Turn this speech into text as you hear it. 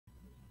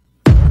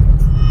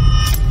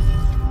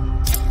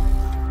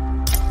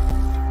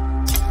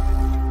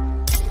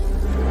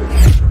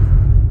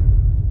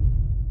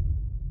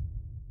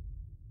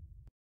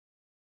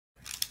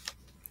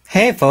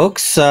Hey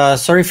folks,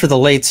 sorry for the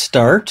late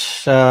start.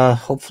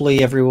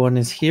 Hopefully everyone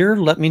is here.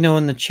 Let me know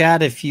in the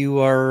chat if you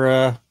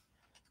are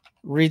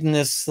reading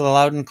this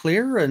loud and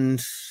clear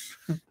and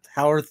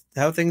how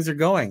things are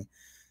going.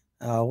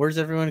 Where's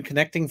everyone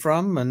connecting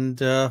from? And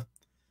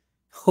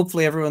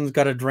hopefully everyone's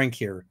got a drink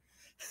here.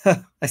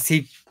 I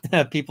see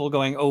people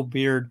going, "Oh,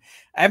 beard."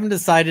 I haven't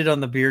decided on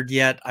the beard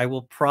yet. I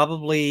will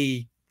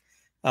probably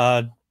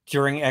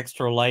during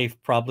Extra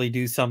Life probably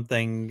do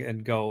something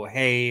and go,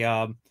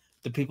 "Hey,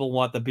 do people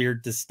want the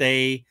beard to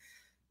stay?"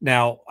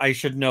 Now, I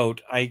should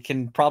note, I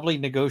can probably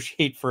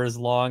negotiate for as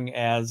long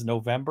as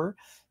November,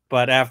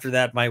 but after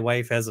that, my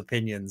wife has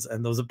opinions,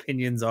 and those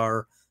opinions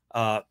are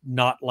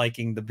not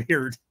liking the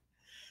beard.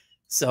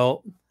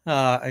 So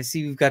I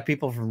see we've got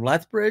people from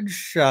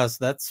Lethbridge, so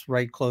that's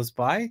right close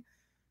by.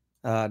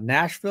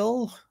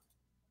 Nashville,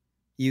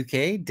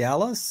 UK,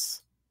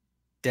 Dallas,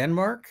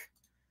 Denmark,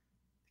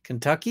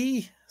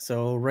 Kentucky,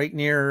 so right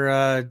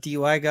near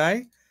DUI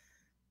guy,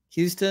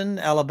 Houston,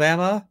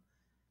 Alabama.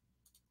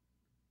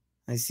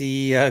 I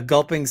see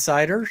Gulping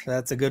Cider,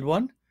 that's a good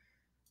one.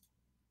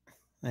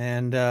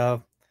 And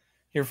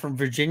here from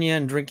Virginia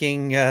and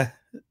drinking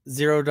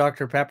Zero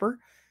Dr. Pepper.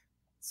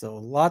 So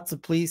lots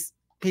of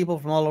people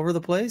from all over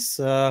the place.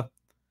 Some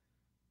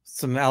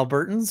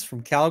Albertans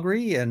from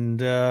Calgary and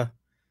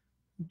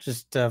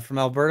just from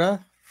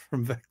Alberta,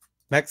 from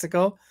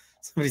Mexico.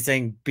 Somebody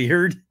saying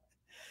beard.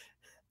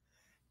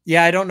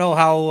 Yeah, I don't know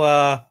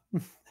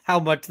how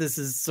much this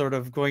is sort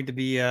of going to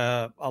be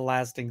a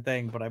lasting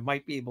thing, but I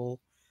might be able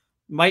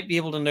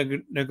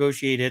to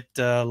negotiate it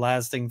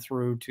lasting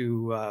through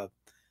to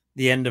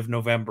the end of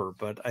November.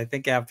 But I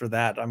think after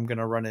that, I'm going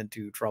to run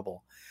into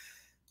trouble.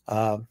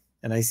 And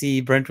I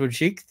see Brentwood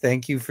Chic.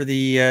 Thank you for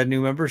the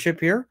new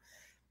membership here.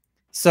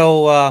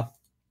 So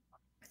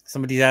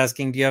somebody's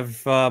asking, do you have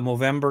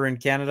Movember in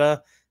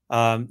Canada?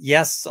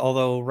 Yes,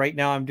 although right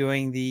now I'm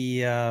doing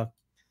the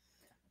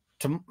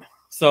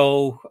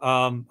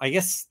I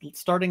guess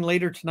starting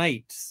later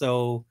tonight.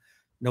 So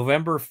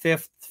November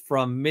 5th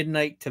from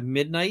midnight to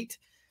midnight.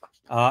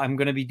 I'm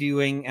going to be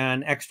doing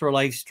an Extra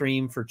Life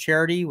stream for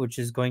charity, which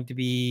is going to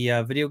be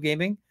video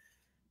gaming.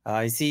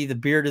 I see the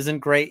beard isn't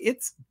gray.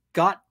 It's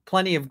got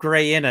plenty of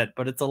gray in it,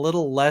 but it's a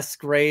little less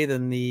gray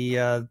than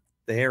the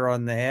hair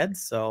on the head.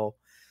 So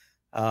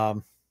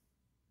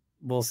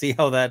we'll see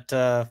how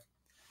that.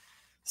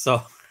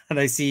 So, and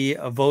I see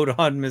a vote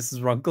on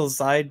Mrs. Runkle's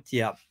side.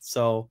 Yeah.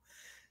 So,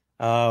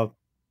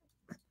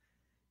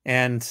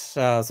 and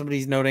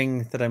somebody's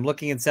noting that I'm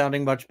looking and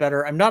sounding much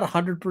better. I'm not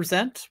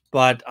 100%,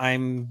 but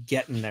I'm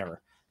getting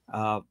there.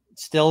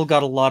 Still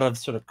got a lot of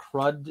sort of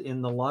crud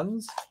in the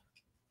lungs.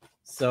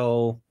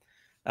 So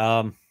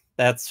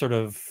that's sort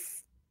of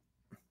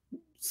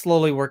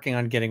slowly working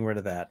on getting rid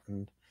of that.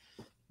 And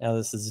now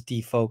this is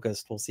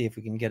defocused. We'll see if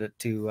we can get it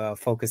to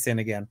focus in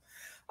again.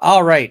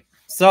 All right.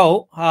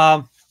 So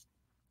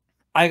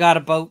I got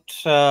about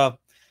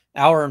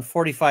hour and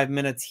 45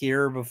 minutes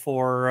here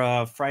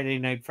before Friday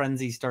Night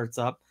Frenzy starts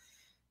up.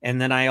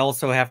 And then I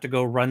also have to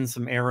go run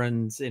some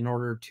errands in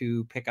order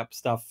to pick up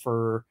stuff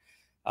for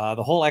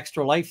the whole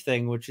Extra Life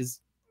thing, which is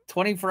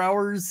 24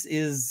 hours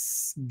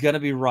is going to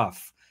be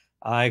rough.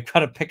 I got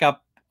to pick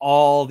up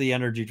all the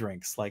energy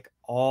drinks, like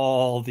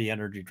all the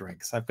energy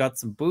drinks. I've got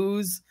some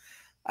booze.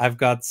 I've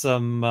got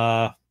some,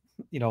 I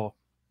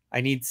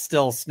need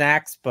still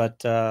snacks,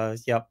 but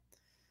yep.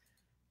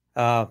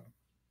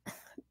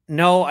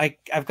 No,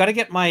 I've got to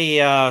get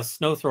my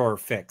snow thrower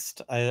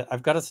fixed.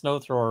 I've got a snow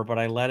thrower, but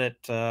I let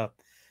it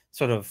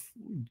sort of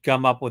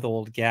gum up with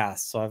old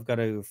gas. So I've got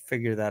to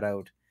figure that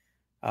out.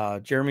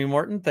 Jeremy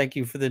Morton, thank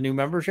you for the new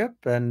membership.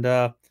 And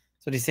so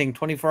he's saying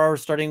 24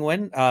 hours starting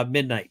when?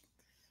 Midnight.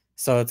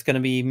 So it's going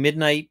to be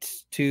midnight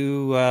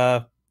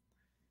to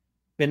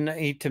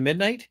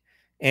midnight.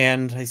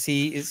 And I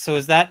see, so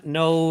is that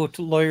no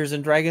to Lawyers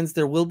and Dragons?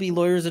 There will be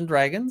Lawyers and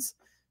Dragons.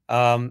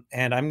 And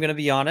I'm going to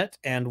be on it.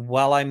 And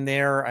while I'm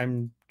there,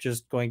 I'm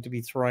just going to be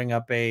throwing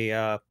up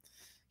a,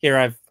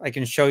 here I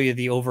can show you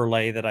the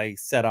overlay that I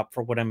set up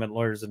for when I'm at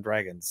Lawyers and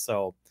Dragons.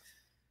 So,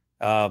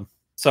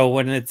 so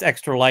when it's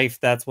Extra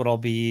Life, that's what I'll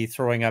be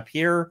throwing up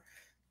here.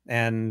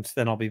 And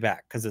then I'll be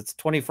back because it's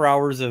 24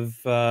 hours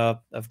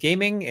of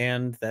gaming,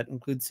 and that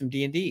includes some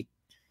D&D.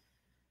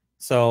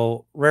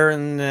 So rare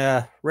in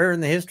the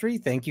history.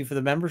 Thank you for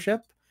the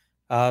membership.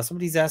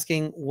 Somebody's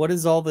asking, what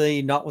is all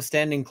the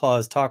notwithstanding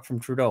clause talk from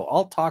Trudeau?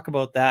 I'll talk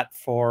about that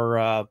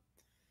for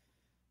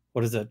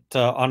what is it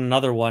on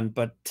another one.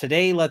 But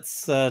today,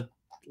 let's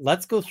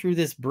go through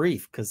this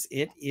brief because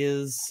it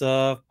is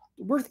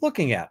worth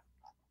looking at.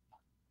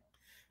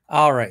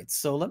 All right,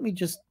 so let me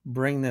just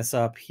bring this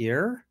up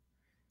here.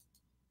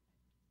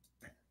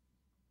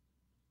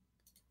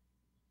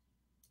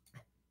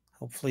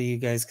 Hopefully you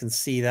guys can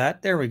see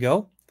that. There we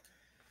go.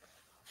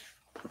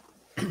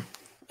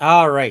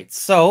 All right,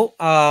 so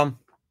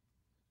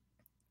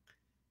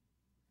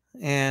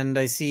and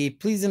I see,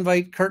 please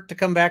invite Kurt to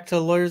come back to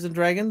Lawyers and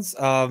Dragons.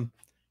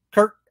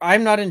 Kurt,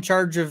 I'm not in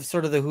charge of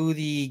sort of who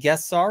the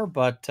guests are,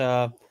 but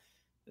Kurt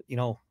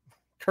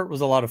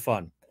was a lot of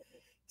fun.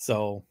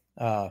 So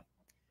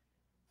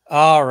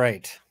All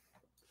right.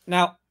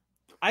 Now,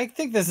 I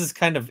think this is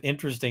kind of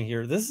interesting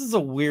here. This is a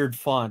weird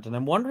font, and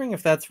I'm wondering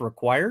if that's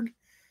required.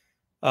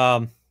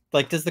 Um,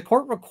 like, does the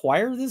court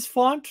require this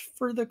font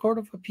for the Court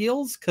of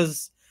Appeals?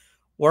 Because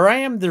where I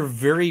am, they're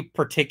very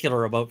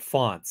particular about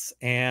fonts,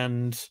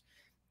 and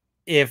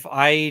if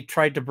I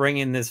tried to bring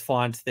in this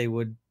font, they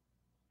would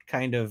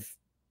kind of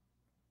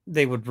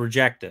they would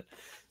reject it.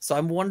 So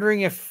I'm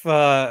wondering if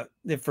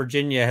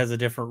Virginia has a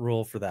different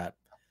rule for that.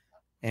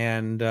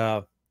 And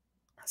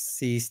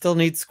see, still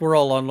needs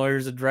squirrel on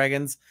Lawyers and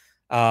Dragons.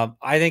 I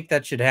think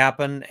that should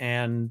happen.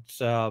 And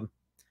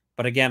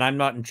but again, I'm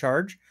not in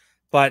charge.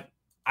 But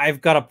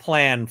I've got a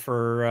plan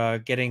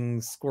for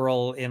getting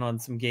squirrel in on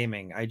some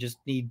gaming. I just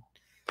need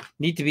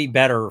to be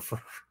better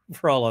for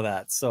for all of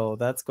that. So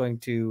that's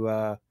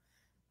gonna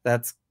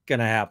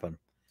happen.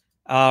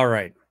 All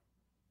right.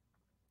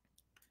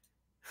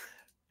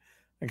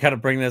 I gotta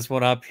bring this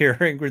one up here,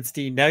 Ingrid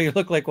Steen. Now you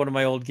look like one of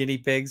my old guinea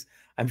pigs.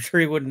 I'm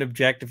sure he wouldn't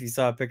object if you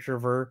saw a picture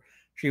of her.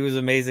 She was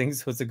amazing,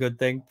 so it's a good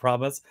thing,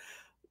 promise.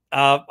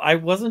 I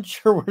wasn't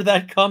sure where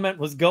that comment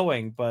was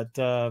going, but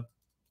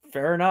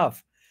fair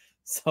enough.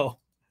 So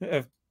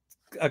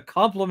a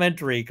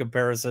complimentary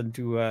comparison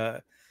to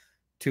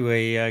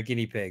a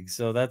guinea pig.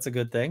 So that's a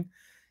good thing.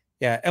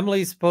 Yeah,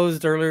 Emily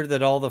supposed earlier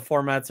that all the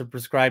formats are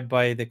prescribed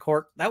by the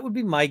court. That would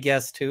be my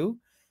guess too.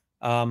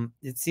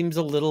 It seems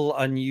a little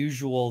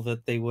unusual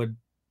that they would,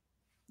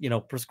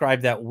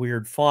 prescribe that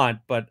weird font,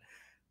 but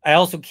I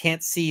also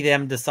can't see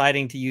them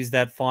deciding to use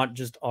that font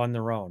just on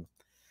their own.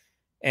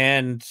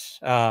 And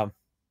I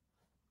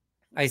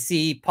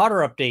see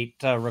Potter update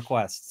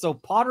requests. So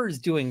Potter is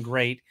doing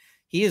great.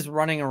 He is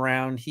running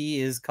around. He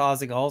is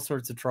causing all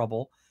sorts of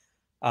trouble.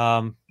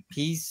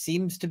 He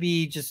seems to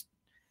be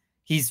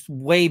he's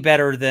way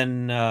better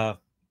than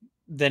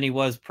he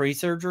was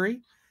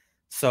pre-surgery.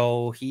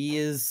 So he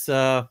is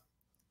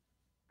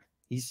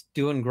he's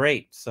doing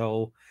great.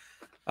 So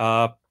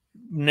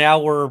now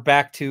we're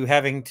back to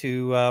having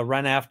to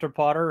run after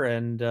Potter,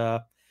 and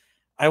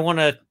I want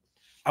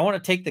to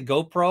take the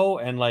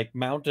GoPro and like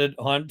mount it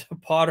onto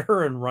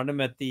Potter and run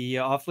him at the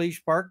off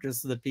leash park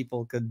just so that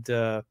people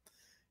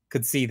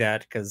could see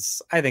that,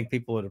 because I think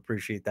people would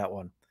appreciate that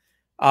one.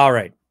 All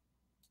right.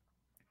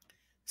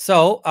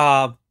 So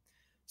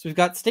we've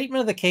got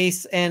statement of the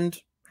case, and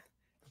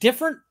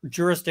different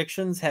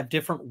jurisdictions have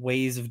different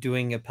ways of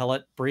doing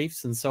appellate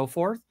briefs and so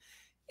forth.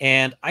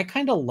 And I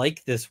kind of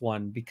like this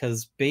one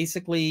because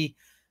basically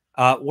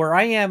where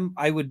I am,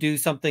 I would do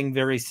something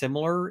very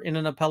similar in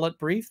an appellate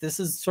brief. This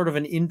is sort of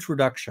an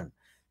introduction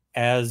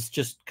as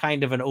just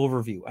kind of an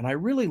overview. And I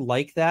really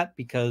like that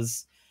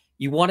because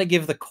you want to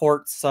give the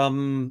court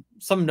some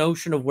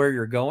notion of where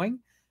you're going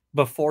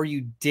before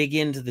you dig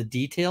into the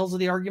details of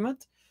the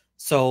argument.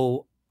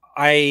 So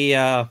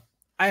I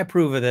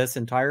approve of this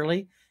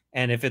entirely.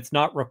 And if it's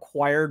not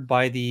required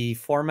by the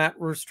format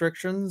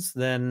restrictions,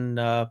 then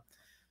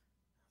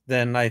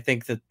I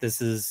think that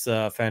this is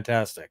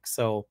fantastic.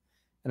 So,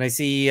 and I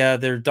see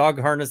their dog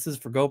harnesses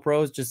for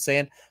GoPros, just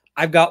saying,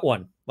 I've got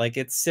one. Like,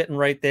 it's sitting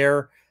right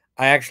there.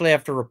 I actually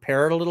have to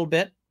repair it a little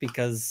bit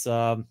because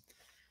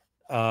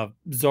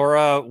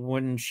Zora,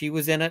 when she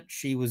was in it,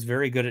 she was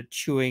very good at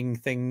chewing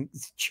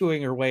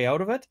her way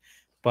out of it.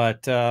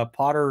 But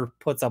Potter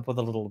puts up with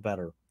a little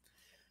better.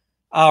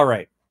 All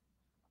right.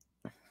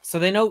 So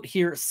they note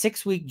here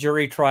 6-week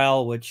jury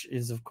trial, which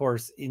is, of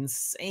course,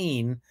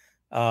 insane.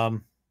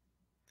 And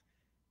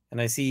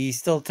I see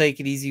still take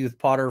it easy with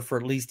Potter for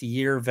at least a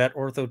year, vet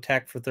ortho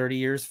tech for 30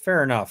 years.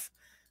 Fair enough.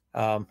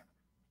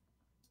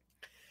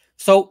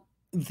 So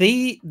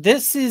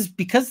this is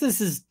because this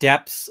is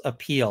Depp's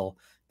appeal.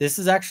 This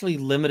is actually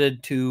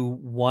limited to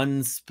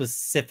one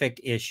specific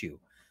issue,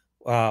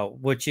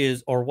 which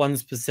is, or one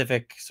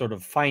specific sort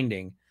of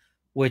finding,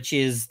 which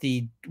is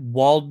the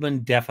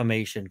Waldman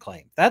defamation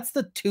claim. That's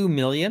the $2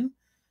 million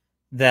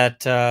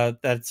that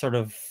sort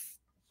of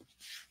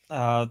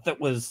that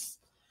was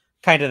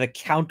kind of the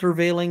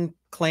countervailing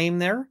claim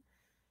there.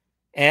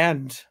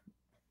 And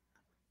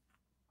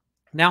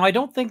now I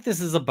don't think this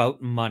is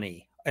about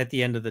money at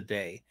the end of the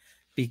day,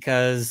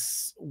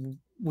 because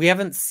we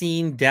haven't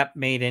seen Depp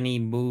made any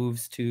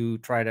moves to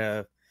try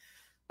to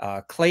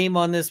claim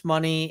on this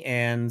money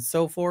and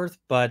so forth.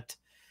 But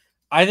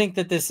I think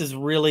that this is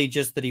really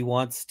just that he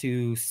wants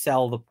to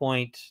sell the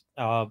point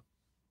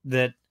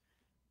that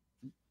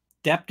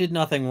Depp did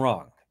nothing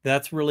wrong.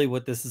 That's really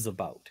what this is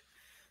about.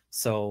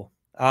 So,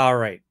 all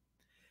right.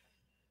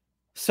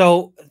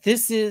 So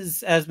this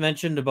is, as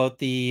mentioned, about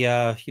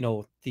the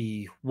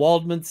the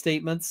Waldman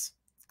statements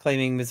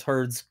claiming Ms.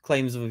 Heard's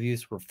claims of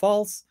abuse were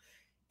false,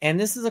 and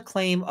this is a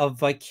claim of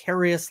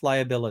vicarious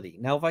liability.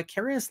 Now,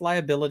 vicarious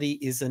liability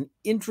is an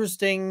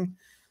interesting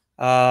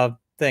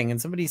thing,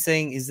 and somebody's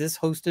saying, "Is this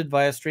hosted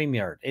via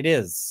StreamYard?" It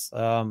is.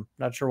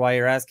 Not sure why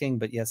you're asking,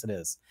 but yes, it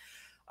is.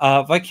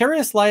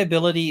 Vicarious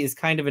liability is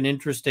kind of an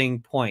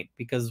interesting point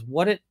because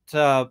what it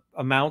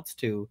amounts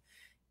to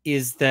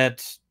is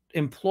that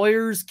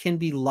employers can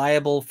be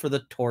liable for the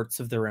torts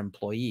of their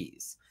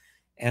employees.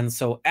 And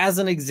so as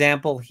an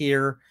example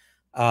here,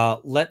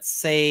 Let's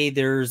say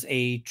there's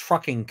a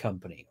trucking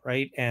company,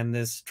 right? And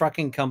this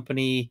trucking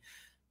company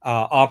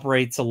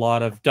operates a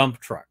lot of dump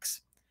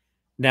trucks.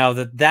 Now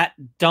that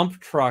dump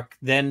truck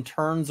then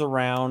turns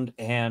around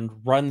and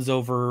runs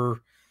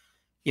over,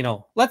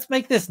 let's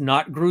make this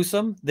not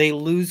gruesome. They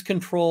lose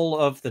control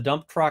of the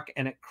dump truck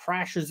and it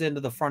crashes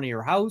into the front of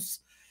your house,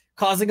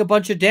 causing a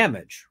bunch of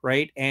damage,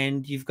 right?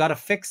 And you've got to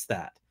fix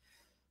that.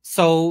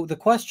 So the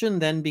question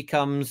then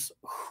becomes,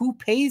 who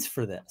pays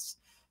for this?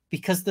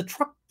 Because the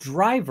truck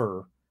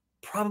driver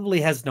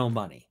probably has no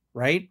money,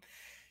 right?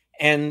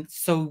 And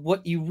so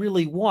what you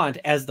really want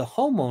as the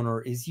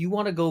homeowner is you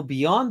want to go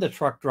beyond the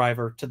truck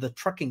driver to the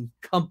trucking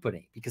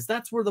company, because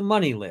that's where the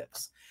money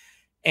lives.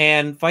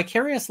 And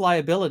vicarious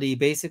liability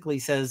basically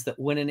says that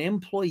when an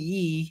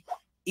employee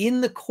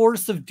in the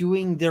course of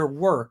doing their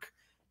work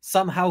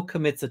somehow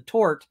commits a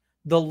tort,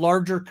 the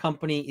larger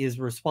company is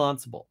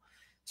responsible.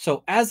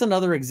 So as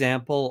another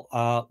example,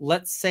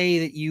 let's say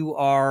that you've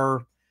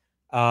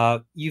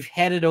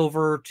headed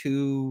over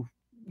to,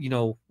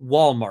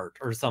 Walmart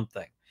or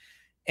something,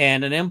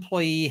 and an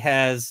employee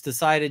has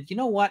decided, you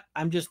know what,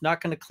 I'm just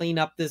not going to clean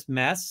up this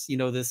mess,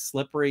 this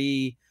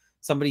slippery,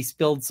 somebody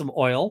spilled some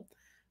oil.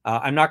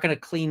 I'm not going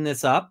to clean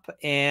this up.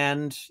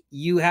 And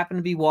you happen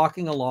to be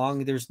walking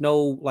along. There's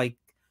no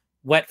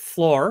wet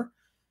floor.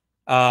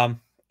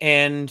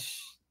 And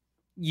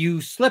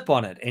you slip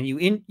on it and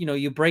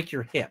you break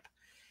your hip.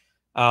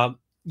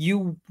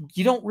 You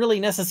don't really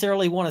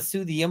necessarily want to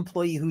sue the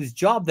employee whose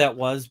job that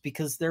was,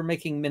 because they're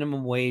making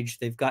minimum wage.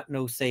 They've got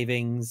no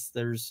savings.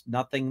 There's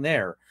nothing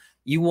there.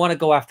 You want to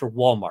go after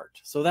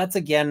Walmart. So that's,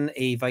 again,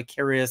 a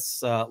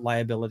vicarious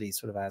liability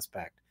sort of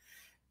aspect.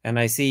 And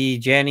I see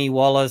Janny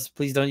Wallace,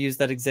 please don't use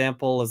that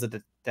example as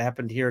it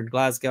happened here in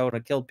Glasgow and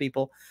it killed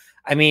people.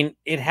 I mean,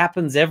 it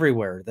happens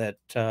everywhere that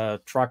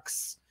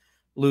trucks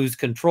lose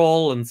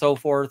control and so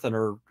forth and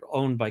are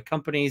owned by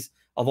companies.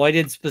 Although I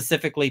did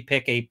specifically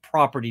pick a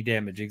property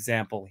damage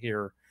example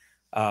here,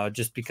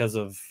 just because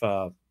of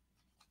that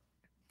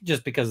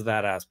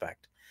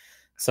aspect.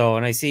 So,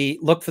 and I see,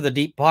 look for the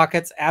deep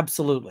pockets.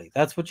 Absolutely.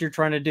 That's what you're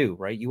trying to do,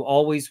 right? You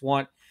always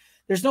want,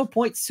 there's no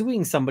point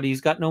suing somebody who's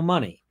got no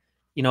money.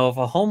 If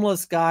a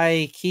homeless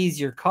guy keys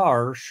your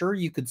car, sure,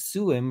 you could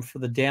sue him for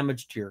the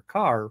damage to your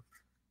car,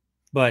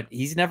 but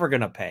he's never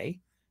going to pay.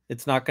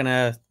 It's not going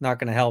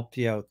to help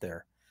you out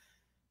there.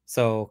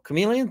 So,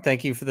 Chameleon,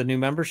 thank you for the new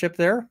membership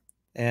there.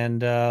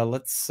 And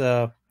let's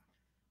sort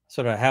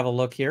of have a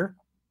look here.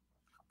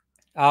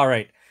 All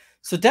right.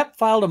 So Depp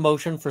filed a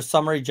motion for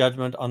summary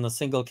judgment on the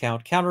single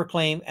count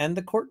counterclaim, and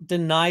the court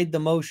denied the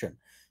motion.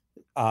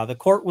 The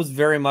court was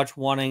very much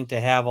wanting to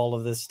have all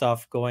of this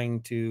stuff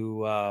going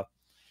to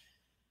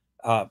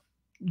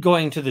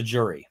the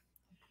jury.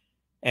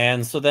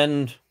 And so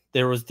then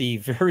there was the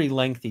very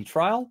lengthy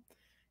trial.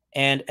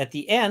 And at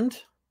the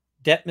end,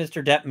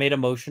 Mr. Depp made a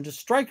motion to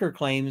strike her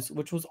claims,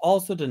 which was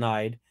also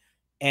denied,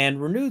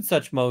 and renewed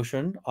such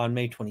motion on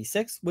May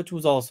 26th, which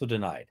was also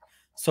denied.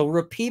 So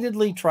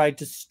repeatedly tried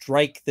to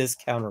strike this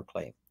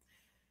counterclaim.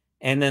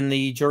 And then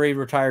the jury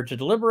retired to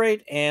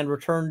deliberate and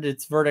returned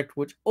its verdict,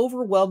 which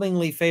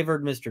overwhelmingly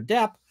favored Mr.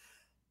 Depp,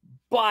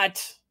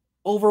 but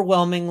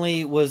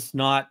overwhelmingly was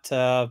not,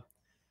 was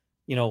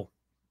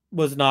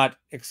not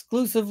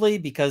exclusively,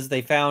 because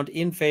they found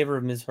in favor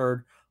of Ms.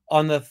 Heard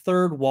on the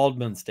third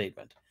Waldman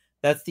statement.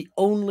 That's the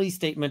only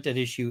statement at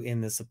issue in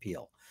this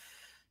appeal.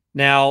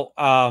 Now,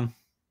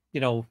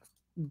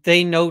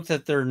 they note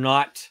that they're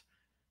not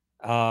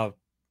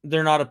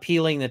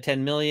appealing the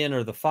 10 million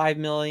or the 5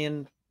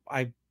 million.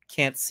 I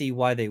can't see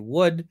why they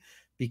would,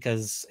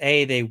 because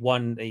A, they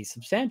won a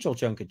substantial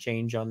chunk of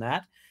change on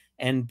that,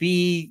 and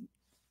B,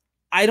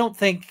 I don't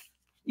think,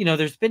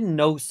 there's been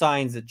no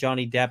signs that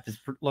Johnny Depp is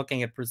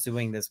looking at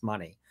pursuing this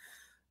money.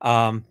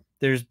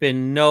 There's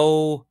been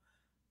no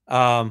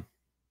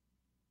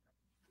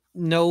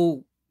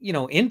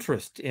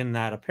interest in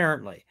that,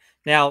 apparently.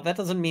 Now, that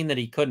doesn't mean that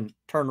he couldn't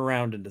turn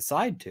around and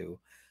decide to,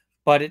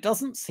 but it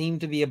doesn't seem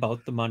to be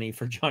about the money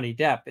for Johnny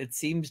Depp. It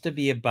seems to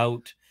be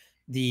about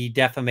the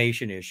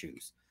defamation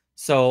issues.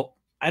 So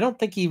I don't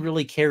think he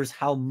really cares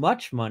how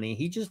much money.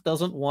 He just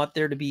doesn't want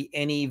there to be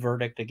any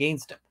verdict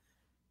against him.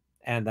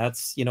 And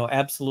that's,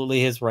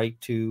 absolutely his right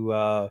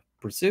to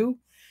pursue.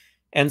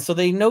 And so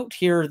they note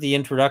here, the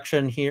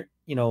introduction here,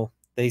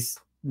 they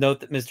note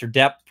that Mr.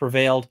 Depp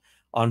prevailed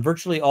on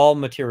virtually all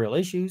material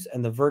issues,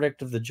 and the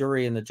verdict of the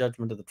jury and the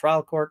judgment of the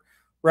trial court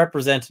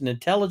represent an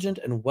intelligent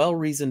and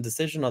well-reasoned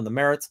decision on the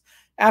merits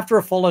after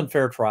a full and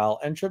fair trial,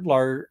 and should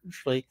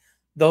largely,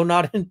 though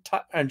not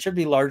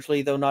entirely,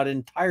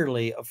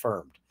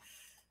 affirmed.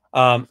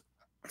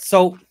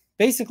 So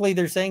basically,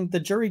 they're saying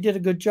the jury did a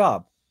good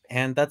job,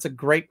 and that's a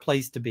great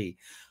place to be.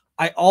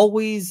 I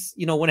always,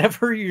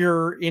 whenever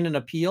you're in an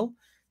appeal,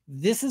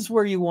 this is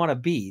where you want to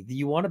be.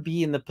 You want to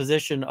be in the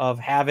position of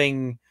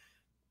having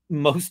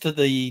most of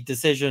the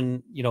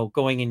decision,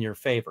 going in your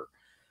favor.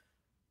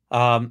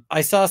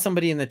 I saw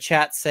somebody in the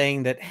chat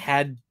saying that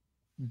had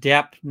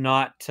Depp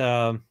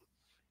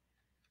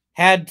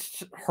Had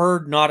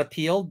Heard not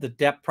appealed, the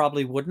Depp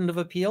probably wouldn't have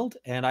appealed,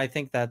 and I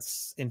think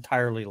that's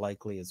entirely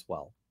likely as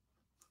well,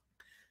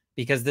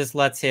 because this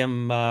lets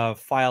him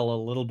file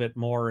a little bit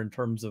more in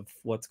terms of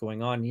what's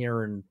going on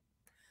here and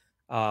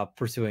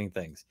pursuing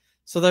things.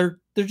 So they're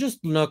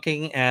just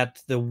looking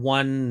at the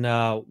one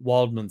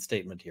Waldman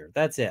statement here.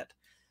 That's it.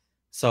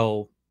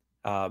 So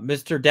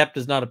Mr. Depp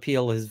does not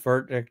appeal his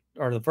verdict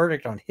or the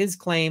verdict on his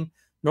claim,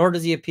 nor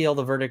does he appeal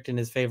the verdict in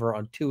his favor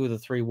on 2 of the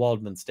 3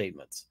 Waldman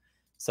statements.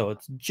 So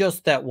it's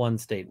just that one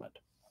statement.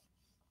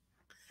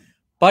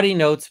 Buddy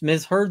notes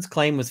Ms. Heard's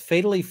claim was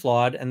fatally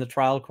flawed, and the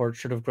trial court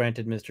should have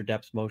granted Mr.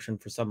 Depp's motion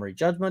for summary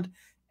judgment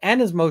and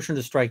his motion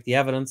to strike the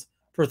evidence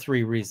for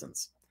 3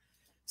 reasons.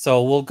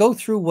 So we'll go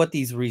through what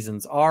these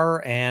reasons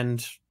are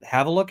and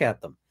have a look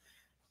at them.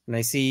 And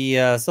I see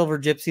Silver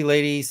Gypsy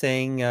Lady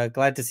saying,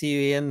 glad to see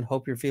you, Ian.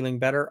 Hope you're feeling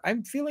better.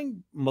 I'm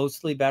feeling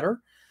mostly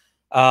better.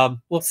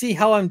 We'll see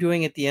how I'm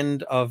doing at the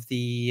end of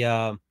the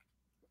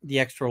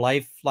Extra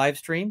Life live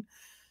stream.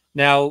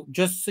 Now,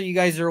 just so you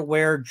guys are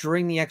aware,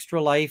 during the Extra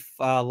Life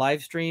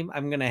live stream,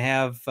 I'm going to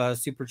have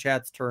super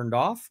chats turned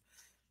off,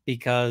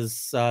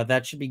 because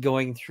that should be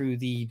going through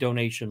the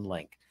donation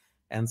link.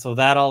 And so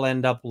that I'll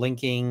end up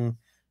linking.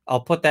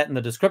 I'll put that in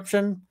the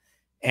description,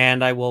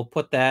 and I will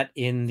put that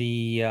in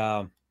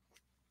the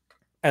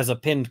as a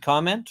pinned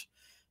comment.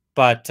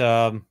 But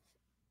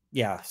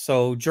yeah,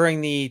 so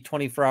during the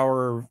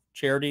 24-hour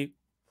charity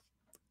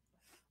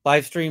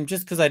live stream,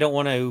 just because I don't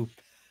want to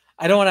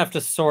have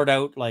to sort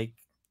out, like,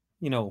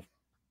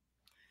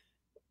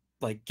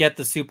 like get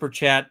the super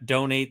chat,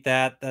 donate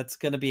that. That's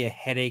going to be a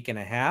headache and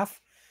a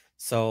half.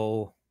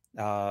 So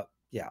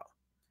yeah.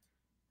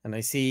 And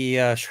I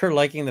see sure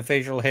liking the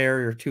facial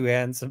hair. You're too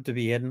handsome to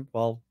be hidden.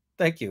 Well,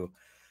 thank you.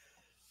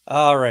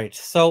 All right.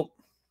 So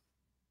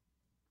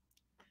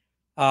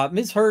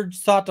Ms. Heard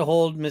sought to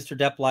hold Mr.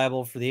 Depp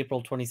liable for the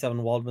April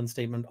 27 Waldman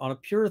statement on a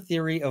pure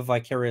theory of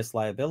vicarious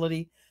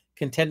liability,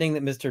 contending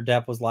that Mr.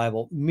 Depp was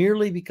liable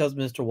merely because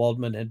Mr.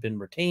 Waldman had been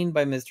retained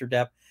by Mr.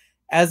 Depp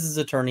as his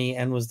attorney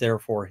and was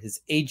therefore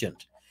his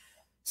agent.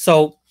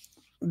 So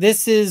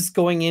this is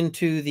going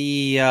into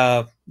the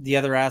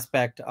other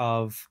aspect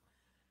of,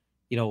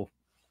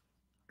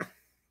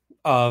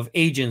 of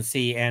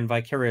agency and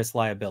vicarious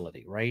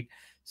liability, right?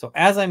 So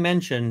as I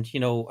mentioned,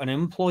 an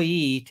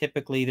employee,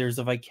 typically there's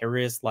a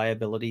vicarious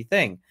liability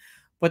thing,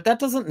 but that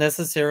doesn't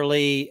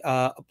necessarily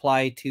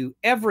apply to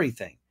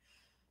everything.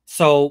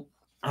 So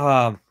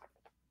the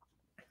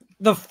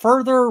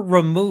further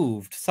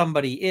removed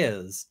somebody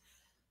is,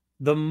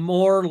 the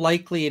more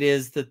likely it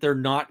is that they're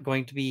not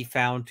going to be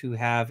found to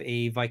have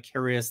a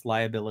vicarious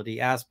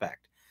liability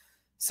aspect.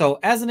 So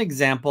as an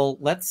example,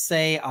 let's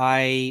say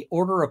I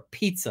order a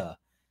pizza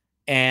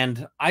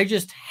and I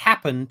just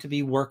happen to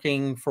be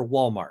working for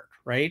Walmart,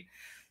 right?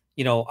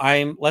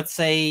 Let's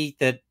say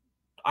that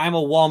I'm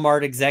a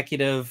Walmart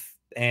executive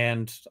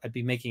and I'd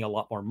be making a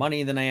lot more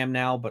money than I am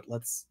now, but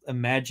let's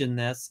imagine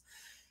this.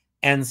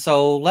 And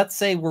so let's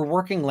say we're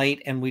working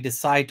late and we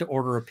decide to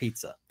order a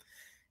pizza.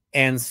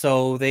 And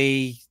so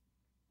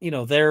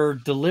they're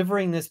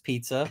delivering this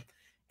pizza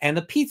and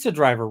the pizza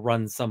driver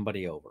runs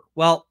somebody over.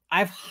 Well,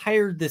 I've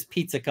hired this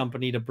pizza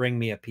company to bring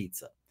me a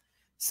pizza.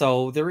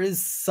 So there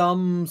is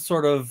some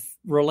sort of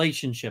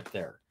relationship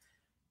there,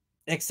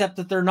 except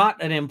that they're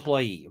not an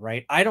employee,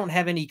 right? I don't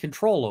have any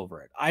control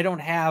over it. I don't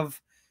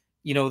have,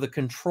 the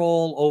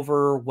control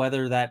over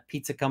whether that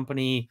pizza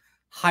company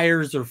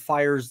hires or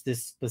fires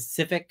this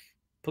specific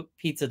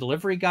pizza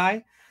delivery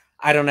guy.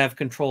 I don't have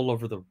control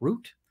over the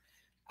route.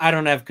 I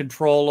don't have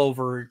control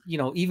over,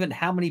 even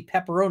how many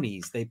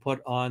pepperonis they put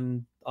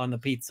on the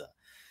pizza.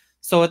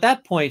 So at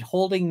that point,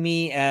 holding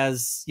me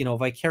as,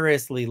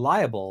 vicariously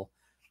liable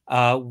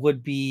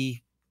would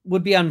be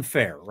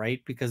unfair,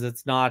 right? Because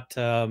it's not,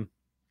 there's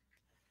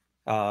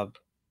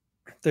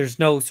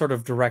no sort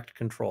of direct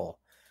control.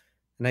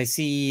 And I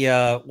see,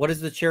 what is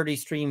the charity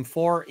stream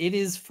for? It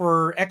is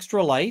for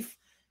Extra Life.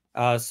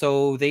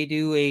 So they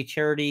do a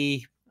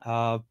charity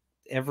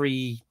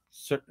every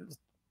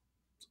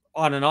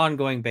on an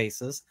ongoing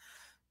basis,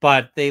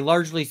 but they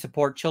largely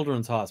support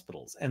children's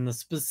hospitals. And the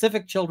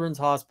specific children's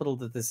hospital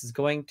that this is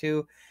going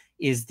to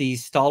is the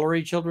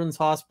Stollery Children's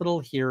Hospital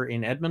here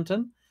in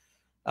Edmonton.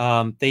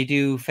 They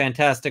do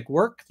fantastic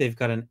work. They've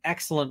got an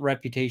excellent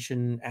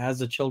reputation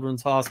as a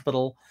children's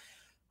hospital.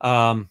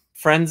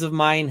 Friends of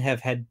mine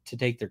have had to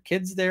take their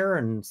kids there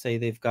and say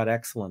they've got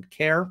excellent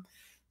care.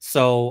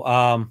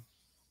 So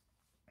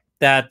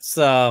that's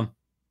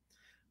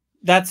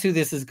who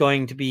this is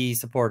going to be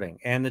supporting.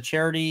 And the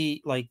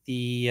charity, like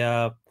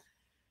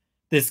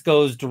this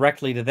goes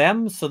directly to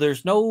them. So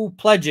there's no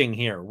pledging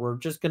here. We're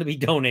just going to be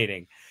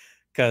donating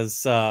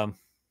because,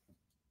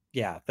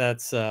 yeah,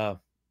 that's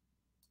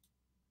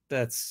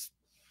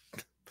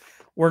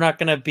we're not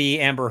going to be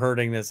Amber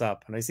Herding this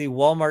up. And I see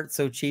Walmart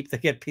so cheap they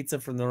get pizza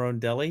from their own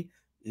deli.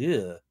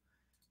 Ew.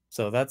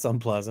 So that's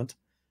unpleasant.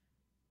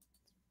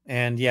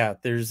 And yeah,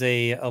 there's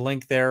a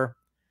link there.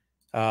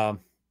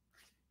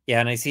 Yeah,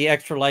 and I see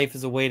Extra Life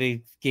is a way to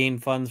gain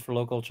funds for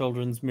local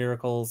children's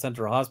miracle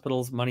center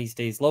hospitals. Money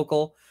stays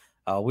local.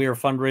 We are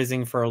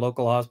fundraising for a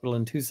local hospital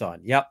in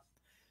Tucson. Yep.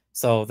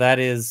 So that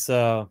is,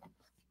 they're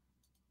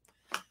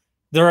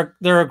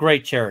a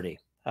great charity.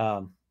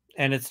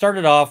 And it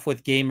started off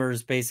with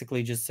gamers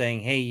basically just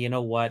saying, hey, you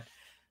know what?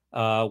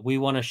 We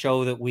want to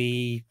show that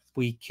we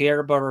care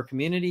about our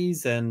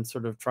communities and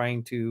sort of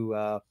trying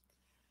to,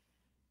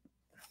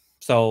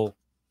 so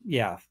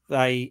yeah,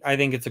 I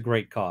think it's a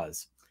great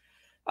cause.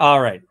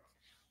 All right.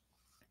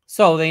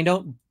 So they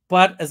don't,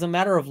 but as a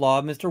matter of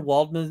law, Mr.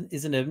 Waldman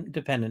is an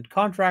independent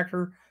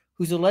contractor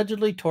whose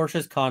allegedly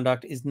tortious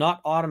conduct is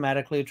not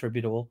automatically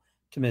attributable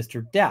to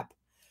Mr. Depp.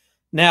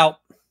 Now,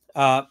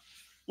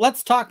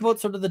 let's talk about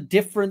sort of the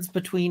difference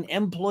between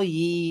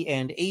employee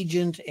and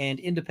agent and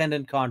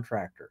independent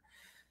contractor.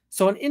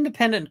 So an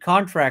independent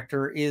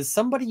contractor is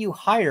somebody you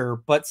hire,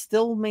 but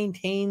still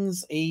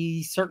maintains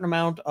a certain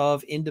amount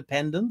of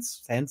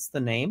independence, hence the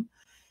name,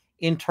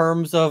 in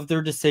terms of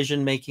their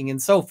decision making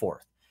and so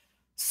forth.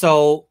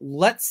 So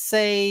let's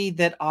say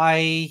that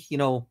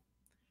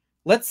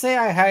let's say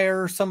I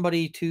hire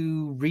somebody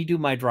to redo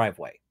my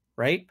driveway,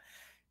 right?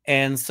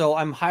 And so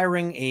I'm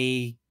hiring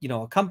a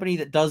company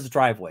that does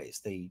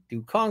driveways. They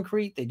do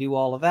concrete, they do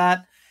all of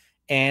that,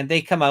 and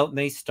they come out and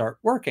they start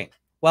working.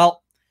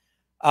 Well,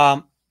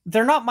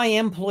 they're not my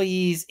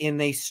employees in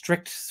a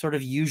strict sort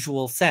of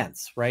usual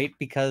sense, right?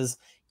 Because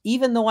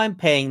even though I'm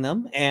paying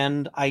them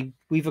and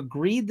we've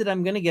agreed that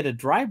I'm going to get a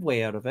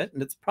driveway out of it,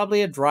 and it's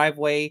probably a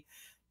driveway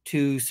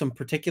to some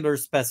particular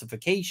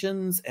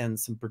specifications and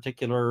some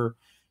particular,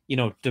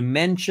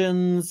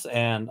 dimensions,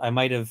 and I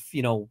might have,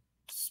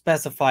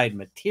 specified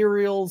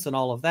materials and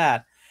all of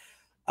that.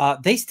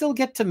 They still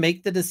get to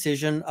make the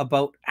decision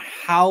about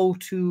how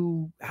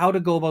to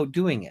go about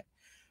doing it,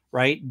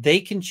 right?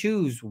 They can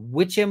choose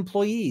which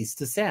employees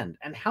to send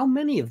and how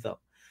many of them.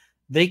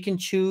 They can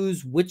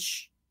choose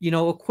which,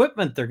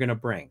 equipment they're going to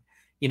bring.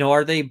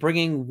 Are they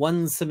bringing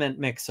one cement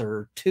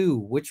mixer, two?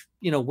 Which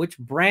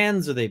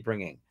brands are they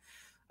bringing?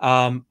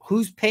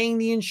 Who's paying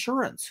the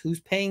insurance? Who's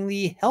paying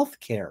the health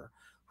care?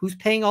 Who's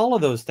paying all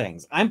of those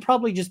things? I'm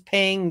probably just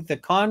paying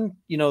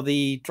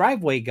the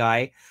driveway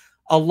guy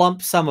a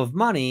lump sum of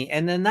money.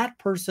 And then that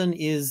person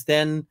is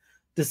then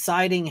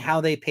deciding how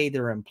they pay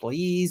their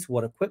employees,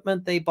 what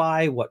equipment they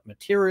buy, what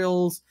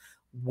materials,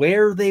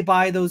 where they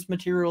buy those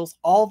materials,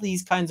 all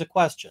these kinds of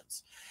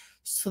questions.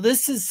 So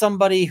this is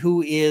somebody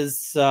who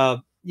is,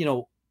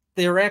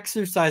 they're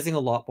exercising a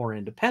lot more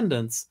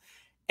independence.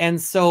 And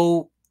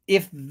so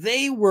if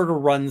they were to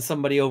run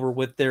somebody over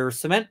with their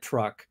cement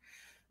truck,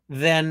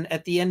 then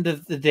at the end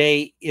of the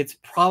day, it's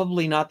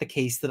probably not the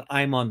case that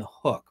I'm on the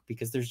hook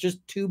because there's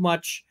just too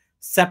much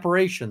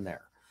separation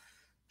there.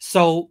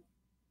 So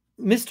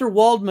Mr.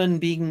 Waldman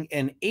being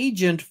an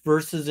agent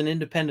versus an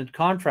independent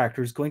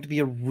contractor is going to be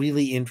a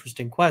really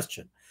interesting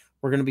question.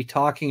 We're going to be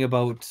talking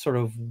about sort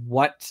of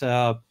what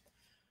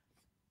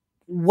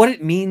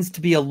it means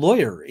to be a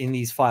lawyer in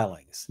these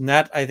filings. And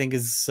that I think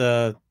is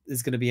going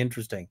to be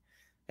interesting.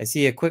 I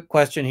see a quick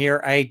question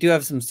here. I do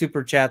have some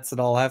super chats that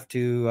I'll have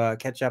to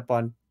catch up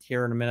on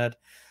here in a minute.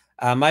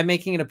 Am I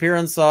making an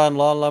appearance on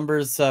Law and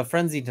Lumber's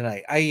Frenzy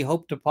tonight? I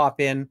hope to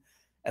pop in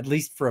at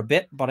least for a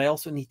bit, but I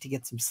also need to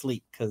get some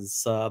sleep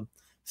because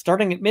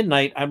starting at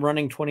midnight, I'm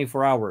running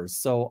 24 hours.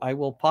 So I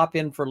will pop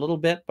in for a little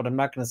bit, but I'm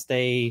not going to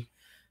stay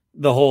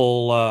the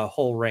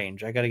whole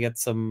range. I got to get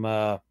some,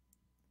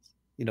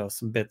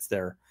 some bits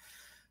there.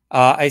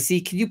 I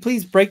see. Can you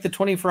please break the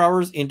 24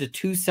 hours into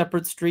 2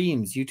 separate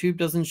streams? YouTube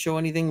doesn't show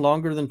anything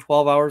longer than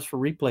 12 hours for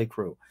replay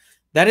crew.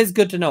 That is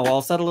good to know.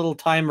 I'll set a little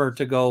timer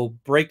to go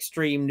break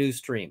stream, new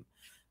stream.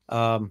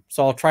 So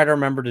I'll try to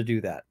remember to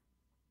do that.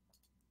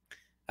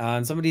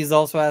 And somebody is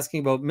also asking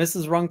about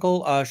Mrs.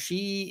 Runkle.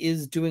 She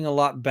is doing a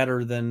lot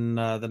better than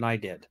I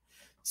did.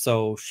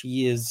 So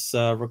she is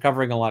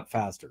recovering a lot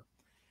faster.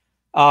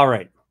 All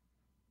right.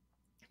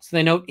 So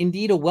they note,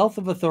 indeed, a wealth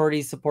of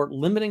authorities support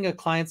limiting a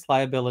client's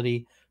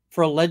liability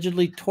for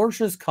allegedly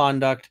tortious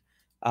conduct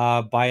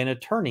by an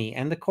attorney,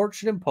 and the court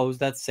should impose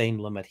that same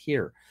limit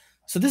here.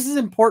 So this is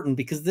important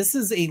because this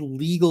is a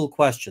legal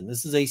question.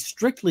 This is a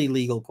strictly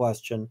legal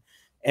question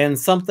and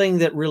something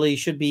that really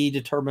should be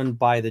determined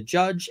by the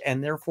judge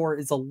and therefore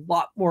is a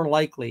lot more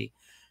likely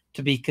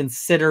to be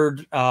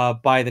considered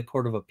by the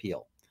Court of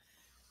Appeal.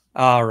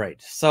 All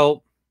right.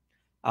 So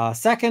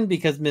second,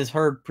 because Ms.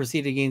 Heard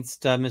proceeded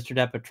against Mr.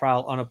 Depp at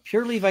trial on a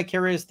purely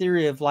vicarious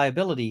theory of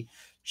liability,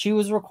 she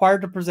was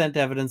required to present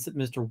evidence that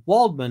Mr.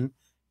 Waldman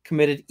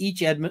committed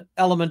each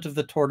element of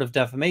the tort of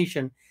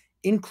defamation,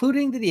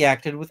 including that he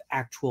acted with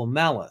actual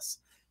malice.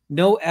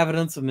 No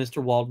evidence of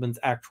Mr. Waldman's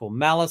actual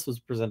malice was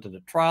presented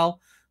at trial,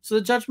 so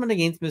the judgment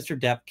against Mr.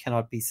 Depp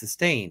cannot be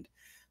sustained.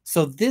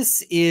 So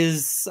this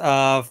is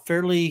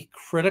fairly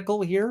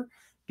critical here,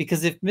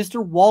 because if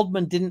Mr.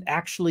 Waldman didn't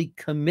actually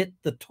commit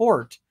the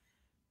tort,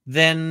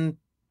 then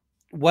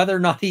whether or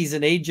not he's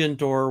an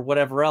agent or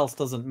whatever else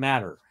doesn't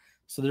matter.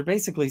 So they're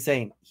basically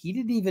saying he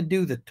didn't even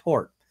do the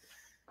tort.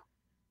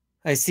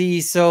 I see.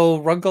 So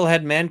Runkle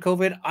had man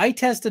COVID. I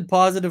tested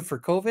positive for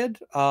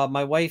COVID.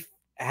 My wife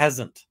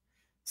hasn't.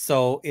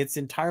 So it's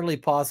entirely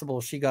possible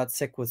she got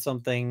sick with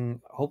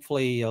something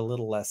hopefully a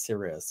little less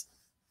serious.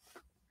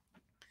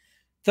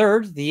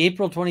 Third, the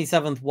April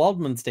 27th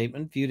Waldman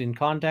statement, viewed in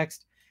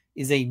context,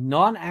 is a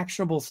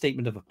non-actionable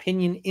statement of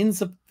opinion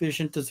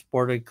insufficient to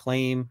support a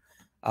claim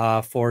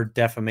for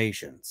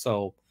defamation.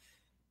 So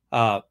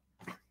they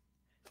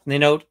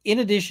note, in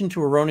addition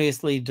to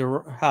erroneously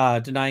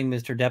denying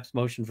Mr. Depp's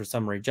motion for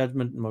summary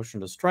judgment and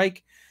motion to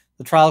strike,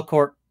 the trial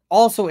court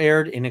also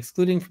erred in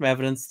excluding from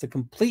evidence the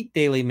complete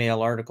Daily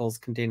Mail articles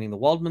containing the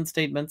Waldman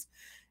statements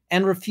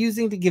and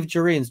refusing to give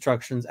jury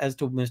instructions as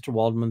to Mr.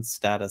 Waldman's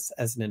status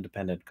as an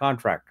independent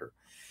contractor.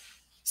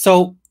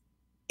 So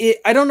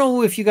I don't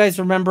know if you guys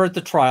remember at the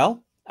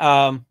trial,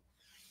 when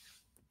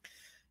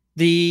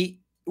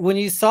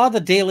you saw the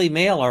Daily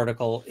Mail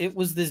article, it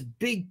was this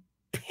big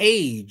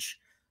page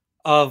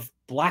of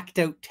blacked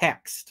out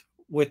text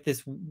with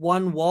this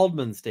one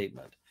Waldman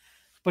statement.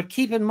 But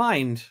keep in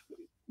mind,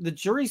 the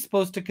jury's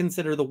supposed to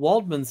consider the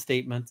Waldman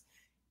statement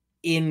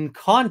in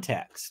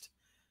context.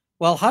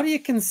 Well, how do you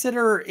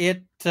consider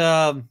it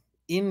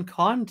in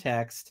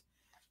context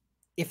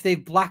if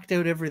they've blacked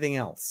out everything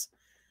else?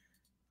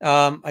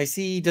 I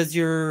see, does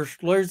your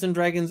Lawyers and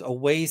Dragons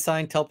away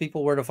sign tell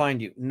people where to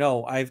find you?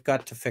 No, I've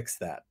got to fix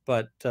that.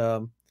 But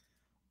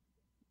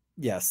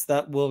yes,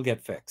 that will get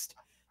fixed.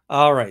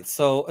 All right,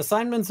 so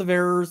assignments of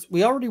errors.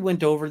 We already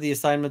went over the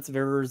assignments of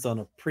errors on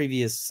a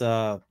previous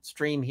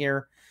stream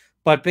here.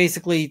 But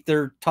basically,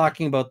 they're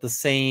talking about the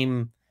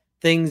same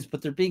things,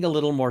 but they're being a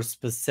little more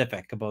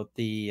specific about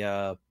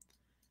the,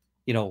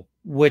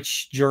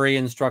 which jury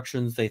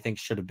instructions they think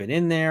should have been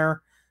in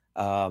there,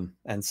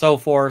 and so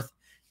forth.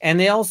 And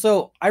they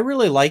also, I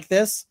really like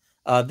this.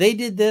 They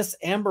did this.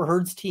 Amber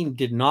Heard's team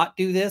did not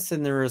do this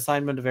in their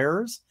assignment of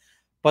errors,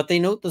 but they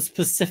note the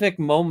specific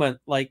moment,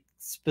 like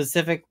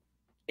specific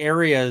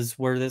areas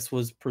where this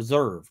was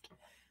preserved.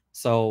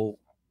 So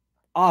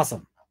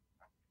awesome.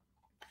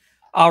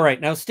 All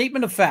right, now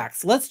statement of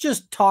facts. Let's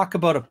just talk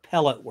about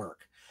appellate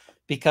work,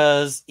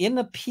 because in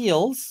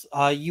appeals,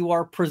 you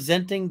are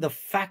presenting the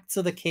facts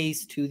of the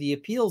case to the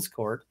appeals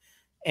court,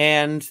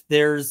 and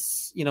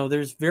there's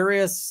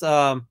various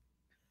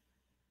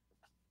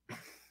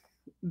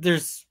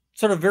there's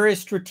sort of various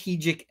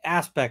strategic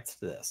aspects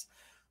to this.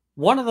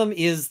 One of them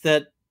is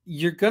that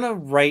you're going to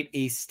write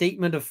a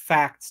statement of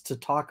facts to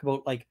talk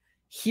about, like,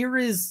 here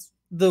is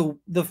the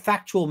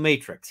factual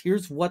matrix.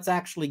 Here's what's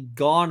actually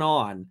gone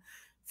on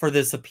for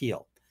this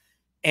appeal.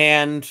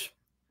 And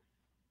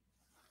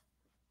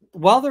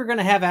while they're going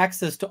to have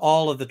access to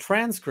all of the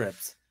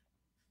transcripts,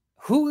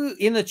 who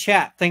in the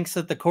chat thinks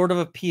that the Court of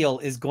Appeal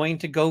is going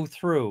to go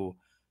through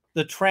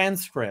the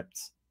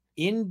transcripts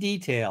in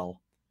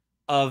detail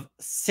of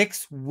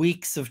 6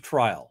 weeks of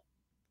trial?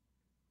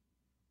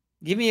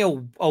 Give me a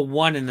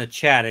 1 in the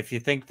chat if you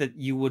think that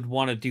you would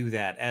want to do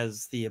that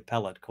as the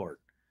appellate court.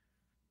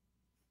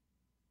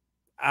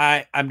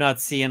 I'm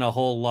not seeing a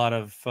whole lot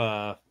of,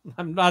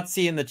 I'm not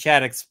seeing the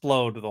chat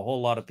explode with a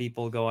whole lot of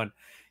people going,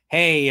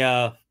 hey,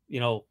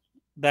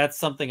 that's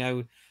something I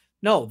would.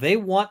 No, they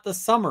want the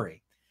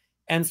summary.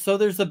 And so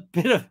there's a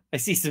bit of, I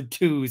see some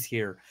 2s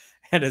here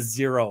and a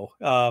 0.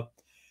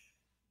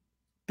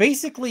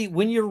 Basically,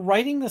 when you're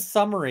writing the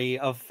summary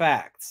of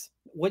facts,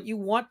 what you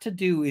want to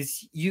do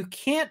is you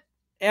can't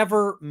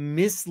ever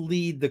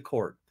mislead the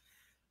court.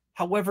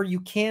 However,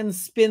 you can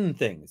spin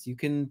things. You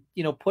can,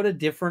 put a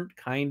different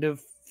kind of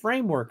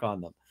framework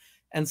on them.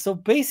 And so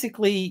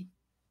basically,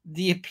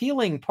 the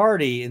appealing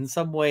party in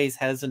some ways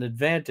has an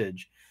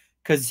advantage,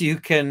 because you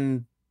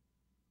can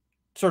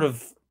sort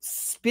of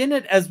spin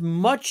it as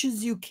much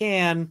as you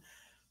can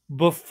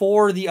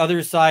before the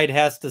other side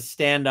has to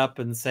stand up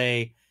and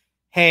say,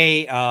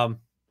 hey,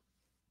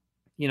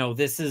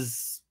 this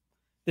is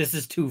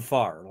too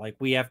far. Like,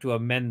 we have to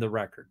amend the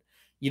record.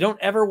 You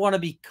don't ever want to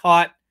be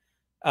caught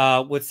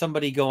with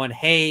somebody going,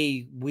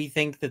 hey, we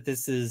think that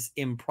this is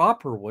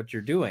improper, what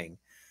you're doing.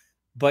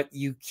 But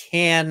you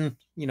can,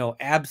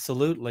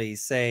 absolutely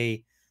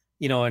say,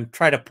 and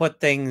try to put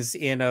things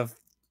in a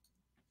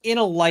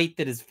light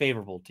that is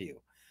favorable to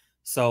you.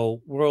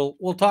 So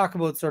we'll talk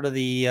about sort of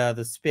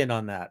the spin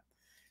on that.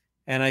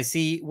 And I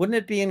see, wouldn't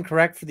it be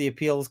incorrect for the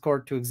appeals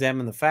court to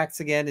examine the facts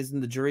again? Isn't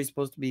the jury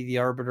supposed to be the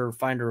arbiter,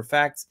 finder of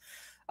facts?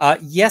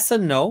 Yes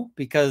and no,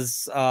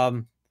 because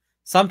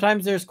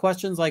sometimes there's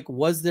questions like,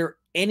 was there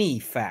any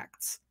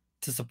facts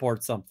to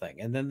support something?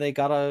 And then they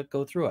got to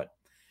go through it.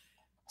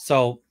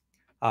 So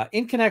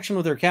in connection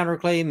with her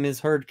counterclaim, Ms.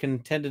 Heard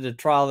contended at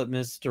trial that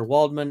Mr.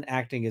 Waldman,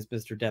 acting as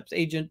Mr. Depp's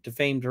agent,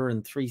 defamed her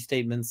in 3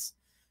 statements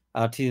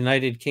to the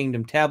United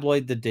Kingdom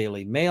tabloid, the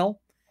Daily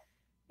Mail.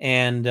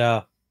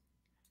 And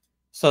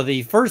so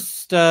the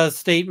first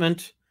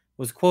statement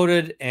was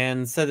quoted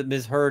and said that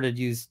Ms. Heard had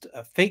used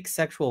fake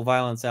sexual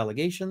violence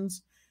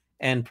allegations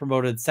and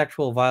promoted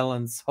sexual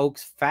violence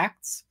hoax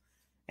facts.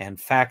 And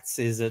facts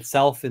is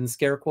itself in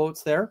scare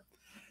quotes there.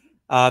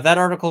 That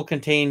article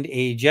contained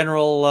a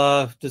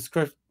general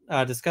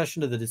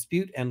discussion of the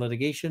dispute and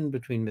litigation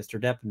between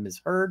Mr. Depp and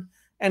Ms. Heard,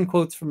 and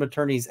quotes from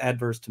attorneys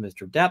adverse to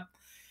Mr. Depp.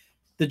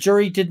 The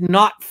jury did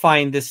not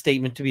find this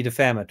statement to be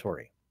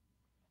defamatory.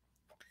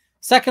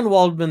 Second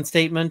Waldman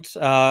statement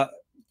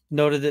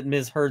noted that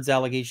Ms. Heard's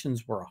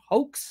allegations were a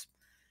hoax,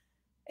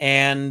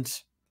 and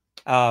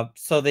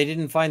so they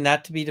didn't find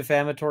that to be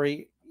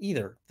defamatory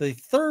either. The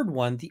third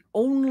one, the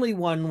only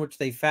one which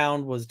they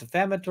found was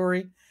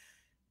defamatory,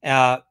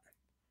 and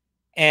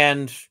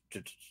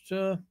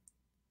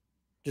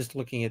just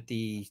looking at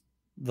the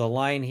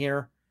line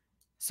here.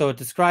 So it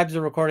describes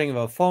a recording of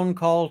a phone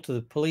call to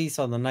the police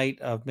on the night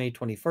of May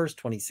 21st,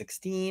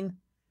 2016.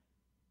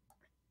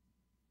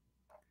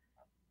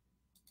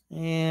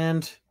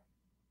 And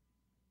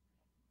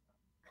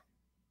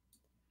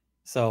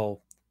so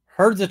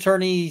Heard's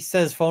attorney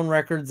says phone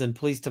records and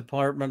police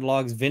department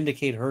logs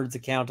vindicate Heard's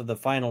account of the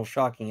final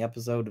shocking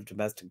episode of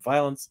domestic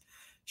violence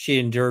she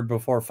endured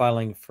before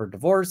filing for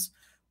divorce,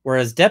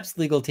 whereas Depp's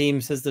legal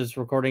team says this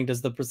recording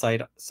does the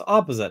precise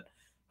opposite.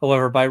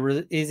 However, by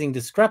raising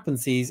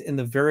discrepancies in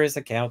the various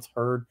accounts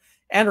Heard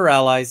and her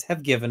allies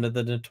have given to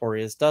the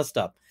notorious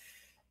dust-up.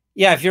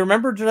 Yeah, if you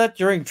remember that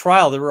during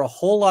trial, there were a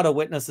whole lot of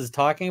witnesses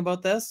talking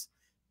about this,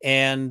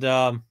 and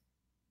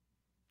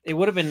it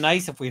would have been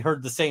nice if we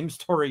heard the same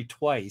story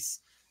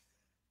twice.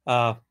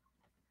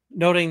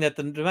 Noting that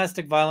the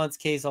domestic violence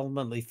case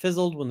ultimately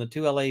fizzled when the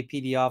two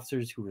LAPD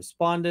officers who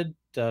responded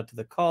to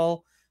the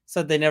call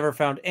said they never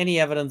found any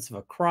evidence of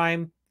a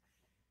crime.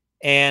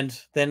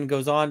 And then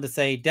goes on to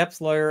say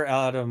Depp's lawyer,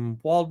 Adam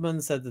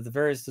Waldman, said that the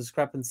various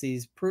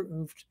discrepancies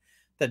proved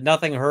that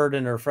nothing Heard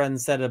and her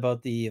friends said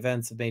about the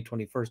events of May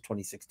 21st,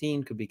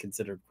 2016 could be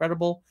considered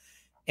credible.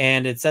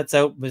 And it sets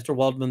out Mr.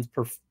 Waldman's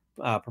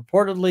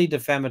purportedly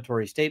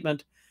defamatory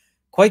statement.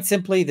 Quite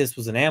simply, this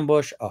was an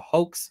ambush, a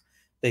hoax.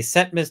 They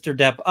set Mr.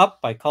 Depp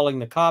up by calling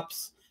the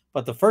cops,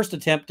 but the first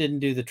attempt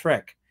didn't do the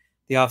trick.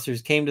 The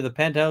officers came to the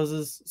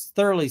penthouses,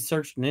 thoroughly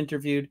searched and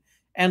interviewed,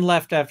 and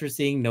left after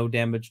seeing no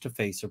damage to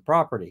face or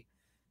property.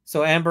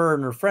 So Amber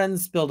and her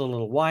friends spilled a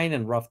little wine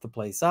and roughed the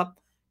place up,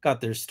 got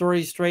their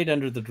story straight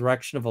under the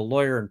direction of a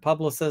lawyer and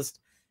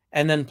publicist,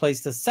 and then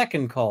placed a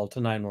second call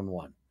to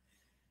 911.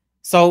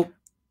 So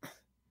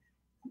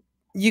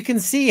you can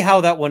see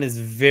how that one is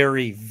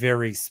very,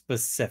 very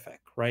specific,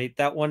 right?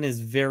 That one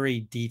is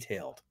very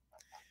detailed.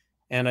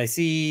 And I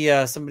see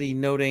somebody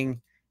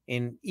noting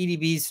in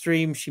EDB's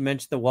stream, she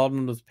mentioned that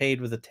Waldman was paid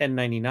with a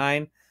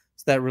 1099.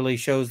 So that really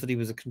shows that he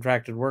was a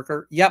contracted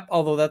worker. Yep,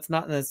 although that's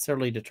not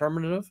necessarily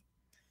determinative.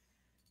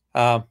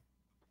 And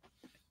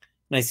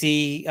I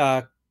see,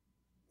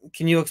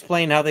 can you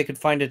explain how they could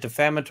find it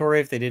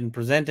defamatory if they didn't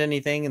present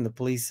anything? And the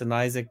police and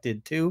Isaac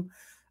did too.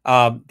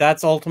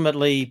 That's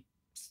ultimately,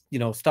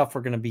 stuff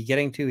we're going to be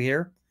getting to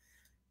here.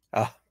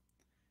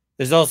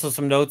 There's also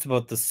some notes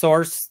about the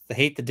source. They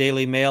hate the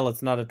Daily Mail.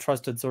 It's not a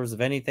trusted source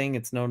of anything.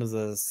 It's known as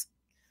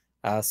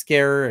a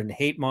scare and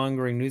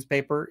hate-mongering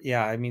newspaper.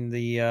 Yeah, I mean,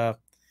 the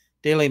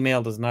Daily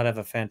Mail does not have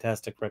a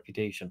fantastic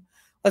reputation.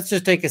 Let's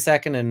just take a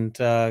second and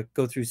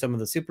go through some of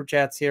the super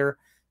chats here.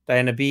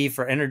 Diana B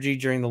for energy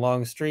during the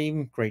long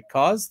stream. Great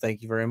cause.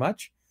 Thank you very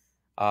much.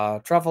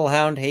 Truffle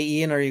Hound. Hey,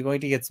 Ian, are you going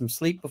to get some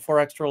sleep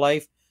before Extra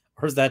Life?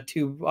 Or is that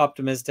too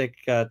optimistic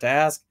to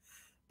ask?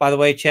 By the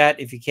way, chat,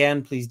 if you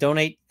can, please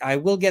donate. I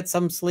will get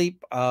some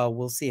sleep.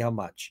 We'll see how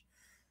much.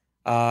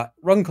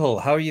 Runkle,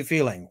 how are you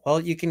feeling? Well,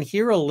 you can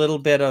hear a little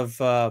bit of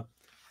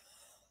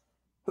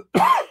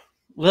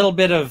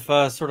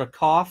sort of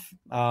cough.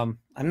 I'm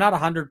not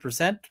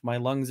 100%. My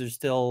lungs are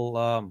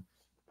still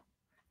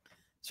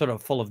sort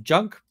of full of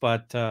junk,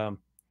 but I'm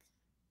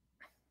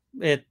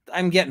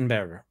getting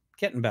better.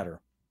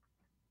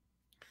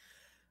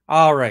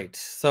 All right.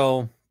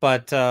 So,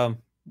 but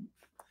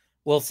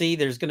we'll see.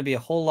 There's going to be a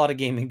whole lot of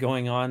gaming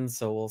going on,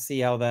 so we'll see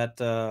how that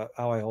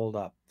how I hold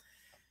up.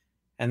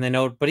 And they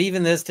note, but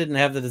even this didn't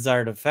have the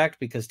desired effect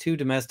because two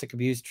domestic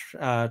abuse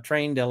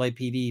trained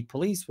LAPD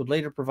police would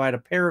later provide a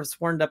pair of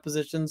sworn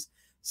depositions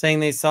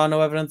saying they saw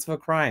no evidence of a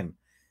crime.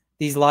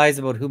 These lies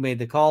about who made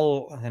the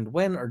call and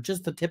when are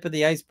just the tip of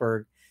the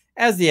iceberg,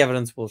 as the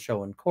evidence will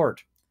show in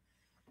court.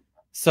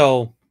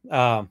 So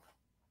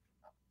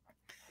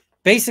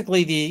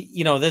basically,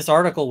 this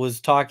article was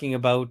talking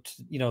about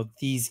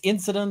these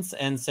incidents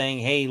and saying,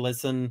 hey,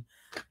 listen,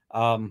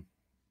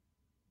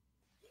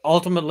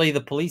 ultimately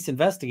the police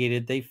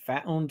investigated. They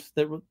found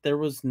that there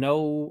was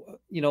no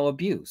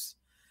abuse.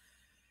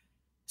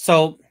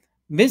 So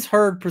Ms.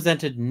 Heard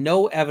presented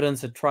no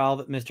evidence at trial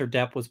that Mr.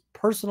 Depp was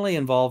personally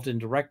involved in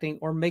directing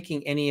or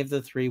making any of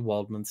the three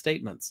Waldman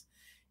statements.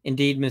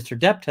 Indeed, Mr.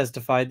 Depp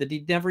testified that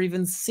he'd never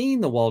even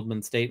seen the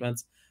Waldman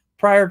statements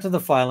prior to the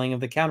filing of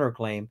the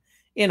counterclaim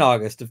in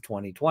August of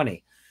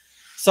 2020.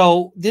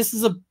 So this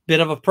is a bit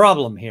of a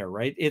problem here,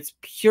 right? It's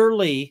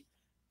purely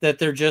that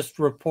they're just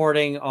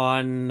reporting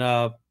on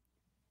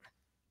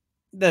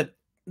that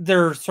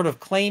their sort of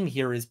claim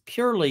here is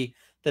purely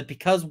that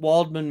because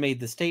Waldman made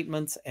the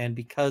statements and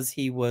because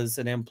he was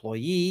an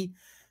employee,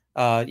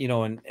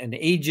 an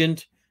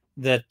agent,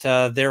 that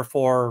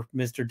therefore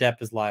Mr.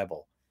 Depp is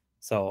liable.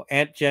 So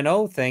Aunt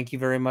Jeno, thank you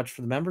very much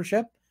for the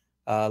membership.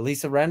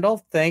 Lisa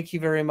Randolph, thank you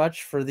very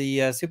much for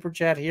the super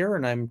chat here.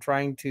 And I'm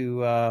trying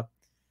to,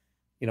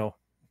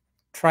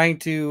 trying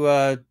to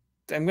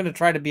I'm going to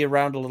try to be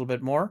around a little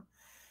bit more.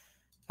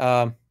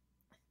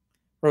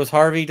 Rose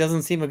Harvey,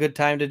 doesn't seem a good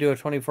time to do a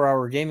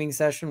 24-hour gaming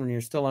session when you're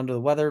still under the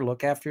weather.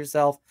 Look after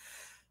yourself.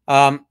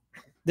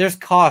 There's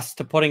costs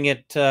to putting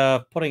it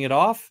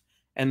off,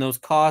 and those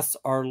costs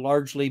are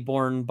largely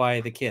borne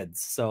by the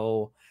kids.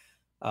 So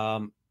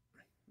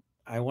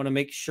I want to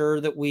make sure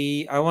that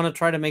I want to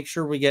try to make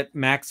sure we get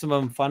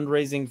maximum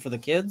fundraising for the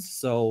kids.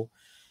 So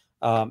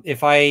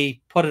if I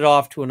put it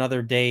off to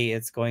another day,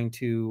 it's going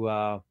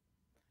to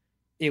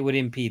it would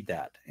impede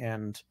that,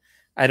 and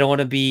I don't want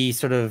to be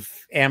sort of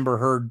Amber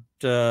Heard.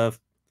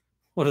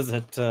 What is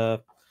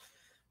it?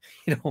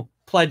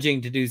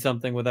 Pledging to do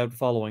something without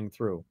following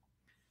through.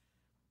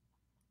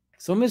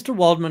 So Mr.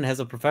 Waldman has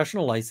a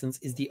professional license,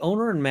 is the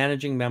owner and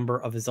managing member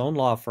of his own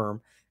law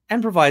firm,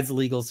 and provides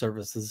legal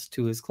services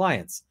to his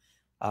clients.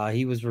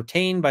 He was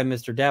retained by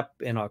Mr. Depp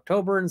in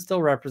October and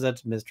still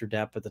represented Mr.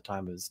 Depp at the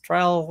time of his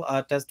trial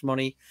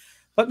testimony,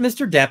 but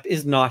Mr. Depp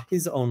is not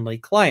his only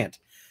client.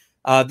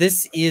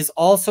 This is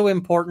also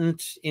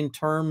important in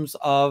terms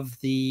of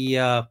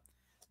the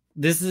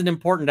this is an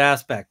important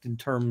aspect in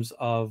terms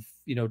of,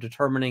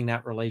 determining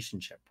that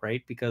relationship,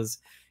 right? Because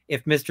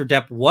if Mr.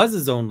 Depp was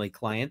his only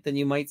client, then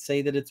you might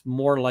say that it's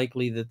more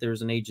likely that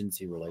there's an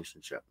agency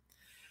relationship.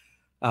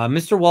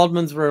 Mr.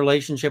 Waldman's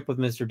relationship with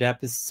Mr.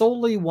 Depp is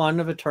solely one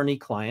of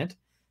attorney-client,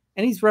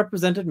 and he's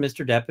represented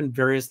Mr. Depp in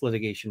various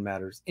litigation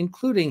matters,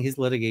 including his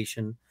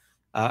litigation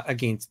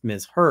against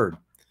Ms. Heard.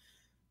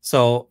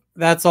 So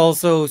that's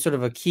also sort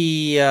of a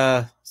key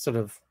sort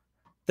of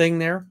thing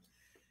there.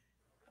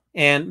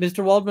 And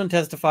Mr. Waldman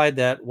testified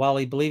that while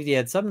he believed he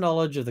had some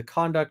knowledge of the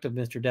conduct of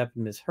Mr. Depp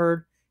and Ms.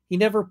 Heard, he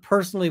never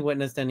personally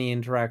witnessed any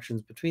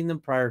interactions between them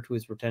prior to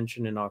his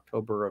retention in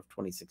October of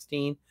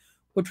 2016,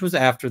 which was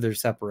after their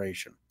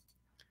separation.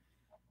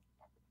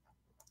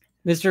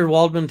 Mr.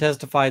 Waldman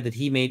testified that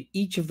he made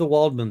each of the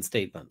Waldman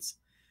statements.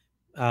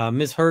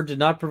 Ms. Heard did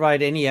not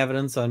provide any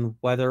evidence on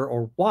whether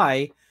or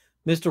why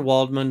Mr.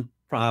 Waldman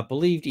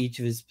believed each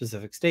of his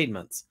specific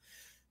statements.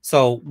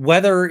 So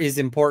whether is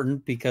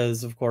important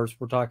because, of course,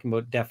 we're talking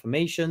about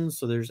defamation.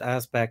 So there's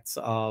aspects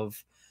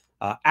of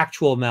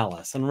actual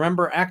malice. And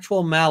remember,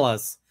 actual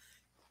malice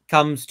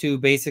comes to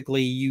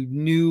basically you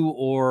knew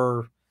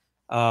or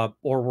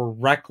were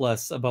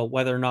reckless about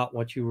whether or not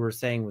what you were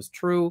saying was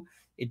true.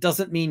 It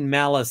doesn't mean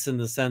malice in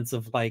the sense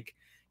of like,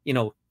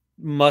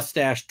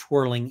 mustache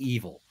twirling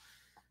evil.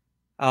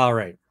 All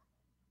right.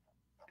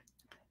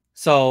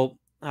 So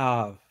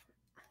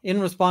in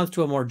response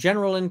to a more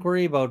general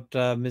inquiry about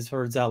Ms.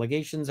 Heard's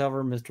allegations,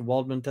 however, Mr.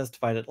 Waldman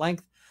testified at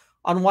length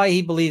on why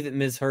he believed that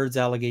Ms. Heard's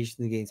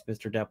allegations against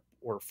Mr. Depp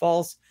were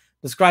false,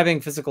 describing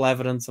physical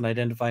evidence and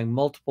identifying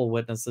multiple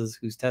witnesses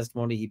whose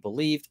testimony he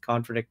believed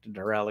contradicted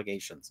her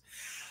allegations.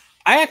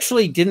 I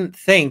actually didn't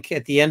think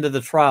at the end of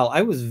the trial,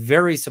 I was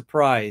very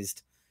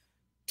surprised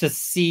to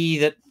see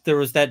that there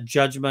was that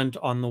judgment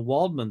on the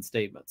Waldman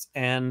statements.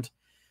 And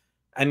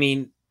I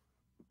mean,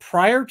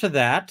 prior to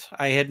that,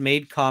 I had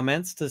made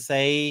comments to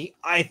say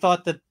I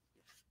thought that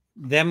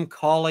them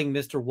calling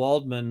Mr.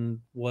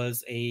 Waldman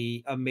was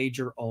a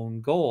major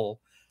own goal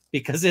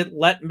because it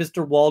let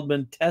Mr.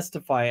 Waldman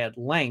testify at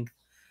length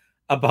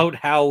about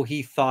how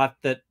he thought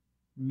that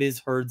Ms.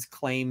 Heard's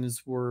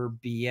claims were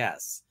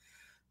BS.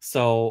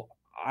 So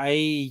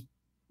I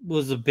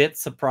was a bit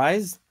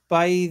surprised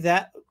by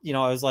that.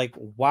 I was like,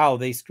 wow,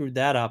 they screwed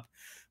that up.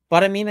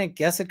 But I mean, I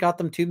guess it got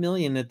them $2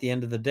 million at the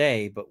end of the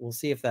day, but we'll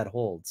see if that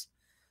holds.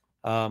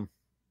 All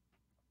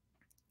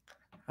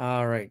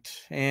right.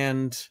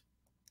 And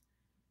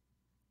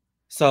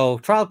so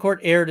trial court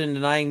erred in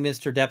denying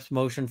Mr. Depp's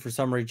motion for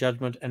summary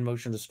judgment and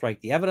motion to strike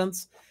the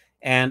evidence.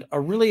 And a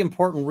really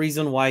important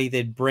reason why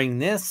they'd bring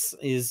this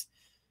is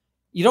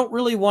you don't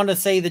really want to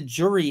say the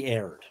jury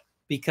erred,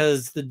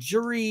 because the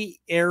jury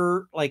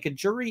error, like a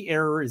jury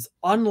error, is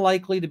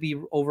unlikely to be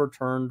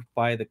overturned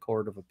by the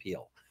Court of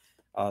Appeal.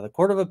 The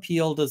Court of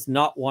Appeal does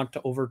not want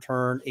to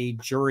overturn a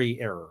jury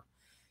error.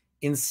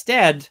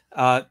 Instead,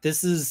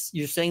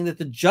 you're saying that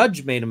the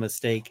judge made a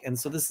mistake, and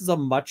so this is a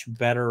much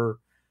better,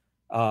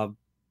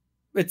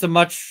 it's a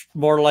much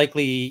more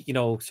likely,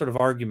 sort of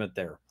argument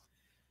there.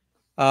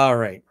 All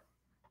right.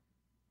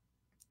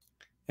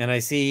 And I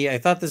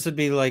thought this would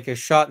be like a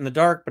shot in the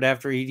dark, but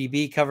after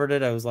EDB covered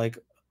it, I was like,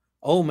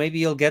 oh, maybe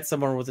he'll get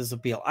somewhere with this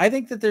appeal. I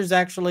think that there's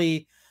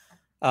actually,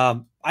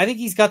 I think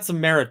he's got some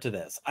merit to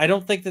this. I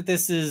don't think that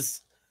this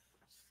is,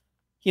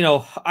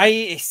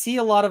 I see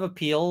a lot of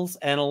appeals,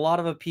 and a lot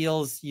of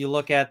appeals, you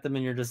look at them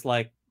and you're just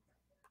like,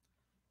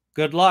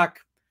 good luck.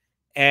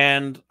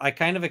 And I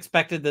kind of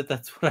expected that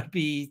that's what I'd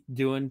be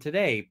doing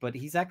today, but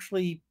he's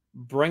actually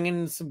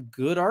bringing some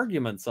good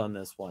arguments on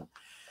this one.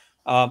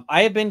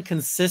 I have been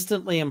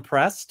consistently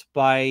impressed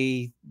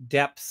by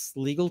Depp's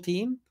legal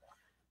team.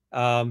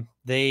 They're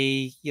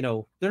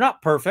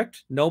not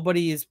perfect.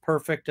 Nobody is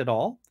perfect at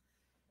all.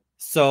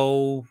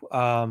 So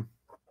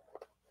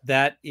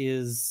that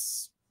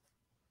is,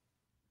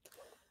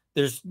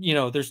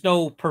 there's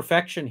no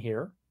perfection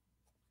here,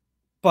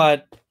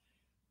 but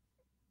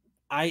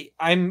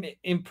I'm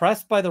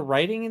impressed by the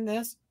writing in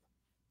this.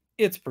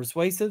 it's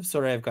persuasive.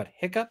 Sorry, I've got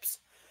hiccups.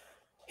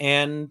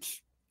 And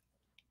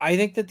I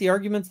think that the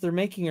arguments they're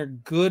making are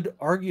good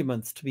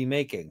arguments to be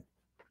making.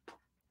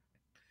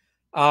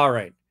 All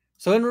right.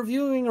 So in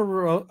reviewing a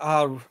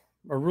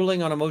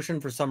ruling on a motion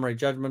for summary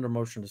judgment or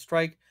motion to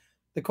strike,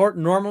 the court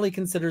normally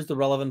considers the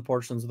relevant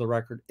portions of the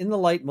record in the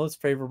light most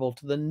favorable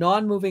to the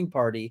non-moving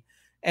party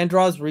and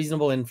draws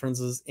reasonable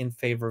inferences in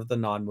favor of the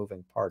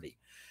non-moving party.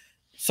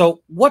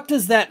 So what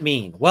does that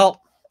mean?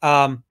 Well,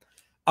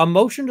 a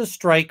motion to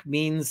strike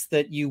means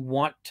that you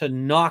want to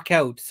knock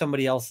out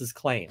somebody else's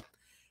claim.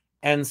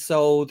 And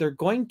so they're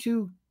going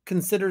to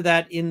consider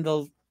that in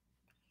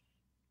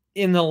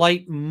the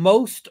light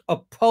most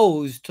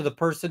opposed to the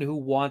person who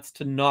wants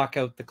to knock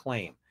out the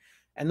claim.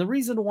 And the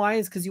reason why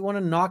is because you want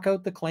to knock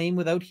out the claim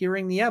without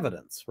hearing the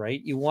evidence,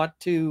 right? You want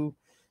to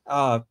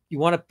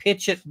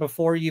pitch it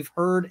before you've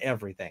heard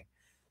everything.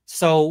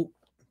 So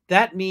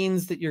that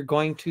means that you're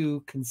going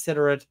to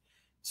consider it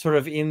sort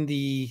of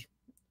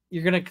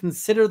you're going to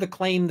consider the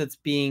claim that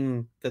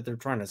they're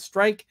trying to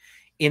strike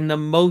in the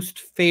most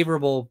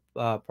favorable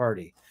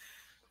party.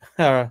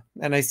 And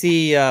I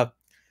see the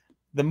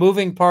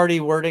moving party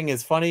wording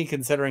is funny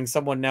considering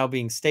someone now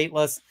being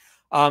stateless.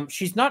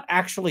 She's not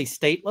actually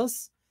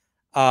stateless.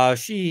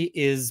 She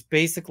is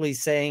basically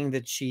saying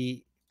that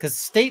because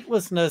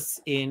statelessness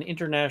in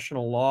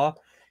international law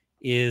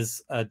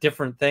is a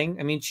different thing.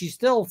 I mean, she's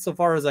still, so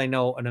far as I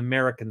know, an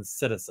American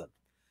citizen.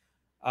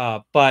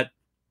 But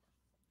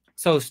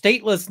so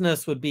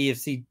statelessness would be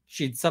if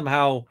she'd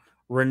somehow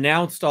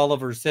renounced all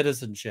of her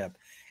citizenship.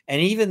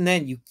 And even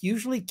then, you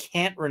usually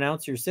can't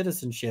renounce your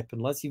citizenship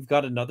unless you've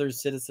got another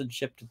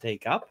citizenship to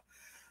take up.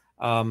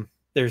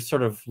 There's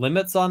sort of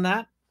limits on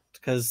that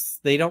because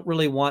they don't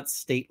really want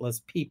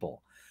stateless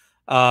people.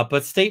 But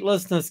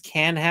statelessness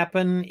can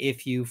happen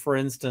if you, for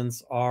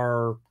instance,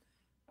 are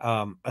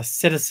a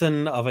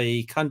citizen of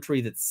a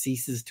country that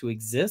ceases to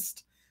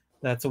exist.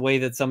 That's a way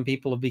that some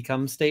people have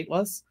become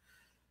stateless.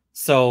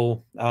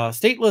 So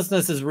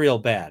statelessness is real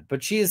bad.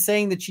 But she is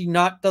saying that she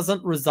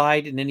doesn't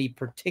reside in any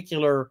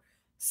particular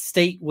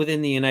state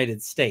within the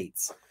United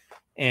States.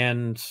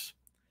 And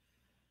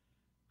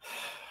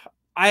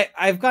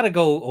I've got to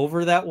go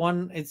over that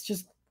one.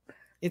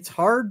 It's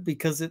hard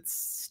because it's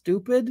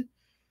stupid.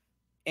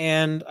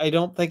 And I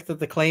don't think that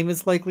the claim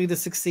is likely to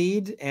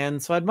succeed.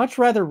 And so I'd much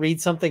rather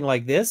read something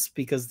like this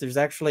because there's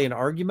actually an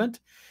argument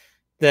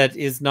that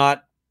is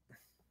not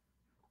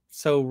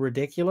so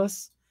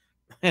ridiculous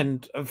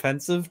and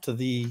offensive to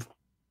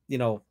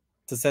to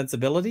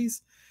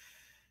sensibilities.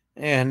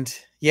 And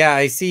yeah,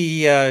 I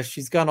see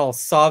she's gone all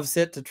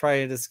sovsit to try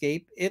and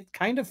escape. It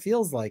kind of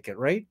feels like it,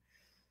 right?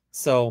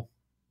 So,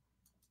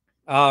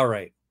 all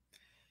right.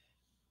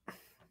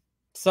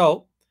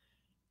 So,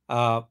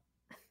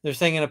 they're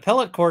saying an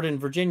appellate court in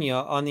Virginia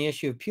on the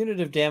issue of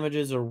punitive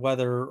damages or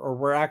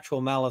where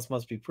actual malice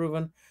must be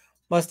proven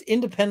must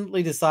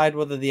independently decide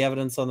whether the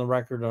evidence on the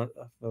record of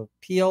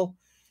appeal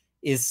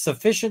is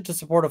sufficient to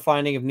support a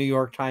finding of New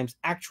York Times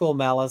actual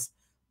malice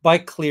by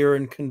clear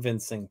and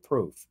convincing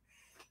proof.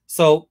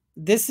 So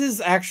this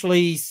is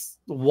actually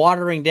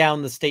watering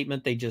down the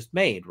statement they just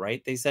made,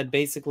 right? They said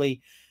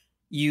basically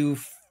you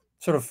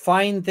sort of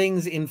find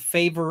things in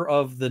favor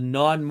of the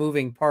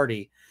non-moving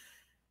party.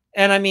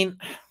 And I mean,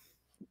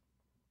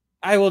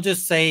 I will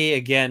just say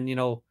again,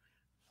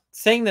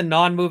 saying the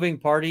non-moving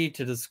party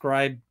to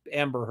describe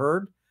Amber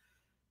Heard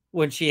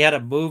when she had a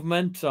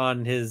movement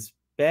on his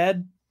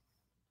bed,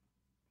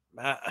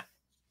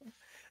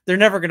 they're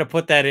never going to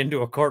put that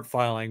into a court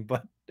filing,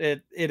 but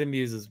it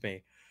amuses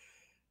me.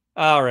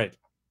 All right.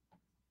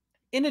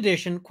 In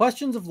addition,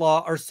 questions of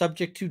law are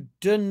subject to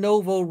de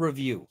novo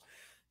review.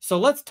 So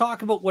let's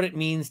talk about what it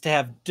means to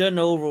have de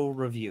novo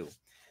review.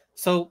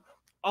 So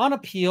on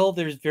appeal,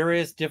 there's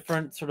various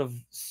different sort of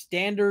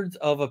standards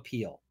of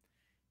appeal.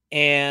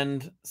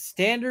 And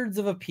standards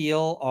of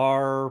appeal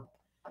are,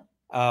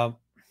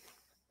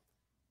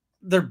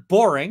 they're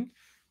boring,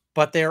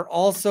 but they're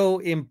also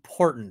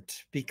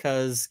important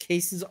because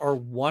cases are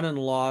won and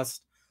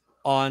lost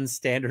on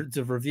standards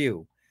of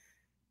review.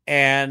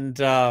 And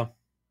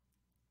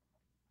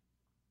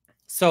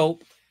so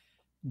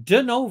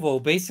de novo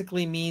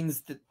basically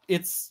means that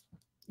it's,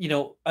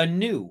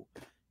 anew.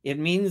 It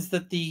means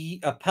that the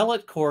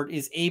appellate court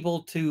is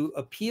able to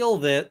appeal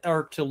that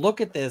or to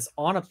look at this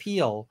on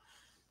appeal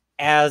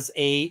as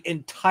a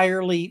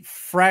entirely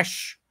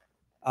fresh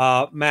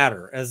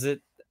matter, as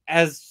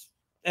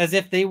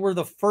if they were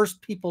the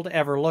first people to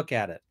ever look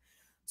at it.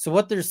 So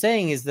what they're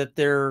saying is that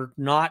they're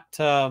not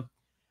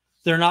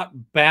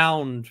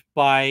bound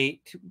to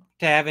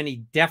have any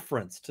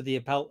deference to the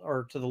appellate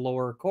or to the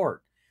lower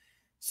court.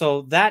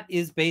 So that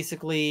is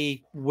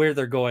basically where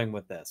they're going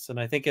with this. And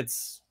I think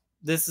this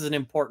is an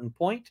important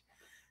point.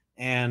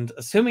 And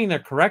assuming they're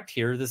correct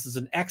here, this is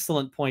an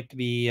excellent point to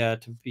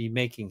be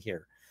making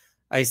here.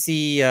 I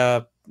see,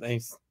 I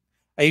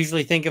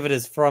usually think of it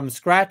as from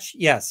scratch.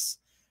 Yes.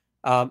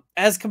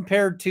 As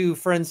compared to,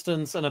 for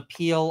instance, an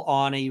appeal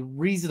on a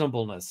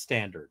reasonableness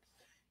standard.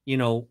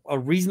 A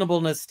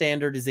reasonableness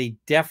standard is a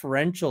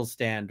deferential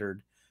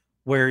standard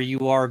where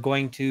you are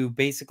going to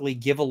basically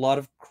give a lot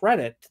of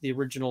credit to the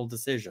original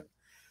decision.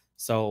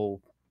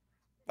 So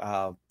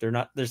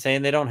they're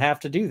saying they don't have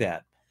to do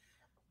that.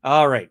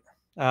 All right.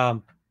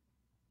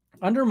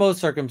 Under most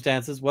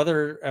circumstances,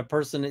 whether a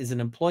person is an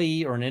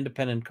employee or an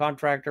independent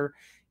contractor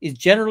is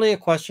generally a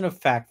question of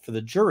fact for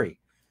the jury.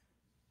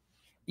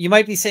 You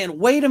might be saying,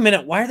 wait a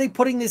minute, why are they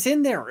putting this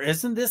in there?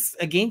 Isn't this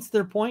against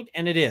their point?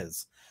 And it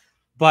is.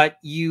 But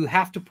you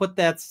have to put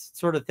that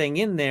sort of thing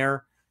in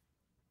there,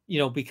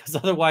 because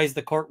otherwise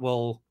the court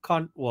will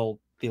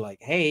be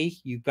like, hey,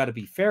 you've got to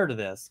be fair to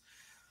this.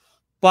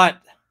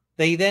 But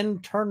they then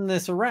turn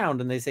this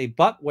around and they say,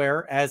 but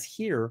whereas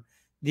here,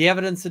 the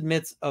evidence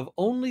admits of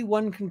only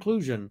one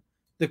conclusion,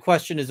 the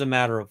question is a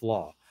matter of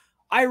law.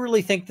 I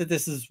really think that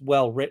this is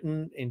well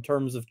written in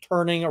terms of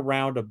turning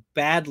around a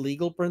bad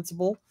legal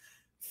principle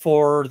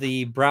for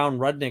the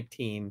Brown-Rudnick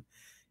team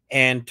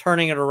and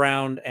turning it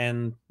around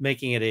and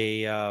making it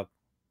a,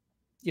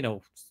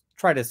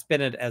 try to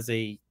spin it as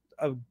a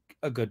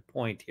good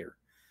point here.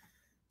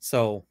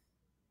 So,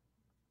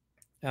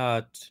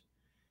 just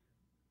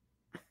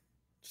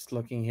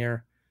looking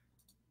here.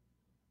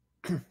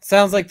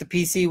 Sounds like the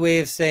PC way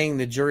of saying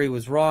the jury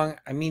was wrong.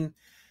 I mean,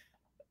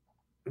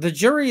 the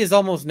jury is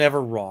almost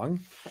never wrong.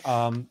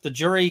 The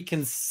jury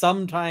can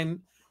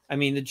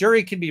the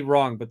jury can be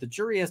wrong, but the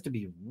jury has to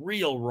be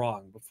real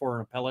wrong before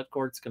an appellate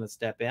court's going to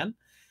step in,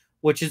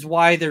 which is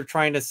why they're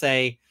trying to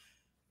say,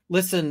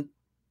 listen,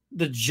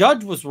 the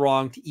judge was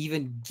wrong to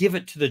even give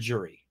it to the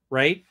jury,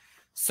 right?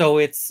 So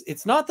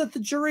it's not that the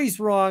jury's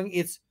wrong.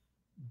 It's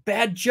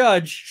bad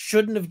judge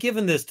shouldn't have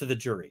given this to the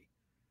jury.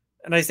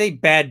 And I say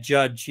bad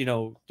judge,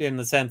 in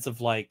the sense of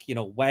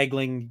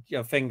waggling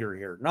a finger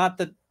here. Not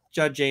that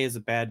Judge A is a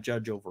bad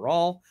judge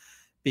overall,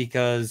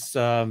 because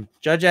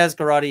Judge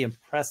Asgarati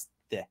impressed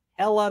the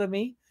hell out of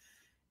me.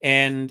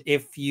 And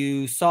if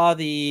you saw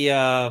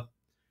the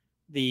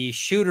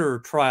shooter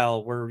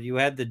trial where you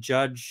had the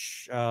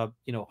judge,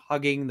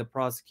 hugging the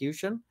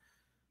prosecution,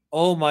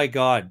 oh my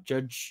God,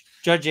 Judge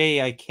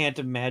A, I can't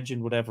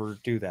imagine would ever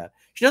do that.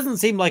 She doesn't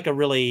seem like a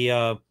really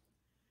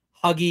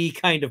huggy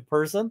kind of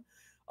person.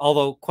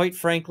 Although, quite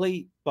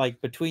frankly,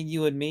 between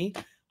you and me,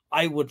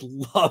 I would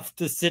love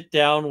to sit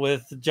down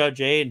with Judge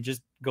A and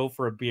just go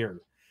for a beer,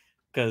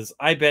 because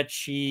I bet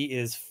she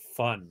is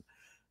fun.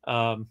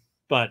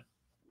 But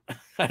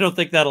I don't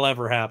think that'll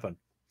ever happen.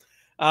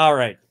 All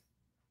right.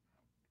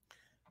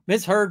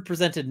 Ms. Heard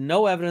presented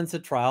no evidence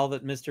at trial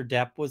that Mr.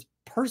 Depp was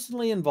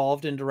personally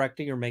involved in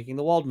directing or making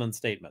the Waldman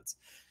statements.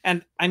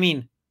 And I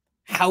mean,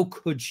 how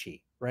could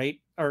she, right?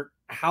 Or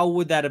how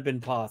would that have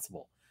been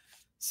possible?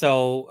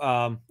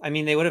 So,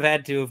 they would have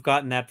had to have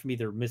gotten that from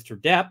either Mr.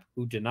 Depp,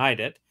 who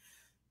denied it,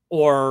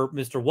 or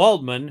Mr.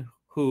 Waldman,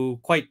 who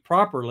quite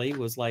properly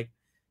was like,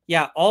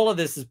 yeah, all of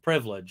this is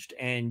privileged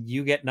and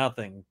you get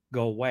nothing,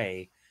 go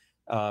away,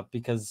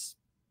 because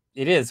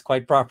it is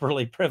quite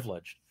properly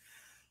privileged.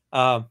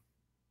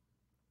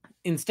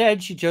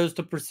 Instead, she chose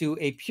to pursue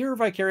a pure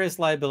vicarious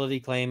liability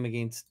claim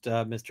against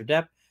Mr.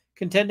 Depp,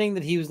 contending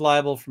that he was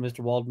liable for Mr.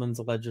 Waldman's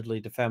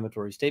allegedly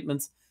defamatory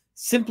statements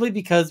simply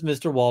because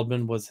Mr.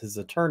 Waldman was his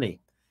attorney.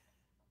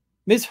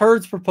 Ms.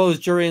 Heard's proposed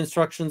jury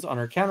instructions on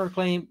her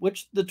counterclaim,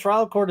 which the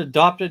trial court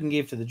adopted and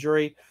gave to the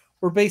jury,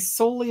 were based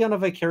solely on a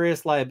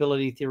vicarious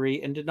liability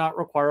theory and did not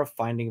require a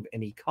finding of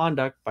any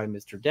conduct by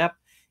Mr. Depp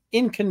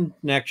in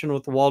connection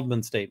with the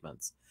Waldman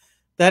statements.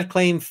 That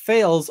claim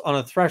fails on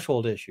a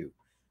threshold issue,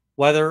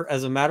 whether,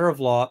 as a matter of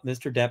law,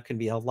 Mr. Depp can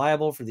be held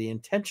liable for the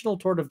intentional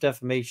tort of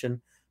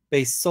defamation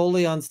based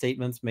solely on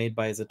statements made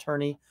by his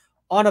attorney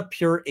on a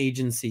pure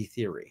agency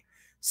theory.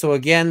 So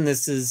again,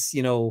 this is,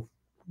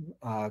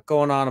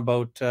 going on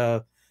about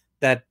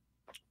that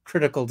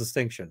critical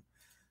distinction.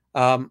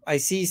 I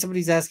see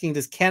somebody's asking,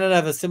 does Canada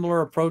have a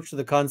similar approach to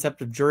the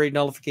concept of jury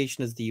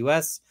nullification as the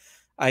US,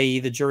 i.e.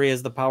 the jury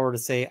has the power to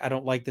say, I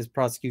don't like this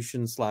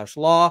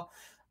prosecution/law.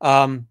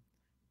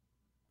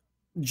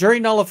 Jury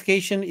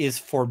nullification is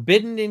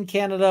forbidden in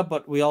Canada,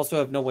 but we also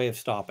have no way of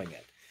stopping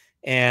it.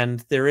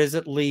 And there is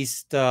at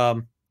least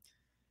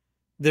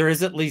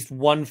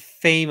one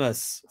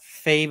famous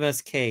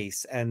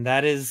case, and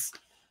that is,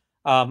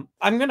 I'm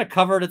going to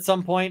cover it at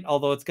some point,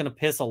 although it's going to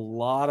piss a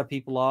lot of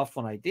people off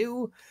when I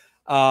do.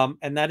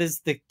 And that is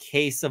the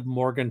case of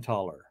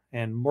Morgentaler.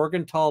 And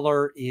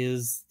Morgentaler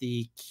is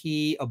the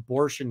key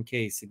abortion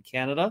case in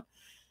Canada.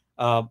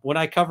 When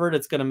I cover it,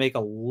 it's going to make a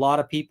lot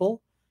of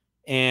people.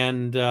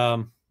 And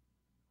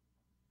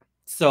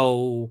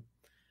so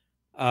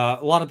a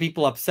lot of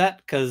people upset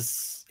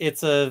because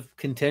it's a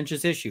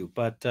contentious issue.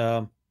 But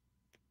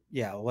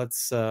yeah, we'll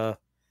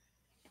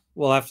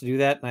have to do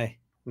that. And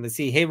let's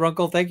see. Hey,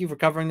 Runkle, thank you for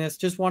covering this.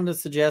 Just wanted to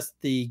suggest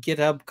the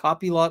GitHub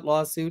copylot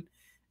lawsuit,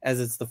 as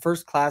it's the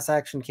first class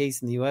action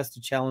case in the U.S. to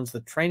challenge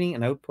the training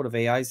and output of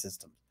AI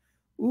systems.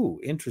 Ooh,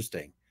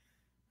 interesting.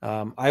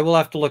 I will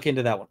have to look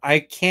into that one.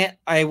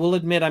 I will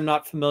admit I'm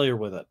not familiar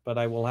with it, but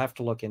I will have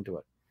to look into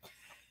it.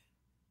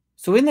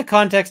 So in the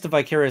context of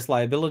vicarious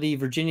liability,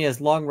 Virginia has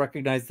long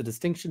recognized the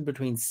distinction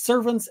between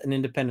servants and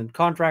independent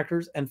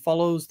contractors and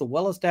follows the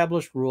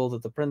well-established rule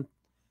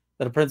that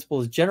that a principal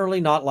is generally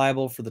not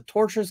liable for the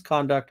tortious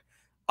conduct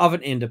of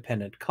an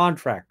independent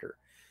contractor.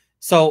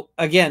 So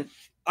again,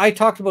 I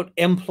talked about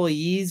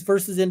employees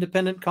versus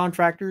independent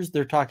contractors.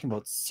 They're talking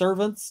about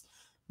servants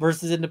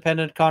versus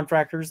independent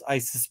contractors. I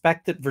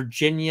suspect that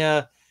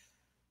Virginia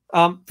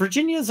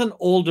is an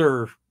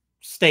older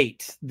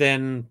state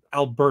than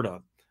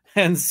Alberta.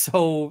 And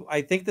so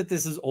I think that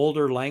this is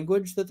older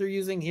language that they're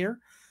using here.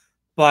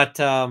 But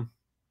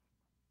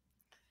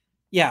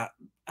yeah,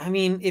 I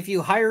mean, if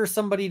you hire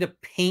somebody to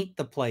paint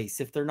the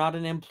place, if they're not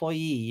an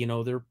employee,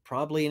 they're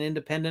probably an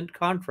independent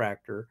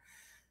contractor.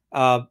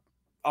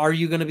 Are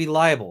you going to be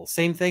liable?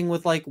 Same thing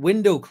with like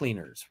window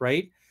cleaners,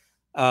 right?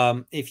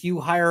 If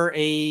you hire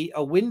a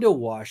window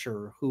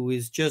washer who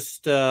is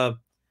just, who's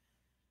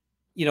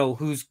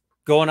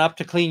going up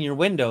to clean your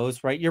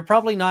windows, right? You're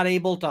probably not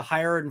able to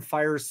hire and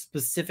fire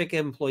specific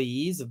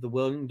employees of the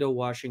window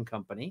washing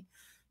company.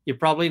 You're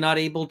probably not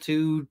able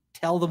to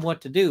tell them what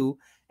to do.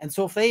 And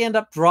so if they end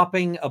up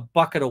dropping a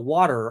bucket of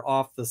water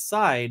off the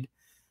side,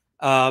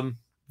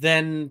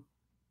 then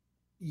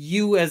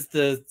you as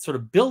the sort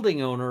of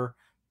building owner,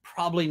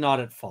 probably not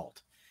at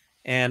fault.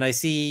 And I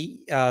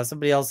see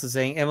somebody else is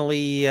saying,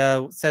 Emily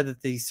said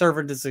that the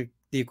servant is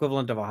the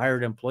equivalent of a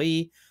hired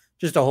employee,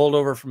 just a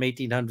holdover from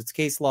 1800s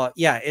case law.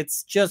 Yeah,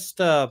 it's just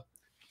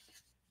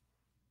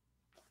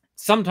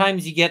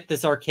sometimes you get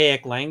this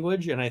archaic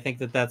language, and I think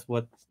that that's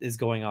what is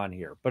going on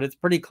here. But it's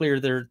pretty clear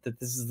there that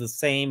this is the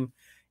same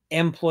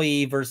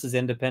employee versus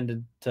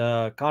independent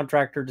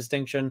contractor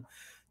distinction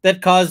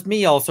that caused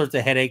me all sorts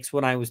of headaches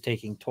when I was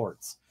taking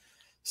torts.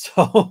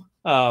 So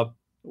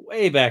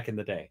way back in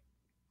the day.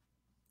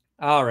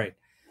 All right.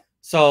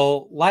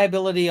 So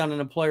liability on an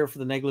employer for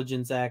the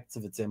negligence acts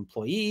of its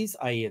employees,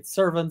 i.e. its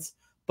servants,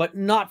 but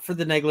not for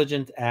the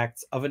negligent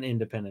acts of an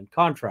independent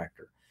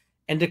contractor,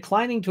 and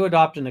declining to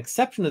adopt an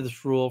exception to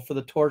this rule for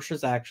the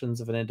tortious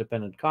actions of an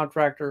independent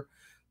contractor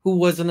who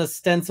was an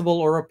ostensible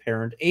or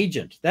apparent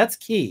agent. That's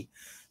key,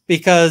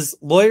 because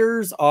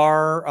lawyers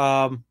are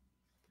a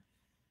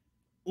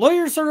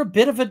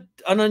bit of an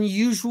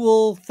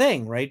unusual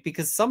thing, right?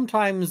 Because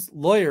sometimes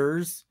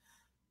lawyers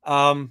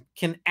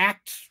can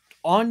act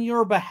on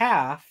your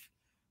behalf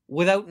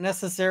without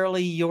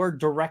necessarily your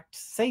direct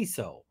say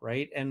so,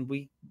 right? And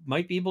we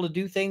might be able to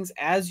do things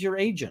as your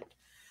agent.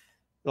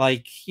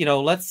 Like,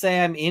 let's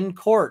say I'm in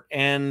court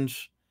and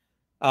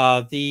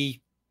the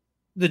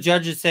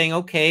judge is saying,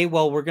 okay,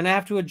 well, we're going to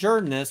have to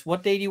adjourn this.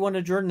 What day do you want to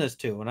adjourn this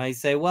to? And I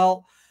say,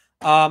 well,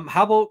 how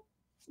about,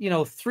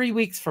 3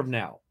 weeks from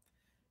now?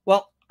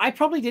 Well, I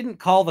probably didn't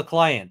call the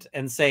client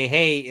and say,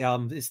 hey,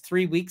 is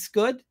 3 weeks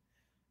good?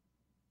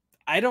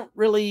 I don't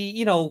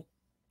really,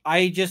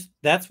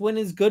 that's when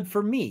is good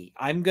for me.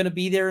 I'm going to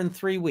be there in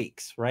 3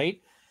 weeks,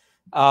 right?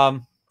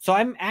 So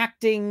I'm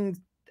acting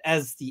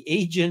as the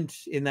agent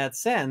in that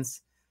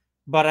sense,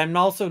 but I'm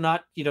also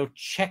not,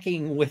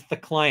 checking with the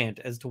client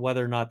as to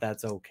whether or not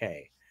that's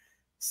okay.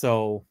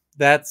 So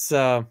that's,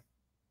 I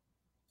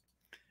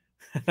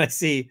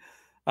see,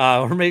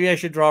 or maybe I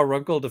should draw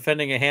Runkle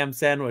defending a ham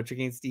sandwich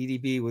against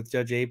EDB with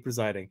Judge A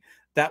presiding.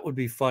 That would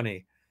be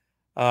funny.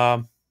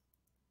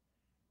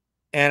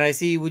 And I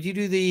see, would you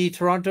do the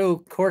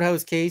Toronto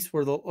courthouse case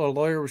where a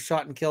lawyer was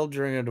shot and killed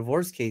during a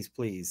divorce case,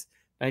 please?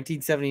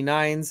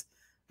 1979's.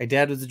 My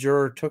dad was a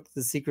juror, took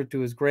the secret to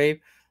his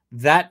grave.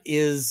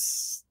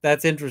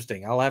 That's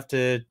interesting. I'll have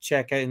to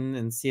check in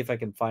and see if I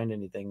can find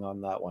anything on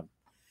that one.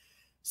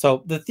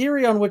 So the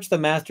theory on which the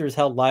master is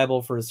held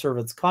liable for his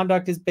servant's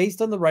conduct is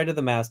based on the right of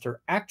the master,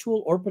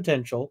 actual or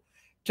potential,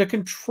 to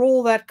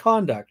control that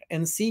conduct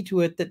and see to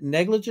it that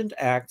negligent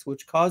acts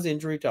which cause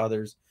injury to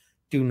others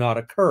do not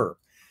occur.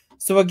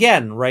 So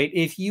again, right,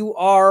 if you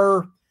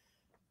are,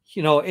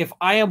 if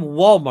I am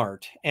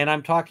Walmart and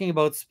I'm talking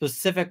about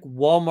specific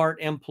Walmart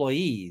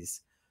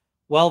employees,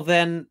 well,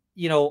 then,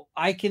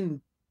 I can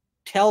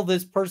tell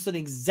this person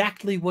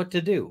exactly what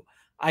to do.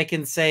 I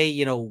can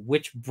say,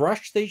 which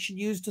brush they should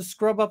use to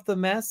scrub up the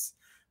mess.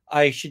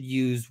 I should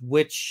use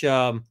which,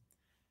 I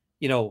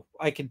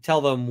can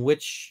tell them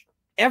which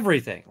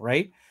everything,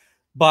 right?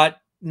 But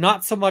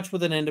not so much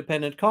with an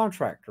independent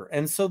contractor.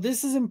 And so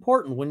this is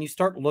important when you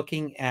start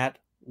looking at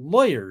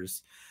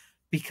lawyers,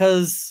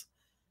 because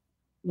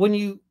when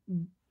you,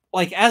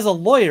 like, as a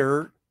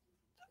lawyer,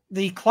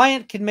 the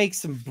client can make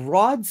some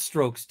broad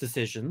strokes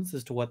decisions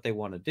as to what they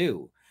want to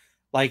do.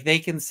 Like they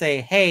can say,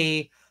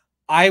 hey,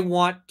 I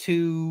want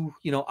to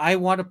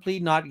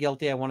plead not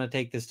guilty. I want to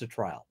take this to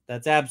trial.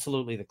 That's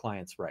absolutely the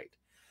client's right.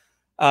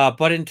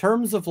 But in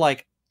terms of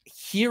like,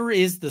 here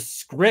is the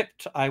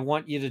script I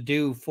want you to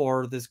do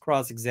for this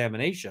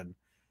cross-examination,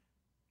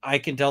 I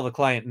can tell the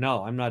client,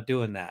 no, I'm not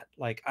doing that.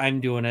 Like,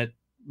 I'm doing it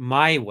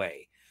my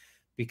way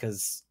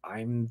because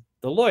I'm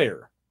the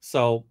lawyer.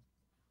 So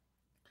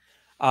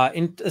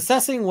in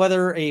assessing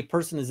whether a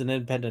person is an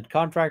independent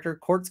contractor,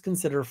 courts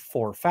consider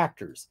 4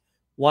 factors.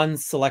 1,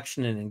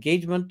 selection and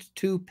engagement.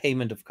 2,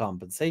 payment of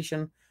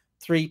compensation.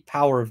 3,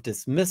 power of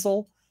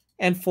dismissal.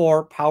 And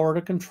 4, power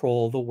to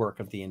control the work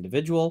of the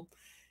individual.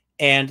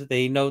 And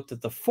they note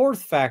that the 4th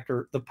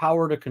factor, the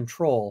power to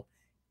control,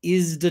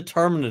 is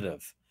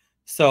determinative.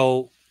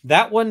 So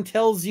that one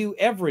tells you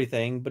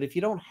everything, but if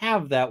you don't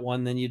have that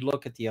one, then you'd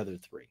look at the other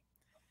three.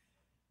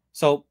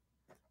 So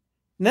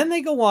then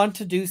they go on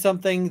to do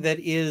something that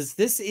is,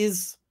 this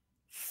is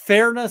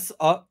fairness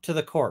up to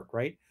the court,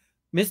 right?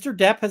 Mr.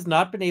 Depp has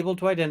not been able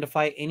to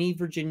identify any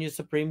Virginia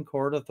Supreme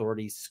Court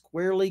authority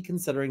squarely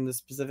considering the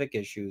specific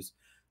issues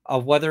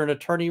of whether an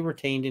attorney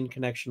retained in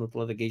connection with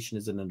litigation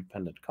is an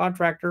independent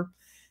contractor,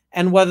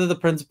 and whether the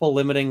principle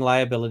limiting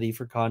liability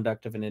for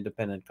conduct of an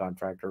independent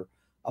contractor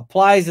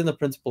applies in the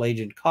principal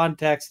agent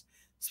context,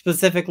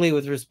 specifically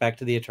with respect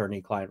to the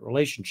attorney-client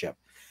relationship.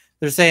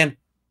 They're saying,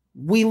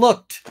 we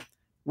looked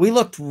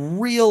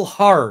real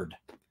hard,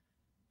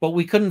 but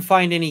we couldn't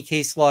find any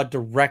case law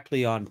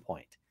directly on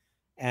point.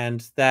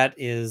 And that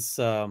is,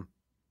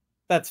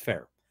 that's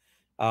fair.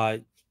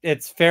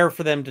 It's fair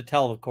for them to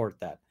tell the court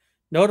that.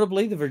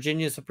 Notably, the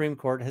Virginia Supreme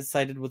Court has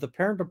cited with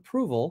apparent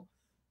approval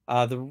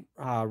the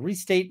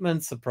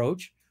restatements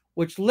approach,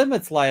 which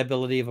limits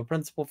liability of a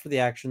principal for the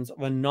actions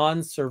of a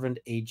non-servant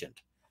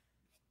agent.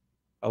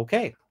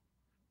 Okay.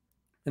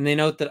 And they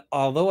note that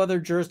although other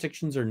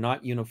jurisdictions are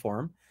not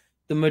uniform,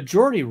 the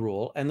majority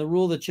rule, and the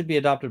rule that should be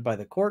adopted by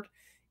the court,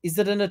 is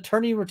that an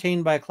attorney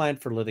retained by a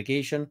client for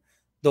litigation,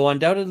 though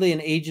undoubtedly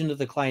an agent of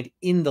the client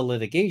in the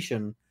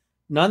litigation,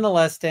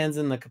 nonetheless stands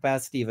in the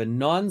capacity of a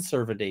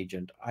non-servant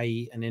agent,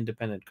 i.e. an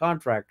independent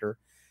contractor,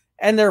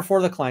 and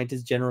therefore the client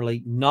is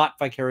generally not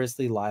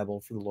vicariously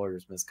liable for the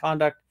lawyer's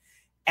misconduct,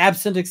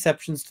 absent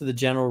exceptions to the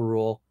general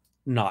rule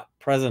not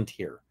present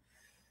here.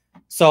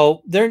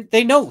 So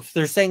they note,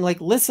 they're saying,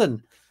 like,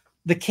 listen,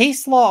 the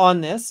case law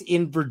on this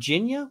in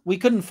Virginia, we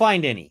couldn't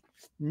find any.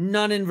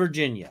 None in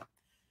Virginia.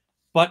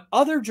 But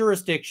other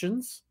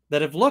jurisdictions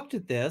that have looked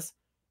at this,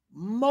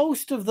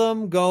 most of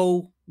them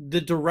go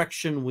the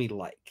direction we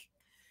like.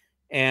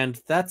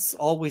 And that's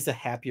always a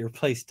happier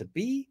place to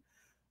be.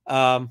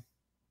 And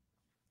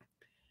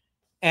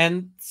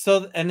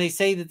they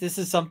say that this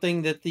is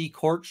something that the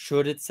court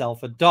should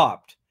itself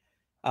adopt.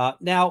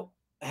 Now,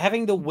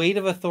 having the weight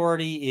of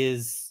authority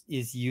is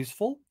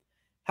useful.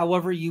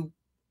 However,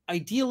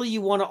 ideally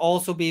you want to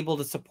also be able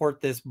to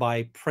support this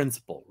by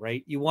principle,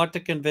 right? You want to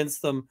convince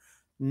them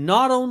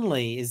not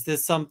only is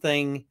this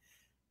something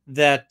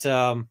that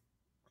not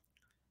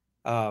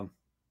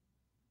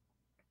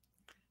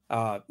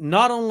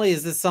only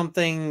is this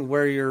something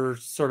where you're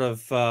sort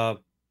of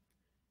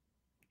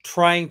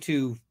trying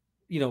to,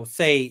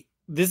 say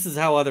this is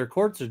how other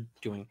courts are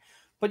doing,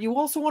 but you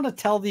also want to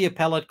tell the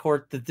appellate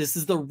court that this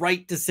is the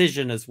right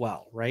decision as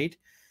well, right?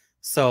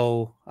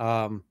 So,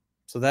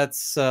 so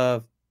that's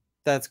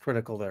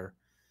critical there.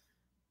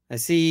 I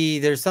see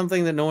there's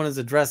something that no one is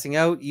addressing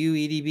out. You,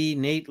 EDB,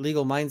 Nate,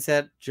 Legal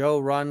Mindset, Joe,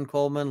 Ron,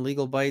 Coleman,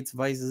 Legal Bites,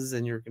 Vices,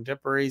 and your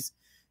contemporaries.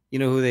 You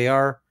know who they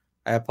are.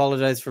 I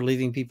apologize for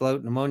leaving people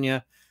out.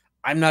 Pneumonia.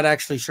 I'm not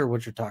actually sure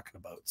what you're talking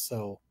about.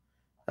 So,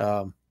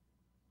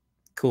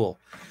 cool.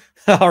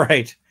 All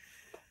right.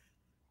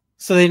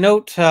 So they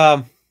note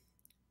a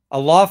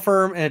law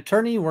firm, an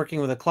attorney working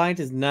with a client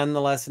is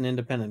nonetheless an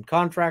independent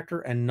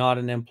contractor and not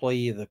an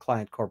employee of the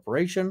client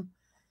corporation.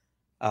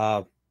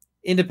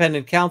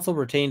 Independent counsel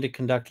retained to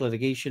conduct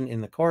litigation in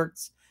the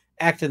courts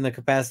act in the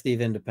capacity of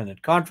independent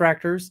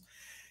contractors.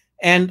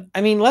 And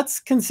I mean,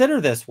 let's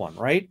consider this one,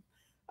 right?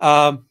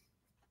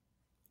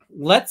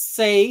 Let's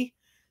say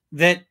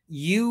that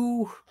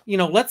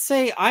let's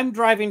say I'm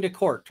driving to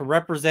court to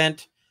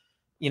represent,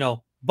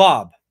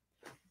 Bob.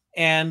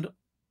 And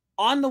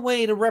on the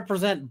way to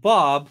represent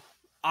Bob,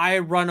 I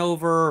run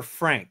over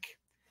Frank.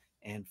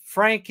 And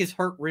Frank is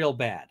hurt real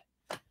bad.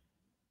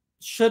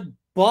 Should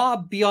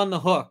Bob be on the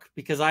hook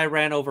because I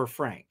ran over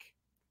Frank?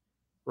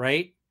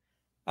 Right?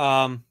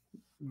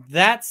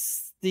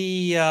 That's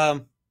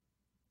the,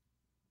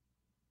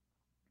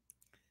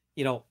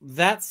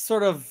 that's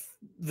sort of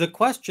the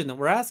question that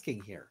we're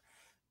asking here.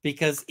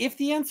 Because if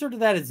the answer to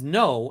that is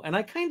no, and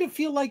I kind of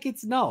feel like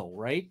it's no,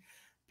 right?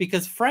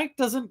 Because Frank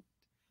doesn't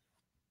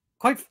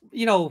quite,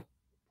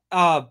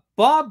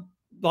 Bob,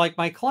 like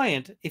my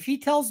client, if he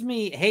tells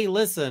me, hey,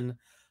 listen,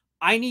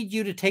 I need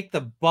you to take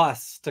the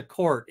bus to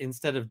court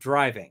instead of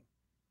driving,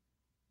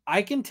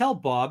 I can tell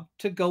Bob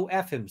to go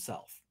F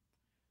himself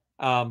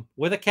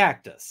with a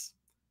cactus.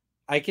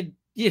 I could,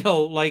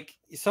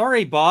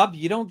 sorry, Bob,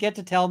 you don't get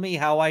to tell me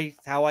how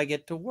I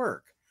get to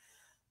work.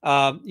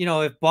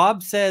 If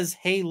Bob says,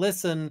 hey,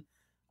 listen,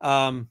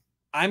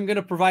 I'm going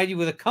to provide you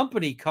with a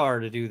company car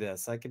to do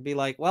this, I could be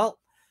like, well,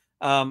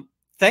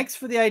 thanks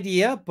for the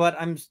idea, but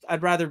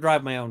I'd rather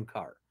drive my own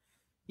car.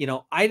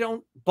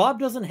 Bob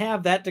doesn't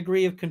have that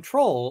degree of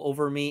control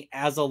over me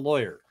as a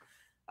lawyer.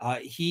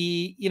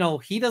 He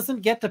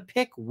doesn't get to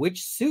pick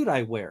which suit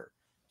I wear.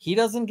 He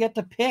doesn't get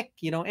to pick,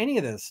 any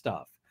of this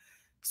stuff.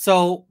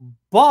 So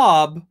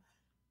Bob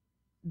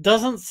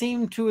doesn't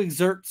seem to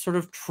exert sort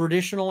of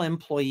traditional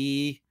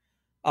employee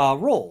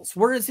roles.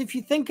 Whereas if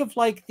you think of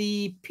like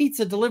the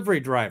pizza delivery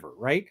driver,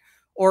 right?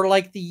 Or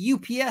like the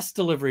UPS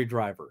delivery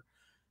driver,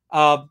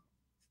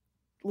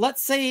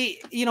 let's say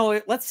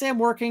I'm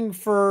working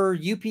for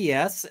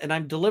UPS and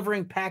I'm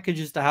delivering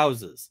packages to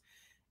houses.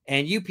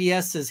 And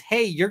UPS says,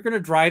 hey, you're going to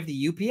drive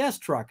the UPS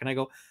truck. And I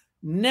go,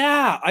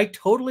 nah, I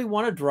totally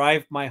want to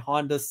drive my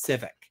Honda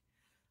Civic.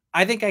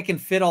 I think I can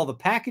fit all the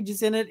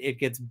packages in it. It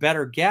gets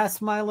better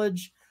gas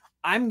mileage.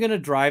 I'm going to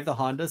drive the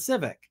Honda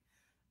Civic.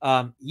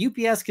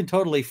 UPS can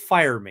totally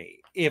fire me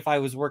if I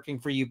was working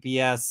for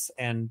UPS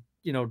and,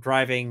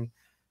 driving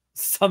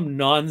some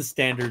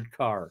non-standard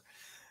car.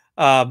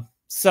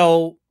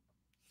 So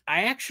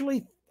I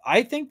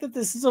think that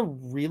this is a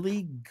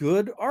really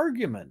good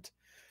argument.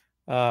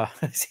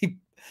 See,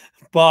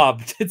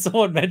 Bob, did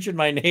someone mention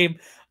my name?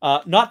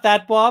 Not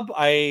that Bob.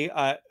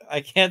 I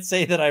can't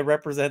say that I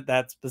represent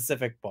that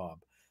specific Bob.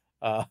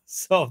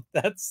 So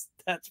that's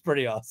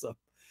pretty awesome.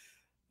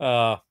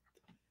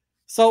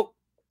 So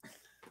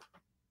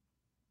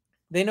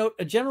they note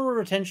a general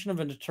retention of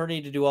an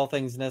attorney to do all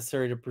things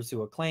necessary to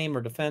pursue a claim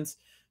or defense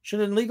should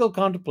in legal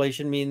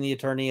contemplation mean the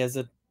attorney has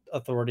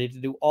authority to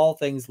do all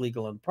things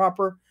legal and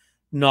proper,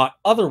 not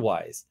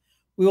otherwise.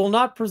 We will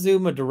not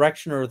presume a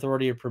direction or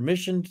authority or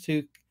permission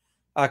to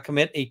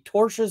commit a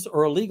tortious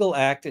or illegal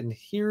act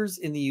adheres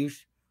in the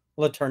usual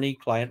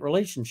attorney-client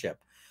relationship.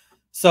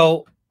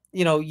 So,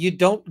 you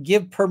don't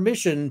give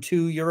permission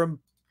to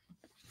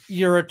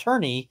your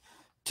attorney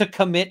to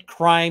commit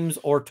crimes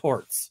or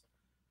torts.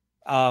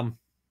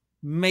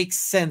 Makes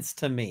sense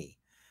to me.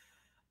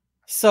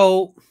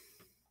 So,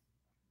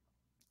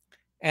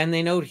 and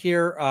they note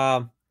here,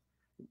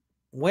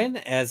 when,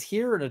 as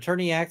here, an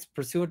attorney acts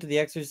pursuant to the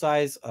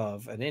exercise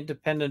of an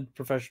independent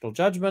professional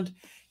judgment,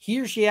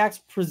 he or she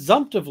acts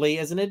presumptively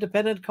as an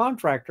independent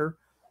contractor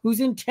whose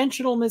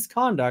intentional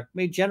misconduct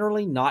may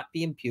generally not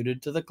be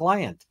imputed to the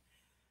client.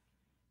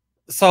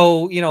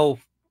 So,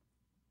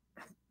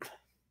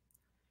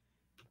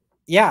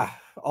 yeah,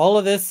 all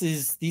of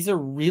these are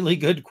really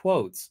good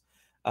quotes.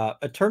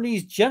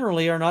 Attorneys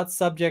generally are not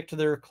subject to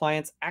their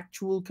client's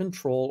actual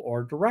control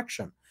or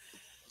direction.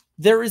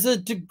 There is a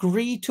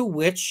degree to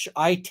which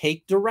I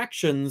take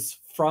directions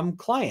from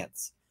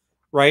clients,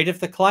 right? If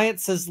the client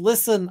says,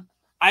 listen,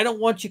 I don't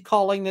want you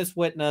calling this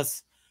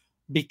witness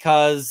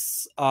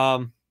because,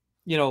 I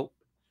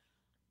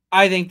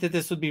think that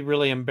this would be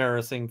really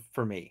embarrassing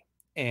for me.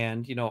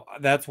 And,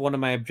 that's one of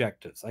my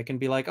objectives. I can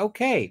be like,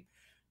 okay,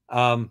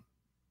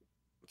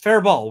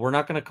 fair ball. We're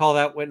not going to call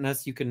that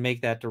witness. You can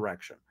make that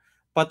direction.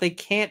 But they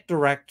can't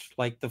direct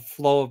like the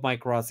flow of my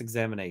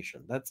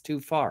cross-examination. That's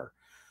too far.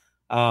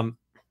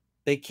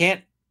 They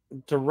can't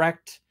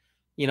direct,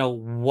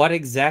 what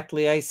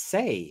exactly I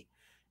say.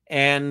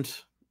 And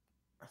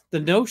the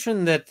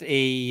notion that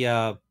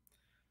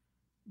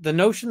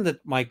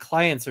my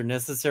clients are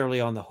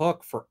necessarily on the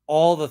hook for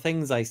all the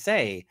things I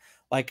say,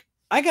 like,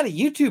 I got a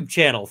YouTube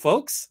channel,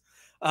 folks.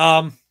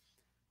 I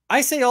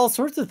say all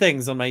sorts of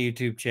things on my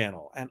YouTube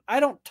channel, and I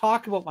don't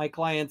talk about my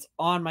clients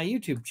on my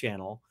YouTube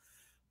channel,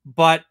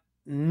 but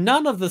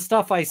none of the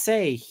stuff I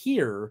say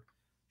here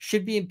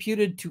should be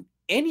imputed to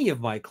any of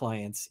my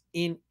clients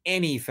in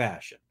any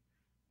fashion.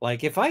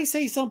 Like, if I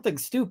say something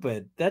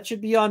stupid, that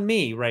should be on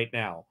me right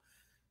now.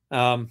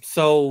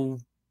 So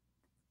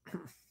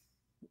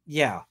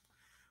yeah.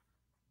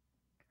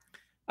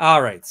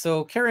 All right.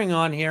 So carrying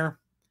on here.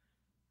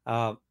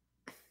 So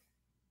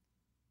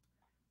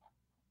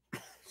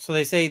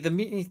they say the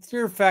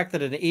mere fact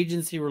that an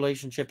agency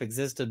relationship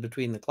existed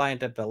between the client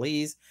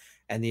appellees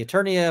and the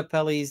attorney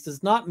appellees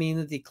does not mean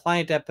that the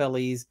client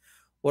appellees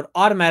would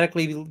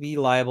automatically be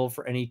liable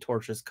for any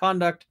tortious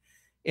conduct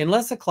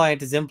unless a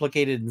client is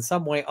implicated in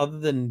some way other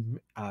than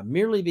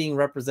merely being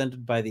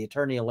represented by the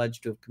attorney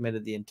alleged to have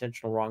committed the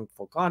intentional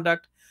wrongful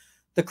conduct.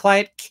 The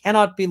client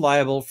cannot be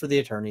liable for the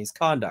attorney's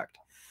conduct.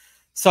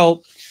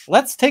 So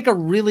let's take a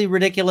really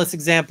ridiculous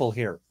example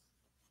here.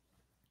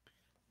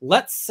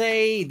 Let's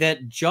say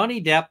that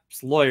Johnny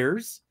Depp's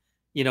lawyers,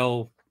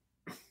 Camille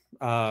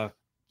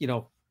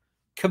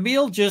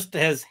just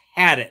has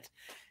had it.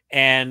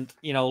 And,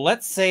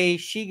 let's say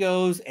she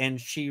goes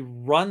and she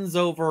runs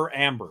over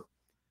Amber,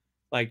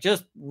 like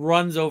just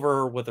runs over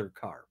her with her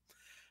car.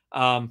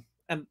 And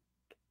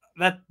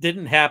that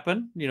didn't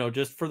happen,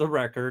 just for the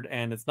record,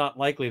 and it's not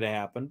likely to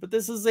happen. But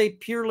this is a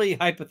purely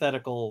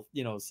hypothetical,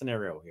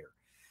 scenario here.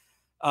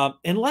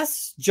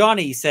 Unless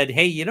Johnny said,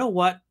 hey, you know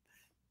what?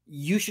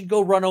 You should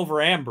go run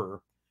over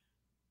Amber.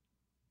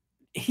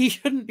 He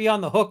shouldn't be on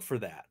the hook for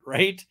that,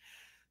 right?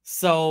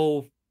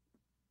 So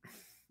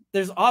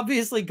there's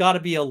obviously got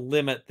to be a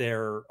limit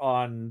there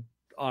on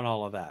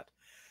all of that.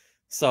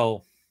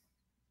 So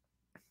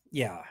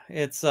yeah,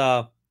 it's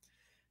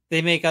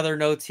they make other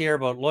notes here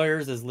about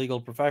lawyers as legal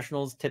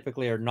professionals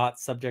typically are not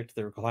subject to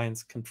their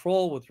clients'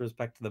 control with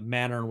respect to the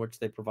manner in which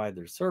they provide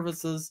their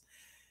services.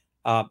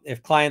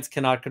 If clients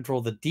cannot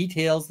control the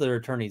details of their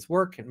attorney's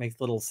work, it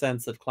makes little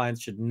sense that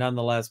clients should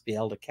nonetheless be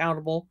held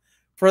accountable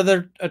for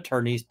their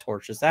attorney's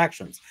tortious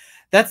actions.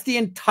 That's the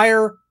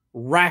entire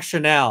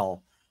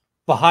rationale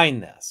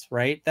behind this,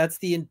 right? That's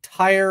the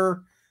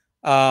entire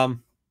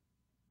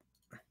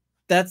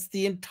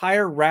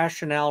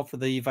rationale for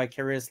the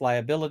vicarious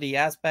liability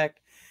aspect,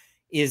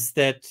 is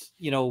that,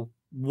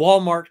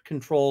 Walmart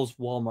controls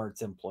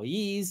Walmart's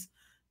employees.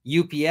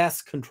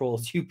 UPS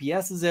controls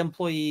UPS's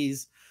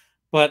employees,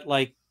 but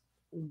like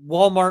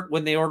Walmart,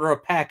 when they order a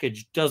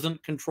package,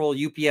 doesn't control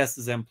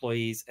UPS's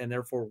employees and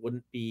therefore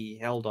wouldn't be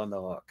held on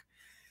the hook.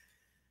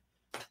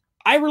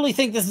 I really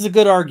think this is a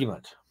good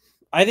argument.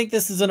 I think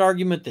this is an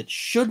argument that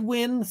should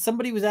win.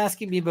 Somebody was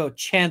asking me about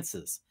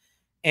chances.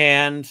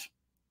 And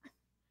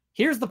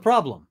here's the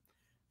problem.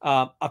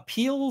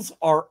 Appeals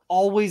are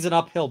always an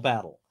uphill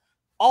battle.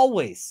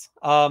 Always.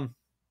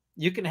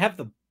 You can have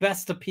the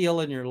best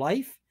appeal in your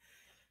life.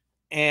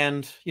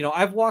 And,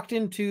 I've walked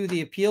into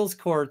the appeals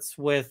courts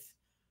with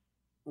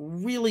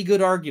really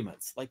good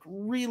arguments, like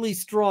really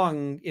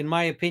strong, in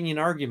my opinion,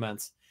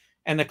 arguments.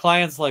 And the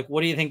client's like,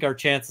 what do you think our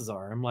chances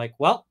are? I'm like,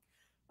 well,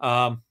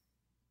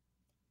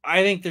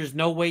 I think there's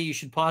no way you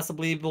should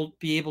possibly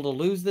be able to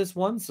lose this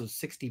one. So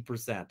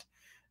 60%.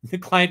 The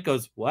client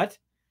goes, what?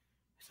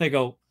 They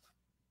go,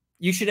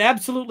 you should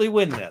absolutely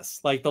win this.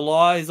 Like, the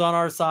law is on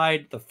our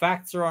side. The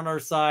facts are on our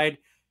side.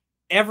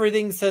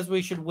 Everything says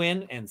we should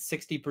win, and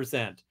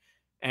 60%.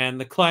 And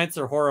the clients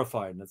are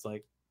horrified. And it's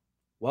like,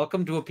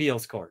 welcome to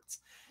appeals courts.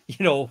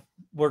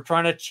 We're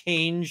trying to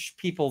change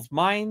people's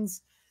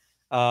minds.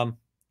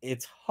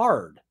 It's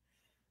hard.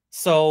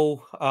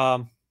 So,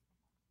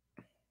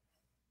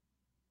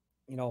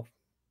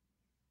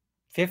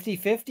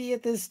 50-50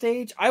 at this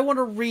stage. I want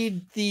to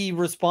read the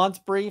response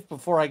brief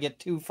before I get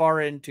too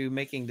far into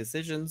making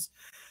decisions.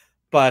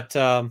 But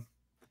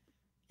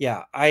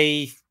yeah,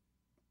 I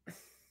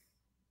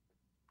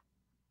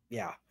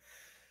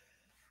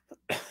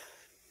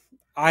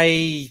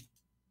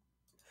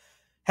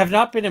have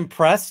not been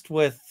impressed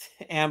with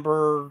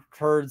Amber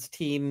Heard's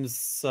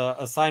team's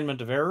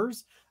assignment of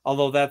errors,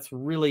 although that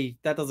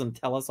doesn't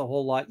tell us a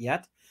whole lot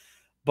yet.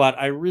 But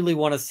I really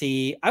want to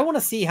see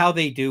how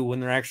they do when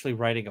they're actually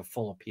writing a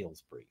full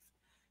appeals brief.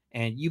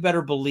 And you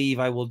better believe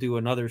I will do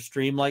another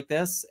stream like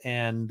this,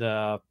 and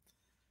we'll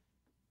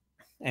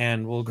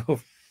go.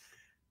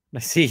 I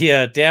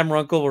see damn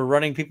Runkle, we're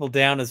running people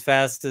down as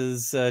fast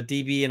as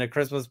DB in a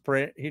Christmas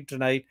parade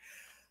tonight.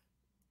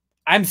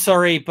 I'm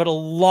sorry, but a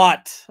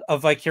lot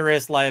of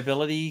vicarious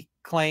liability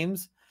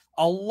claims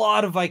are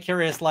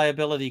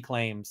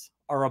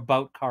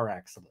about car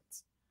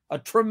accidents. A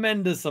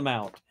tremendous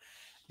amount.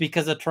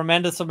 Because a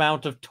tremendous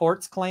amount of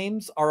torts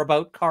claims are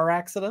about car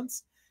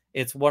accidents.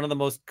 It's one of the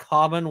most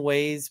common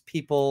ways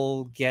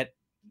people get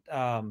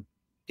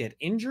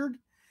injured.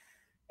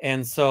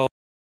 And so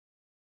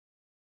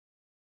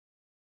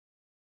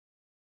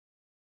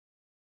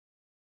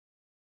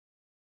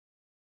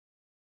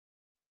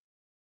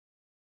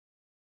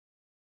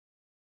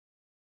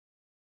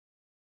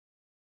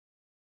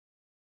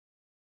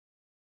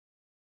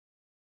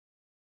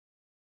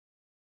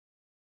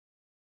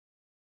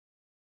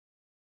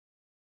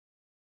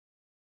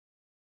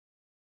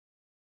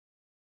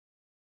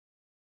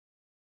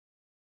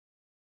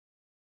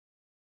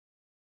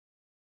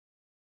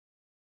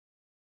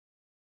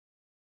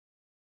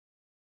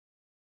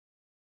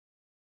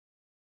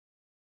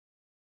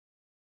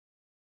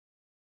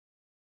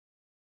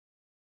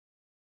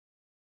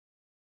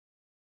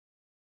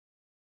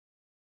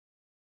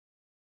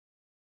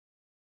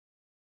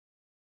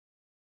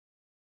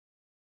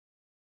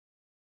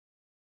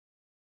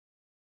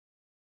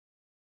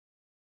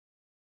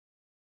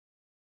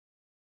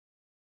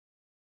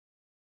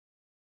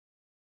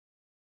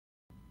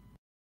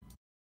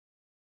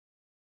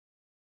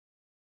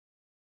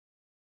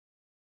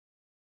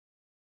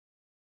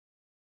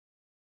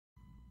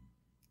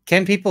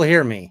can people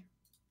hear me?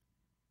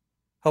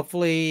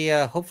 Hopefully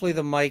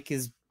the mic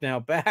is now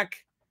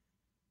back.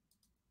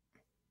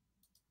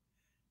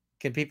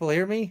 Can people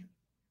hear me?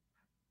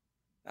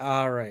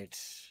 All right.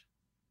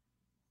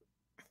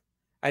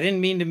 I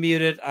didn't mean to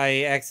mute it.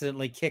 I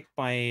accidentally kicked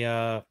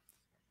my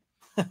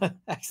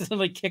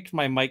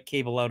mic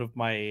cable out of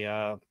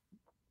my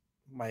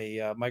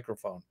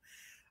microphone.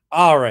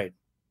 All right.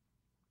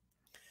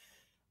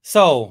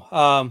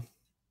 So,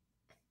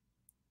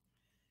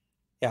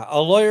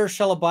 a lawyer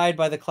shall abide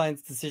by the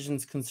client's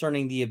decisions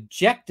concerning the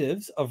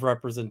objectives of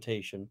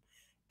representation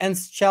and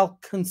shall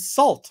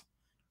consult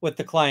with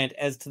the client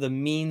as to the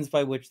means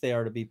by which they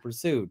are to be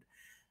pursued.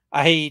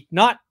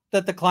 Not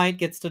that the client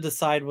gets to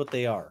decide what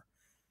they are.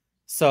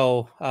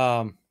 So,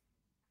 and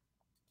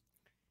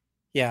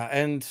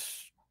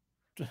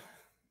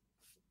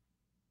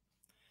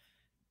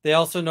they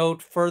also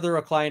note further,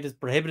 a client is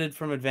prohibited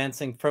from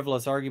advancing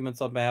frivolous arguments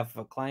on behalf of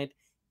a client,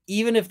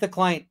 even if the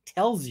client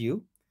tells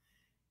you,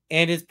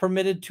 and is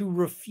permitted to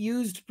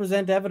refuse to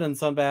present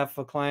evidence on behalf of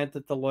a client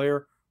that the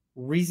lawyer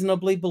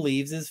reasonably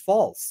believes is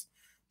false.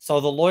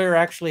 So the lawyer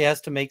actually has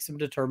to make some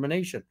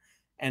determination.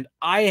 And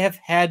I have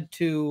had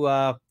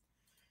to,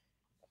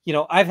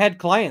 I've had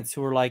clients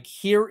who are like,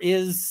 here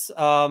is,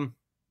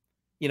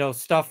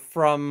 stuff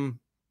for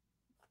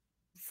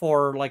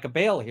like a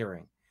bail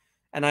hearing.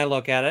 And I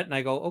look at it and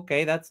I go,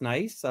 okay, that's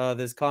nice.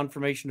 There's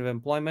confirmation of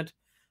employment.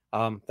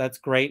 That's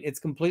great. It's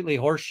completely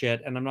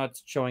horseshit, and I'm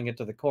not showing it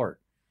to the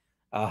court.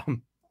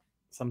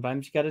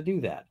 Sometimes you got to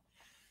do that.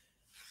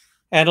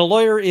 And a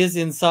lawyer is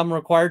in sum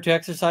required to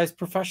exercise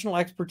professional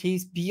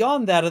expertise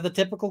beyond that of the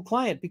typical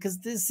client, because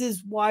this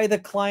is why the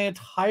client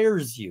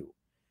hires you,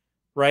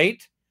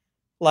 right?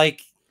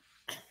 Like,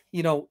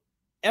 you know,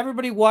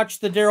 everybody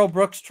watched the Darrell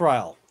Brooks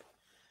trial.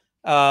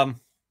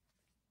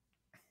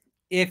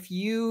 If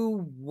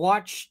you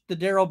watched the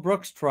Darrell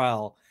Brooks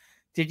trial,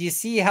 did you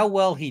see how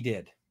well he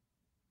did?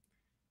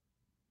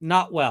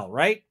 Not well,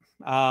 right?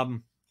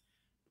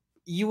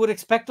 You would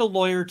expect a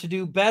lawyer to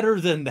do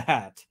better than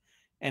that.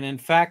 And in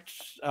fact,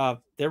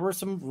 there were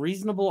some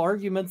reasonable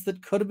arguments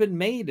that could have been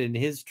made in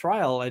his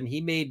trial, and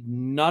he made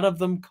none of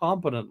them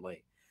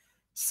competently.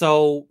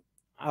 So,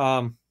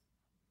 and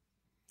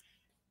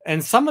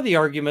some of the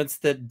arguments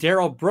that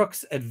Darrell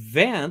Brooks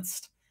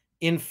advanced,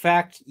 in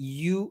fact,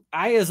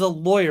 I as a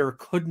lawyer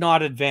could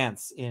not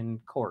advance in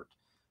court.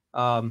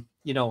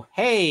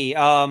 Hey,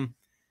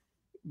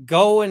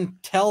 go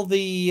and tell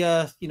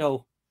the,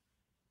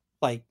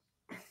 like,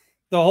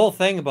 the whole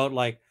thing about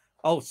like,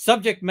 oh,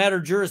 subject matter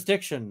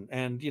jurisdiction,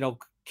 and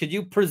could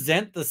you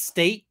present the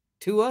state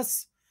to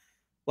us?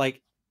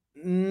 Like,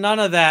 none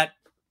of that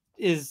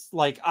is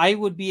like, I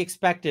would be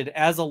expected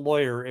as a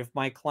lawyer, if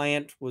my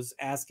client was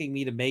asking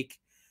me to make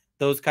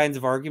those kinds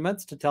of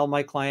arguments, to tell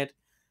my client,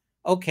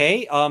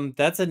 okay,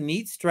 that's a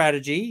neat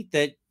strategy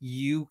that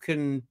you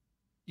can,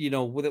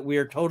 that we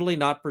are totally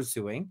not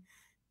pursuing,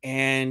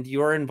 and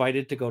you're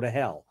invited to go to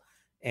hell.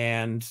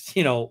 And,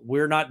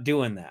 we're not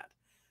doing that.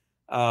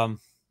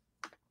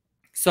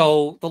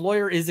 So the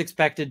lawyer is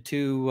expected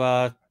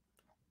to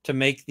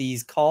make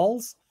these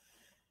calls.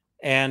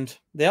 And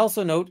they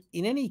also note,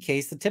 in any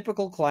case, the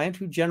typical client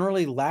who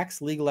generally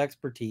lacks legal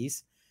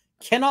expertise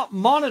cannot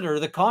monitor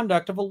the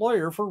conduct of a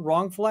lawyer for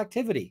wrongful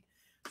activity.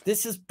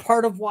 This is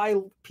part of why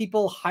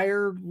people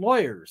hire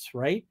lawyers,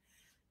 right?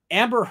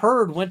 Amber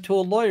Heard went to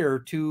a lawyer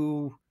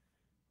to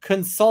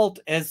consult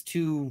as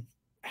to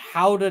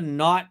how to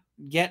not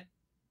get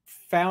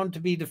found to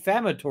be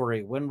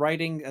defamatory when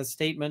writing a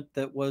statement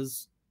that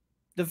was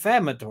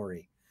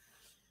defamatory.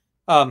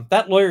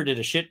 That lawyer did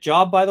a shit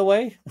job, by the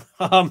way.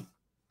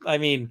 I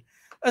mean,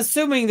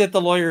 assuming that the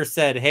lawyer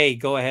said, hey,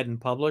 go ahead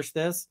and publish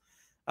this.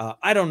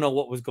 I don't know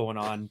what was going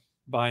on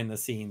behind the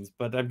scenes,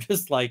 but I'm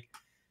just like,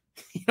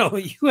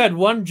 you had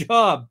one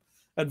job,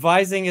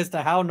 advising as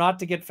to how not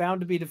to get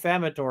found to be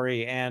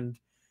defamatory, and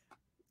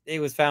it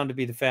was found to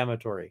be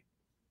defamatory.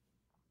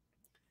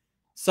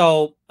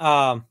 So,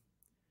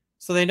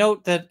 so they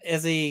note that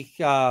as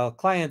a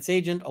client's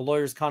agent, a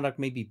lawyer's conduct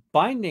may be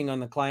binding on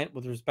the client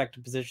with respect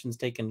to positions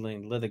taken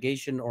in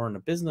litigation or in a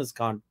business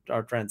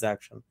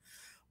transaction.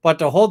 But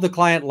to hold the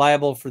client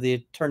liable for the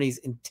attorney's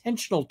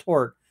intentional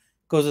tort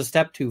goes a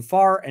step too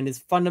far and is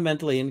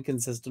fundamentally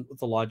inconsistent with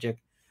the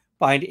logic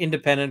behind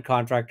independent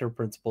contractor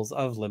principles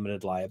of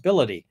limited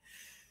liability.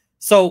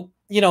 So,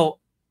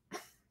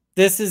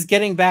 this is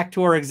getting back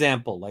to our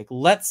example. Like,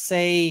 let's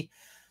say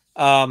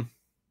I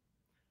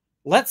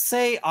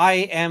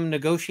am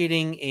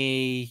negotiating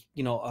a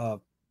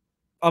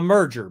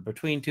merger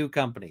between two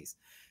companies,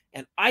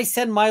 and I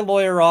send my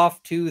lawyer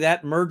off to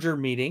that merger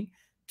meeting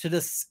to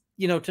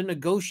to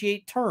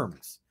negotiate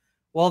terms.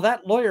 Well,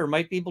 that lawyer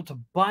might be able to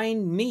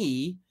bind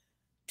me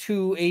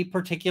to a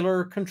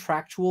particular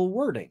contractual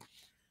wording.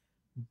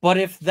 But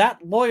if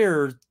that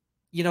lawyer,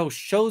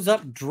 shows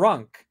up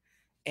drunk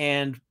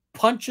and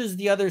punches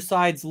the other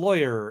side's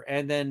lawyer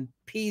and then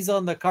pees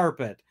on the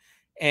carpet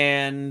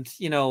and,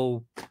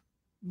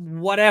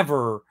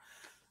 whatever,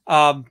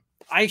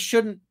 I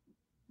shouldn't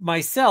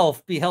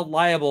myself be held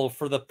liable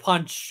for the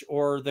punch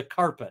or the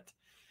carpet.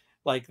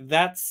 Like,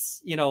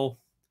 that's,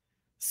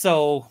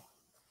 so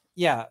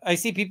yeah, I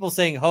see people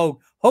saying Hogue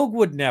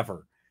would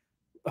never.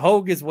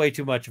 Hogue is way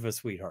too much of a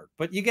sweetheart,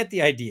 but you get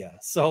the idea.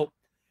 So,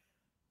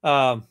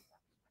 so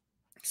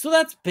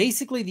that's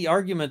basically the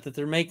argument that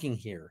they're making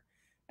here.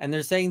 And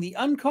they're saying the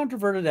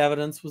uncontroverted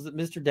evidence was that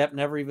Mr. Depp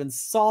never even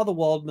saw the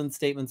Waldman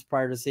statements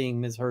prior to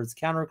seeing Ms. Heard's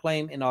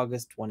counterclaim in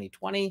August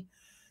 2020.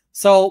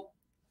 So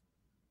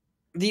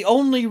the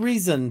only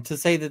reason to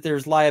say that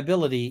there's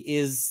liability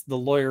is the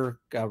lawyer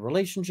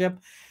relationship.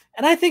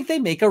 And I think they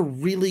make a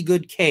really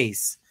good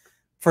case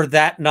for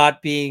that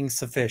not being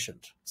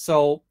sufficient.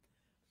 So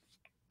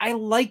I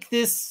like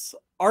this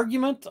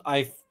argument.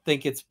 I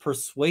think it's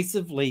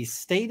persuasively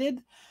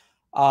stated.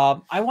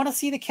 I want to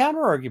see the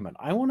counter argument.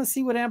 I want to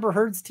see what Amber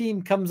Heard's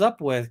team comes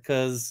up with,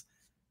 because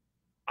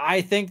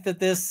I think that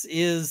this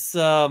is,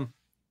 a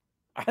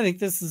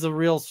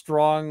real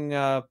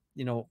strong,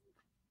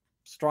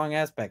 strong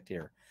aspect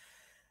here.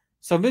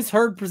 So Ms.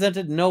 Heard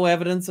presented no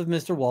evidence of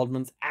Mr.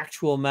 Waldman's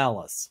actual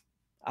malice.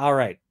 All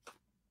right.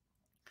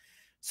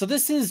 So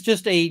this is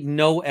just a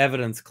no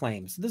evidence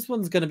claim. So this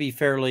one's going to be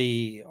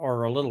fairly,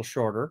 or a little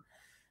shorter.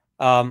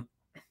 And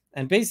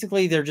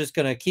basically they're just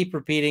going to keep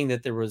repeating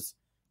that there was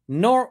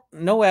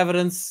no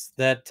evidence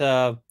that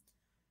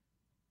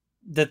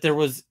that there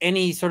was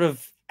any sort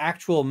of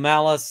actual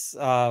malice,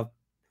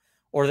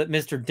 or that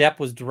Mr. Depp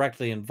was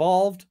directly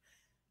involved.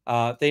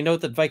 They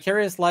note that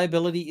vicarious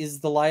liability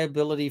is the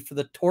liability for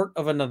the tort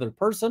of another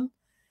person.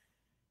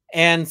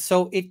 And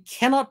so it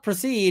cannot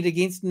proceed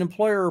against an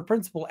employer or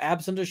principal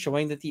absent of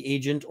showing that the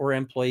agent or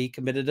employee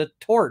committed a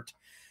tort.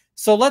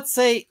 So let's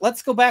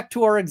go back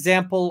to our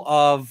example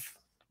of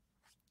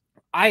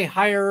I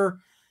hire,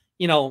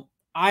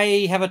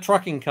 I have a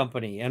trucking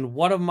company and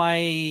one of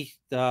my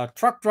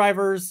truck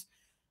drivers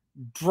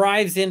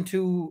drives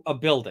into a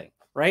building,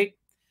 right?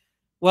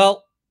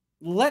 Well,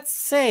 let's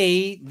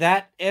say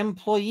that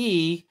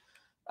employee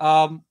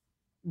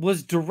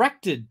was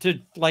directed to,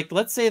 like,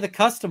 let's say the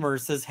customer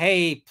says,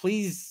 hey,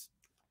 please,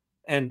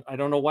 and I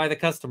don't know why the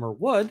customer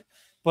would,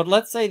 but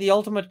let's say the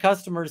ultimate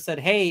customer said,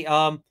 hey,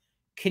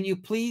 can you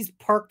please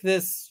park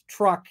this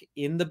truck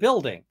in the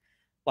building?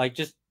 Like,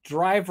 just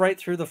drive right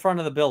through the front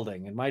of the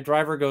building. And my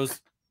driver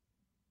goes,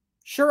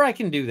 sure, I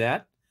can do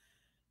that.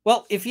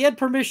 Well, if he had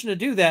permission to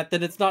do that,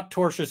 then it's not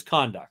tortious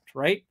conduct,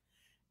 right?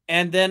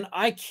 And then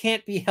I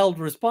can't be held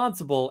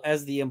responsible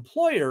as the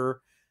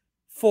employer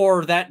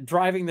for that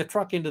driving the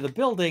truck into the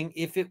building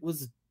if it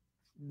was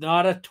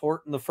not a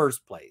tort in the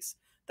first place.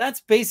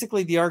 That's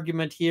basically the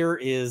argument here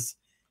is,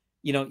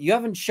 you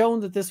haven't shown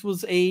that this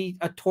was a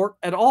tort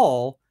at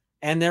all.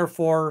 And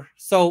therefore,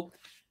 so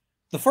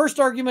the first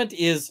argument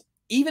is,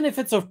 even if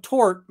it's a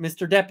tort,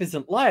 Mr. Depp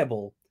isn't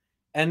liable.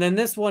 And then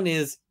this one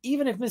is,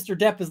 even if Mr.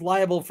 Depp is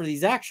liable for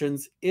these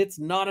actions, it's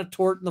not a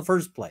tort in the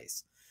first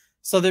place.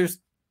 So there's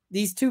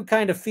these two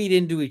kind of feed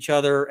into each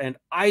other, and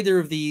either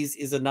of these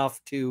is enough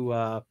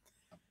to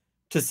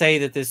say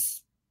that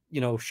this,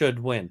 should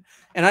win.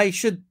 And I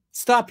should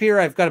stop here.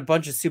 I've got a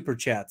bunch of super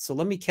chats, so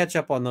let me catch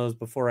up on those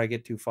before I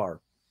get too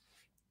far.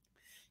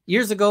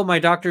 Years ago, my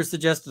doctor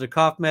suggested a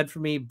cough med for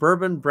me.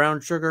 Bourbon,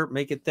 brown sugar,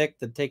 make it thick,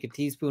 then take a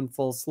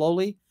teaspoonful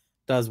slowly.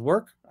 Does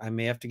work. I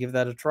may have to give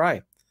that a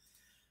try.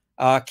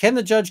 Can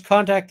the judge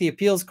contact the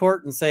appeals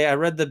court and say, I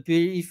read the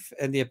brief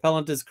and the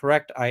appellant is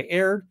correct, I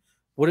erred?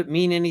 Would it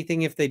mean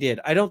anything if they did?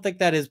 I don't think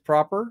that is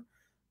proper.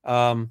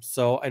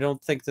 So I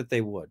don't think that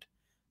they would.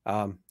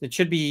 It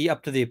should be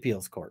up to the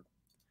appeals court.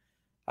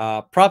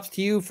 Props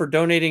to you for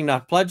donating,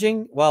 not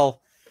pledging.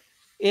 Well,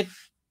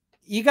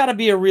 you got to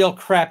be a real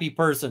crappy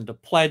person to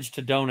pledge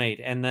to donate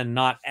and then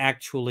not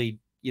actually,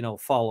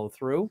 follow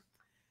through.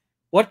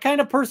 What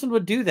kind of person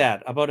would do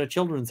that about a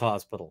children's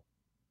hospital?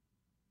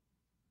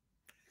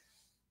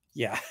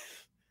 Yeah.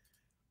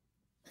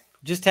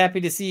 Just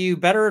happy to see you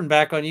better and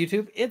back on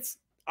YouTube.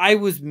 I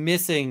was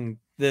missing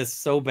this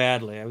so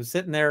badly. I was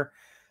sitting there.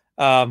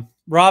 Rob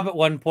at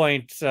one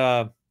point,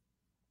 and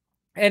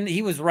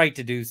he was right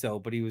to do so,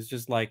 but he was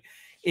just like,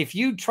 if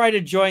you try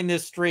to join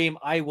this stream,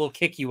 I will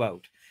kick you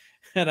out.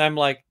 And I'm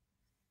like,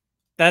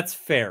 that's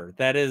fair.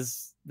 That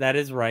is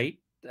right.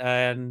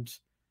 And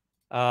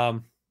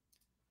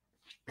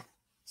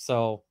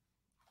so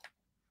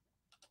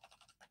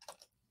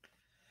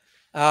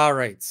all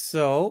right,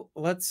 so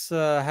let's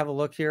have a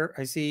look here.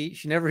 I see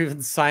she never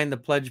even signed the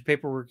pledge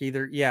paperwork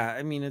either. Yeah,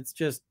 I mean, it's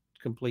just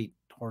complete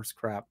horse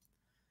crap.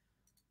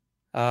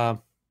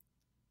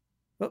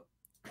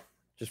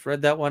 Just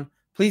read that one.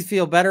 Please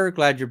feel better.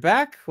 Glad you're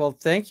back. Well,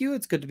 thank you.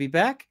 It's good to be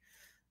back.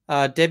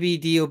 Debbie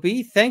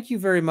DOB, thank you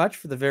very much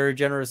for the very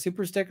generous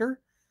super sticker.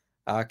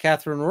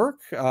 Catherine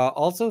Rourke,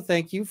 also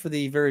thank you for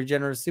the very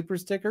generous super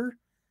sticker.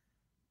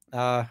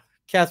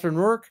 Catherine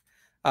Rourke,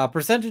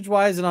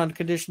 percentage-wise and on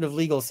condition of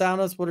legal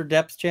soundness, what are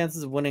Depp's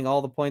chances of winning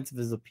all the points of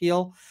his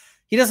appeal?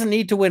 He doesn't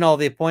need to win all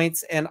the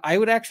points, and I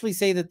would actually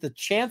say that the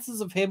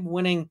chances of him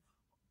winning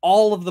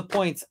all of the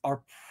points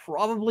are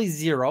probably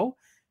zero,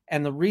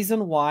 and the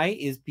reason why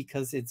is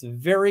because it's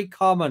very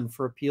common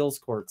for appeals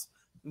courts.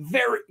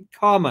 Very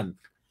common.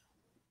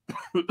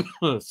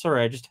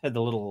 Sorry, I just had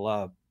the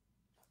little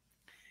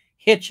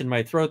hitch in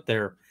my throat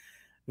there.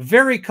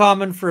 Very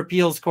common for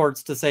appeals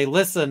courts to say,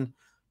 listen,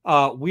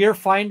 we are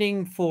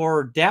finding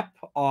for Depp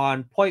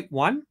on point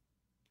 1,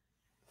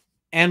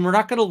 and we're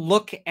not going to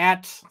look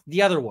at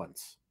the other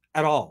ones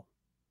at all.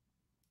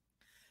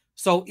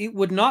 So it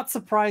would not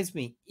surprise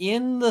me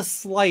in the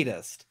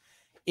slightest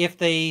if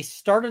they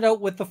started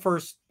out with the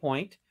first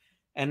point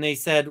and they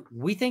said,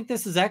 we think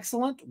this is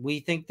excellent,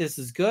 we think this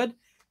is good,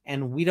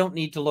 and we don't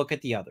need to look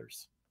at the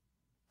others.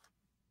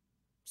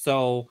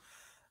 So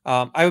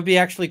I would be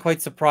actually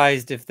quite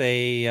surprised if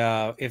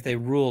they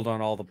ruled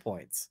on all the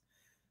points.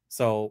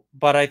 So,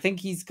 but I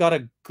think he's got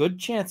a good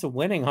chance of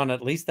winning on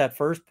at least that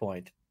first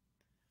point.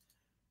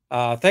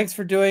 Thanks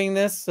for doing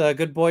this.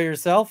 Good boy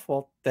yourself.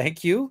 Well,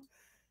 thank you.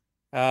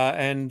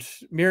 And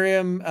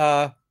Miriam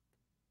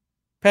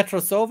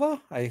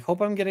Petrosova, I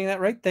hope I'm getting that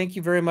right. Thank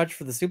you very much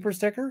for the super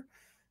sticker.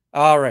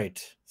 All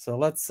right. So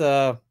let's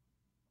sort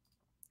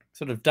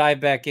of dive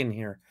back in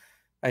here.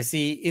 I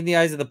see in the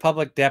eyes of the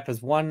public, Depp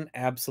has won.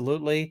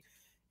 Absolutely.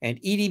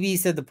 And EDB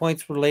said the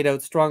points were laid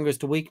out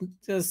strongest to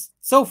weakness.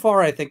 So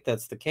far, I think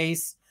that's the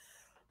case.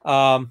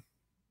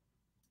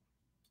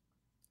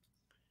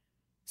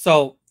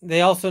 So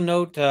they also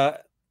note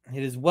it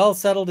is well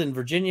settled in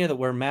Virginia that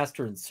where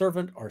master and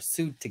servant are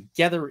sued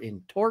together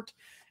in tort,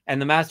 and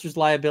the master's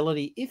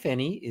liability, if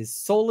any, is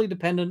solely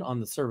dependent on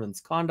the servant's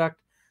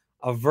conduct.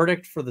 A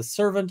verdict for the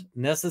servant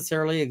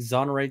necessarily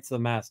exonerates the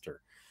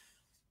master.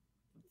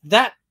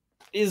 That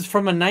is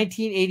from a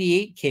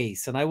 1988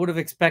 case, and I would have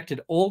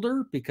expected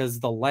older because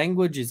the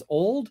language is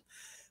old,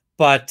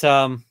 but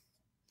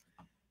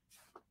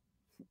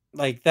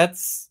like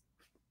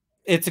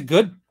it's a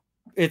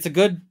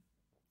good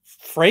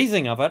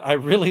phrasing of it. I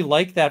really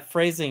like that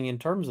phrasing in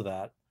terms of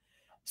that.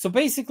 So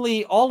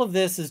basically, all of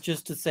this is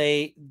just to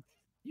say,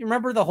 you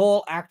remember the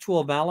whole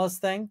actual malice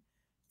thing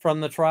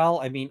from the trial?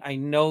 I mean, I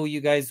know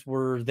you guys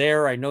were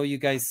there. I know you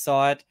guys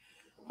saw it.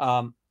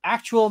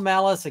 Actual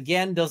malice,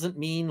 again, doesn't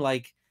mean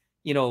like,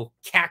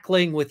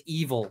 cackling with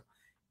evil.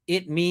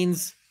 It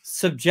means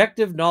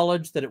subjective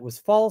knowledge that it was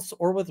false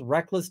or with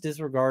reckless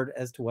disregard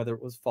as to whether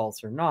it was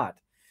false or not.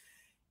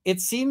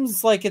 It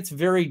seems like it's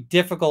very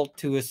difficult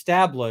to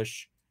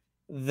establish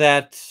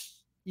that,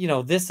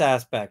 this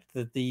aspect,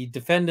 that the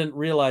defendant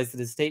realized that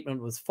his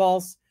statement was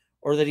false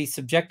or that he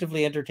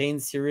subjectively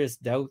entertained serious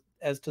doubt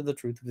as to the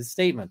truth of his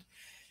statement.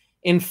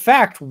 In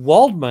fact,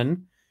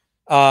 Waldman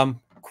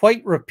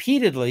quite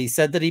repeatedly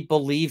said that he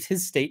believed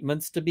his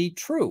statements to be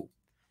true.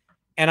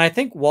 And I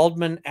think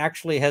Waldman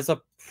actually has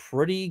a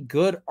pretty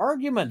good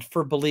argument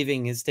for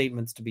believing his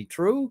statements to be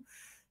true,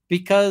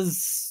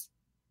 because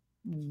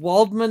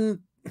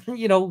Waldman,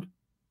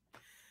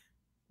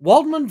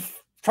 Waldman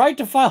tried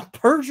to file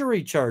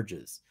perjury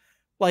charges.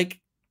 Like,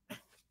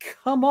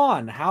 come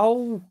on,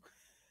 how?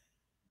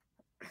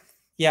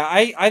 Yeah,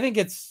 I think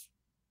it's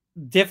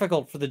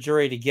difficult for the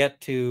jury to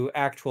get to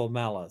actual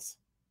malice.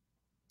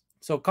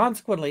 So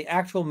consequently,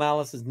 actual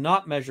malice is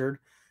not measured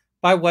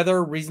by whether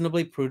a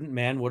reasonably prudent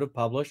man would have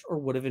published or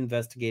would have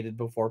investigated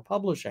before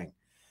publishing.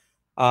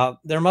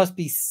 There must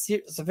be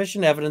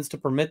sufficient evidence to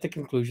permit the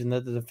conclusion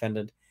that the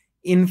defendant,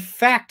 in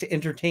fact,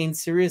 entertained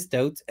serious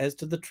doubts as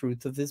to the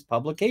truth of his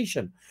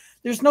publication.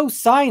 There's no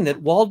sign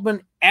that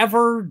Waldman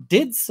ever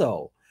did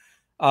so.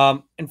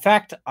 In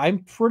fact,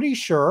 I'm pretty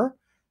sure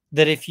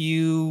that if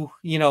you,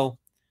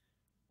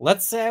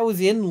 let's say I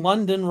was in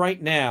London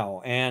right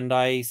now and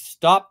I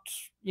stopped,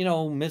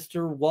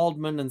 Mr.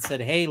 Waldman and said,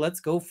 hey, let's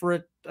go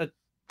for I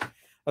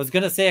was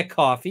going to say a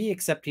coffee,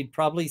 except he'd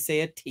probably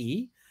say a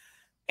tea.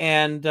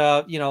 And,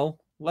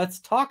 let's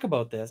talk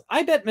about this.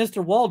 I bet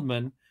Mr.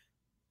 Waldman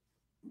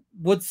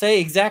would say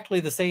exactly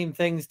the same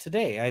things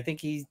today. I think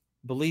he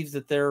believes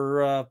that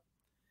they're,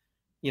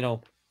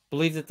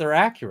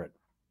 accurate.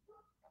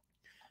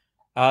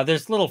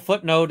 There's little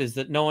footnote is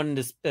that no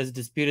one has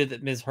disputed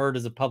that Ms. Heard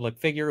is a public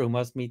figure who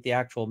must meet the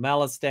actual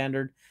malice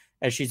standard,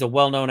 as she's a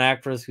well-known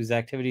actress whose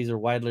activities are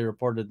widely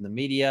reported in the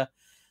media.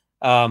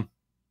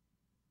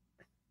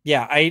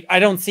 Yeah, I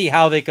don't see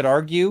how they could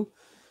argue.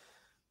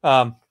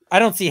 I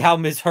don't see how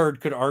Ms.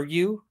 Heard could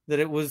argue that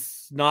it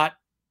was not,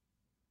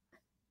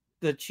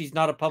 that she's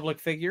not a public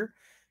figure,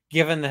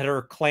 given that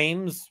her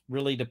claims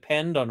really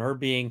depend on her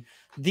being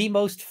the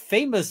most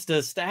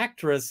famousest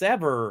actress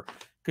ever,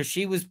 because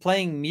she was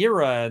playing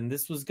Mira, and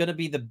this was going to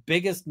be the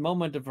biggest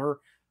moment of her.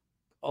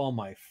 Oh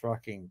my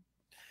fucking.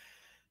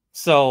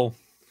 So,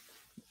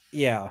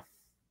 yeah.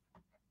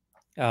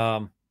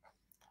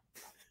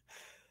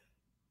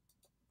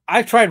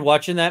 I tried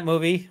watching that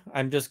movie.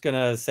 I'm just going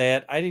to say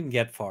it. I didn't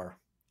get far.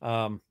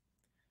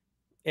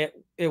 It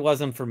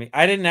wasn't for me.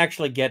 I didn't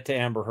actually get to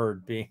Amber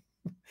Heard being.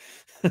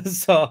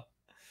 So,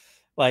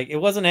 like, it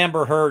wasn't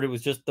Amber Heard. It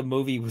was just the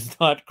movie was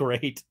not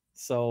great.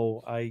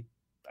 So I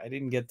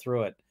didn't get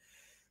through it.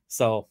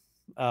 So,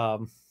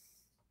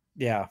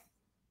 yeah.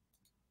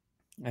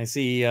 I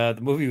see the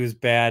movie was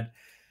bad.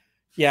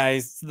 Yeah,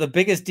 it's the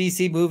biggest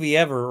DC movie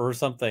ever or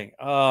something.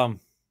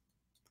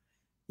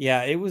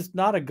 Yeah, it was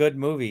not a good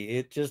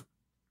movie.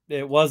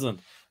 It wasn't.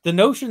 The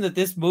notion that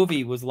this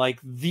movie was like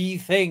the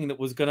thing that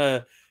was going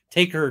to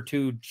take her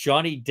to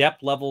Johnny Depp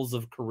levels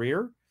of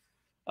career.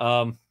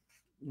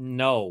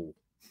 No.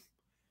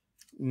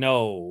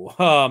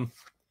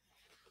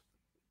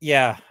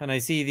 Yeah, and I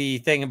see the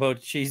thing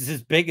about she's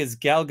as big as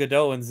Gal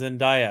Gadot and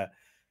Zendaya.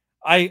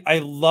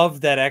 I love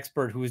that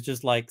expert who was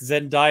just like,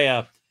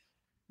 Zendaya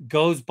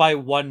goes by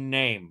one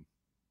name.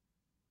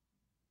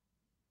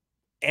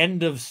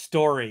 End of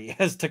story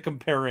as to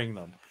comparing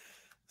them.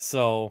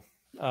 So,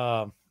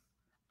 all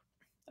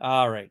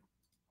right.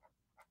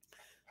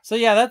 So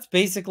yeah, that's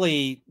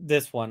basically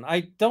this one.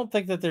 I don't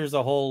think that there's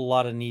a whole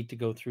lot of need to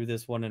go through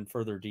this one in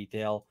further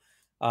detail.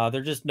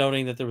 They're just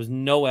noting that there was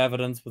no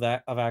evidence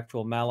of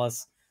actual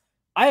malice.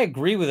 I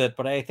agree with it,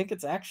 but I think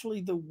it's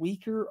actually the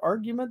weaker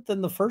argument than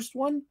the first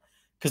one,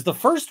 because the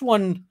first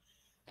one.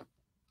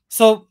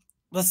 So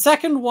the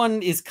second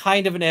one is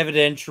kind of an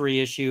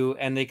evidentiary issue,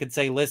 and they could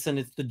say, listen,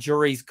 it's the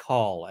jury's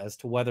call as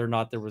to whether or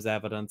not there was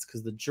evidence,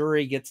 because the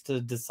jury gets to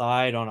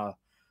decide on a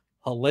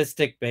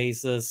holistic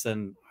basis.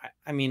 And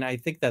I mean, I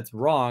think that's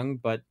wrong,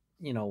 but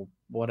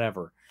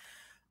whatever.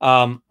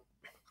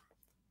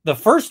 The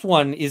first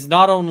one is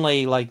not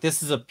only like,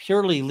 this is a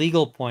purely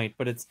legal point,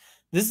 but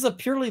this is a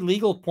purely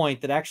legal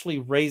point that actually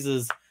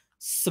raises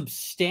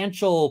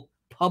substantial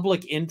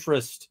public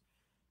interest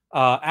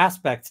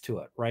aspects to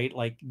it, right?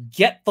 Like,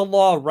 get the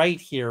law right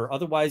here.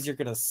 Otherwise, you're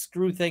going to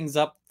screw things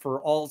up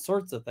for all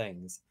sorts of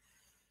things.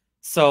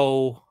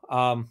 So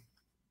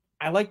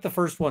I like the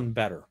first one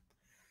better.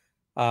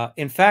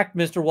 In fact,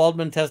 Mr.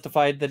 Waldman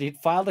testified that he'd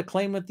filed a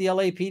claim with the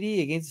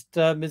LAPD against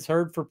Ms.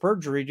 Heard for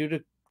perjury due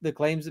to the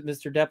claims that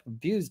Mr. Depp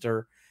abused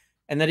her,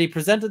 and that he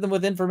presented them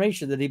with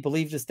information that he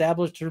believed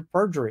established her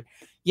perjury.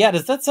 Yeah,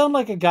 does that sound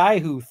like a guy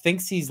who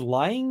thinks he's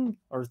lying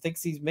or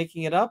thinks he's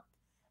making it up?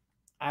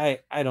 I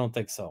don't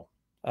think so.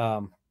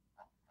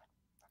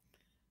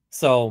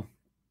 So,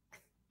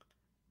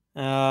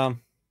 yeah,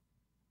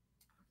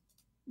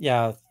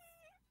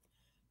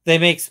 they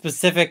make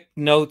specific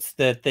notes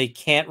that they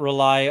can't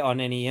rely on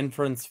any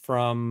inference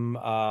from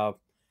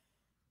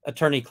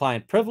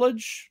attorney-client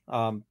privilege.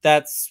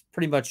 That's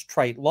pretty much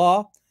trite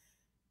law.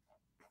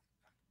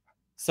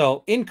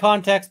 So in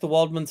context, the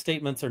Waldman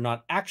statements are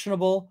not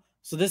actionable.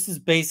 So this is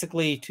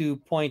basically to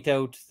point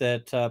out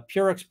that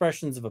pure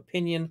expressions of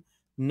opinion,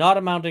 not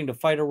amounting to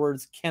fighter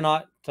words,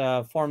 cannot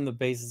form the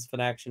basis of an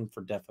action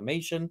for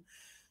defamation.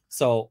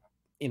 So,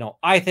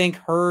 I think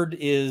Heard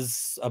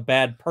is a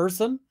bad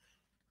person,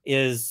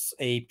 is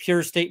a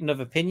pure statement of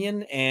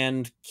opinion,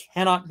 and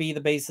cannot be the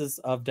basis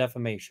of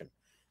defamation.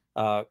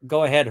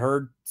 Go ahead,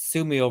 Heard,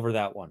 sue me over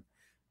that one.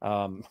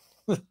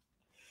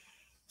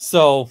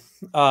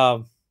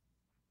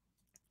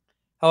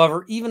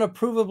 However, even a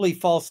provably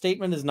false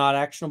statement is not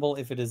actionable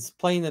if it is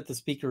plain that the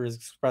speaker is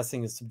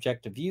expressing a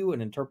subjective view,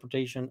 an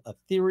interpretation, a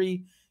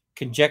theory,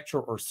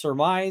 conjecture, or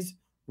surmise,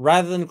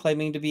 rather than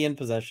claiming to be in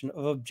possession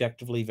of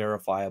objectively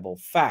verifiable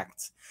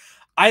facts.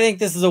 I think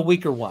this is a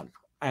weaker one,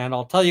 and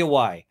I'll tell you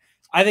why.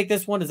 I think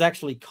this one is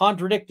actually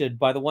contradicted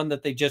by the one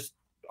that they just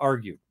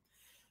argued.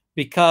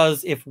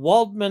 Because if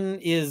Waldman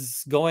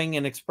is going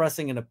and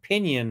expressing an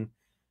opinion,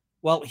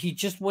 well, he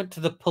just went to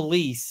the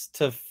police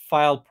to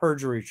file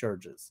perjury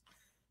charges.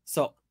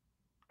 So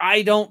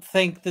I don't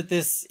think that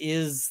this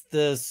is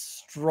the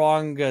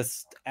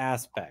strongest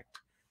aspect.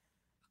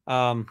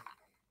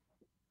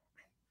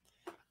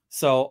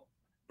 So,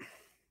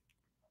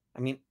 I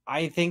mean,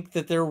 I think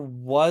that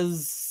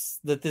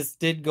this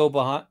did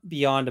go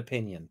beyond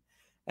opinion.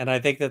 And I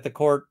think that the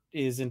court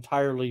is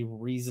entirely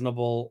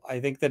reasonable. I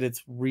think that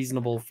it's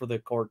reasonable for the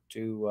court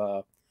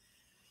to,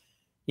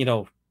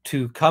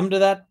 to come to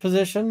that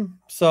position.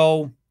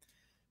 So,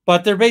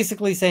 but they're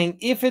basically saying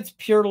if it's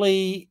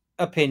purely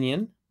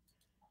opinion,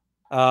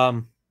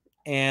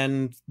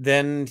 and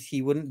then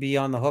he wouldn't be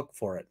on the hook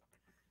for it.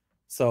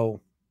 So,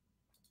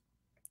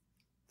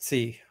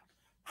 see,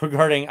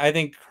 regarding, I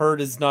think Heard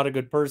is not a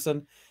good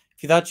person.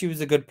 If you thought she was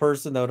a good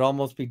person, that would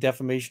almost be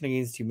defamation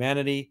against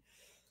humanity.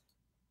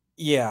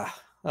 Yeah.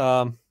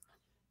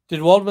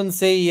 Did Waldman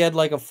say he had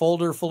like a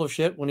folder full of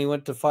shit when he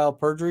went to file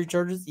perjury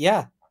charges?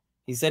 Yeah.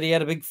 He said he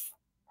had a big,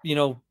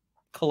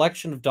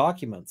 collection of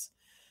documents.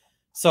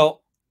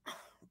 So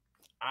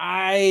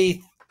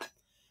I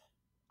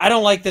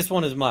don't like this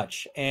one as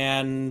much.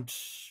 And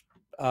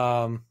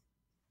I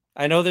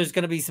know there's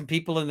going to be some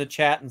people in the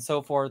chat and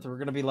so forth who are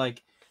going to be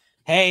like,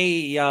 hey,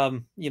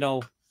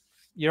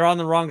 you're on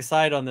the wrong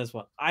side on this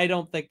one. I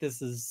don't think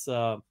this is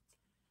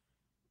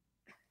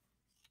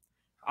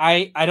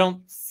I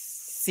don't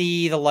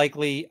see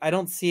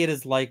it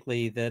as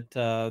likely that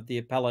the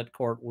appellate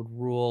court would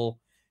rule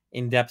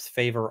in Depp's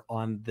favor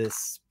on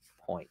this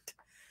point.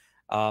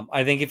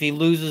 I think if he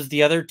loses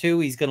the other two,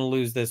 he's going to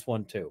lose this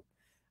one too.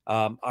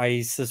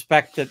 I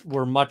suspect that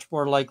we're much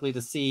more likely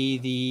to see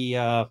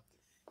the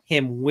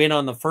him win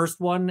on the first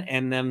one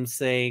and them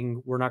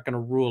saying we're not going to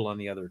rule on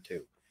the other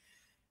two.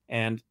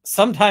 And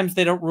sometimes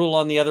they don't rule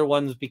on the other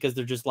ones because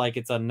they're just like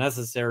it's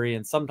unnecessary,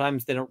 and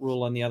sometimes they don't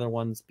rule on the other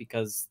ones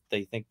because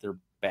they think they're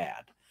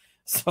bad.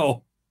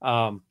 So,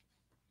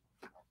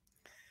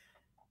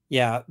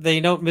 yeah, they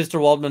note Mr.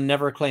 Waldman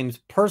never claims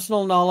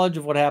personal knowledge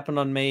of what happened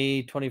on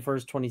May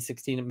 21st,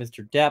 2016 at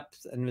Mr.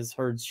 Depp's and Ms.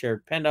 Heard's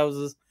shared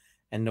penthouses,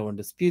 and no one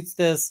disputes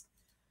this.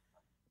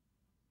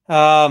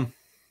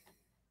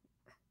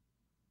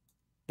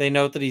 They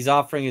note that he's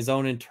offering his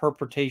own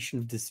interpretation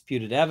of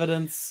disputed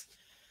evidence.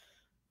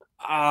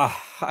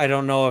 I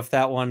don't know if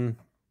that one...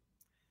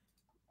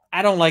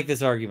 I don't like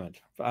this argument.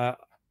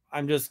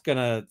 I'm just going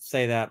to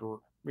say that,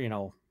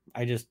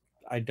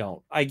 I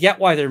don't. I get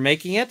why they're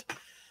making it,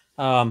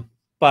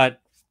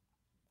 but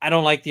I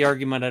don't like the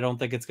argument. I don't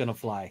think it's going to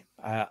fly.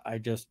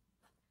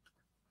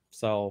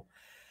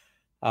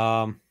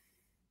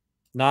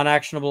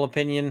 Non-actionable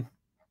opinion.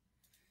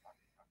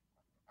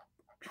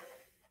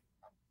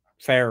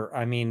 Fair.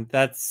 I mean,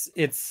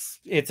 it's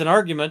an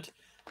argument.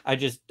 I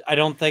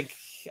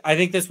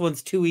think this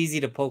one's too easy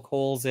to poke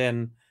holes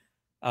in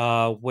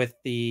with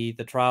the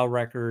trial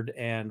record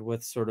and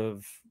with sort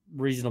of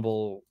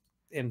reasonable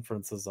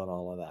inferences on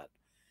all of that.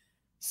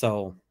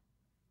 So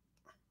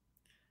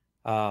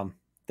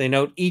they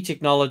note each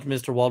acknowledged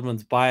Mr.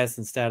 Waldman's bias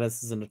and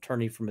status as an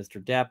attorney for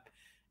Mr. Depp,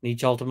 and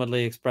each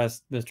ultimately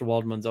expressed Mr.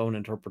 Waldman's own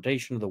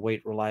interpretation of the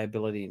weight,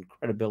 reliability, and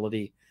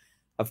credibility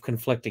of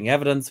conflicting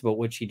evidence about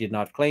which he did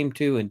not claim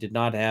to and did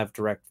not have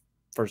direct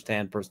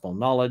firsthand personal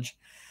knowledge.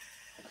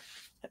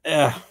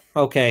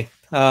 Okay.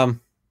 Yeah.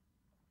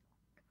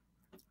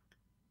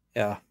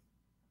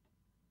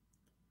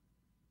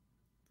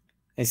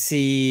 I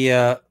see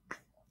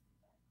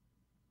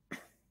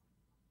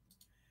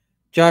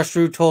Josh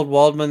Drew told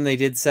Waldman they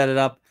did set it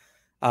up.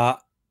 I'm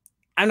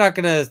not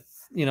going to,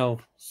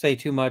 say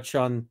too much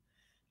on.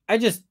 I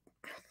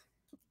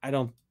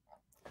don't.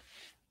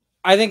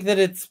 I think that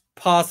it's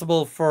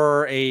possible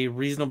for a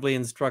reasonably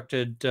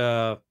instructed,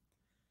 jury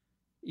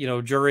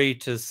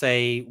to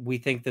say we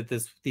think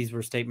that these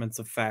were statements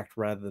of fact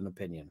rather than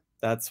opinion.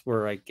 That's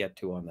where I get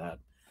to on that.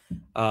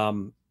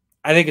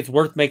 I think it's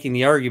worth making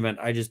the argument.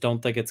 I just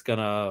don't think it's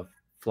gonna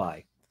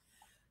fly.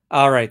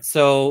 All right,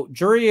 so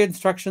jury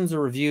instructions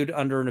are reviewed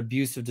under an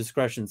abuse of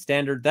discretion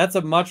standard. That's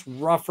a much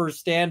rougher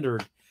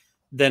standard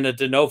than a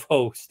de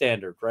novo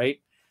standard, right?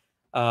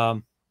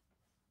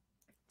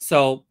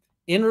 So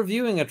in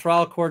reviewing a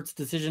trial court's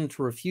decision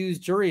to refuse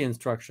jury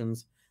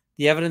instructions,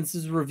 the evidence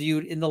is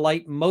reviewed in the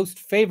light most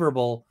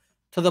favorable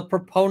to the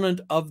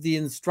proponent of the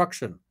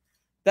instruction.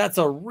 That's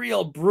a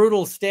real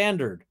brutal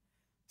standard.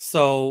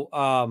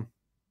 So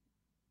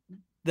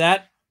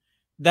that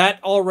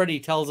already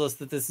tells us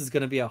that this is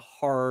going to be a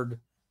hard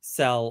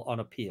sell on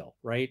appeal,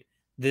 right?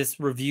 This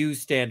review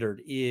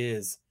standard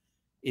is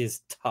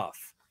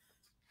tough.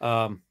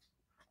 All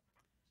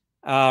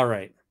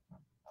right.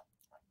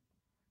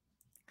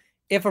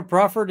 If a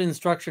proffered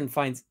instruction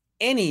finds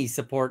any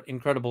support in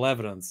credible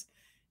evidence,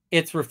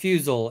 its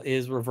refusal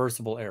is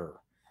reversible error.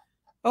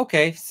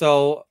 Okay,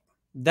 so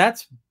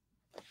that's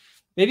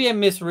maybe I'm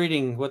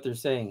misreading what they're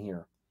saying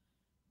here.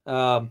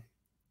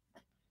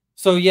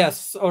 So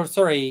yes, or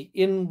sorry,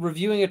 in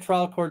reviewing a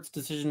trial court's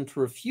decision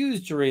to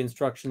refuse jury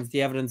instructions,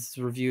 the evidence is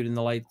reviewed in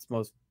the light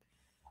most.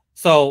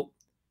 So,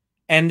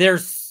 and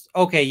there's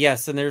okay,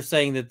 yes, and they're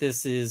saying that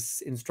this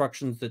is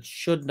instructions that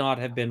should not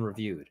have been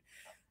reviewed.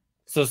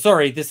 So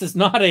sorry, this is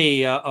not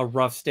a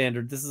rough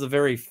standard. This is a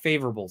very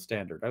favorable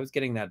standard. I was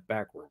getting that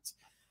backwards.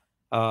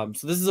 So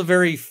this is a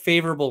very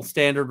favorable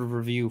standard of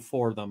review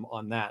for them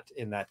on that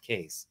in that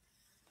case.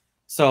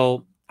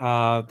 So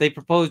they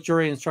proposed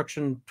jury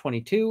instruction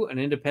 22. An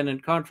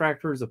independent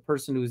contractor is a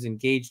person who is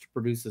engaged to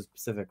produce a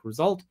specific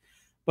result,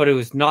 but who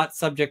is not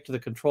subject to the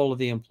control of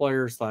the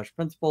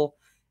employer/principal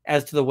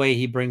as to the way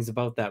he brings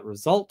about that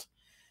result.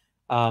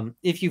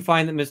 If you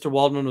find that Mr.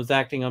 Waldman was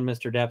acting on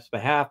Mr. Depp's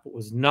behalf, but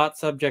was not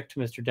subject to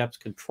Mr. Depp's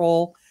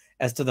control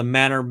as to the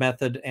manner,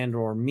 method, and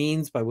or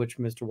means by which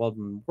Mr.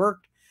 Waldman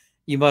worked,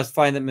 you must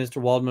find that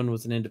Mr. Waldman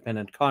was an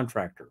independent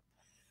contractor.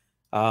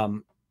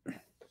 And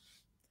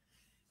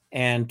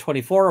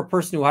 24, a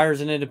person who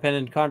hires an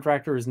independent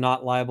contractor is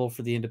not liable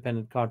for the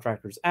independent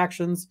contractor's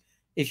actions.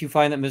 If you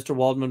find that Mr.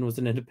 Waldman was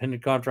an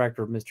independent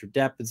contractor of Mr.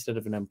 Depp instead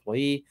of an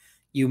employee,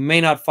 you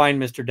may not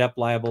find Mr. Depp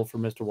liable for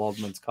Mr.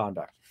 Waldman's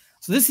conduct.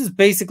 So this is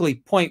basically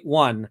point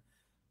one,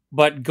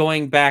 but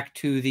going back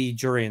to the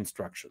jury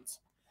instructions.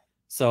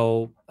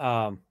 So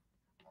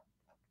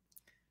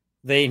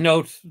they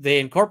note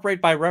they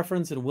incorporate by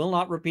reference and will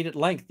not repeat at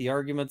length the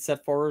arguments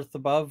set forth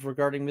above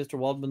regarding Mr.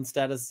 Waldman's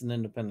status as an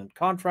independent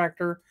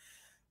contractor.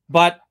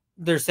 But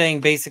they're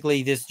saying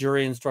basically this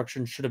jury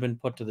instruction should have been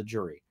put to the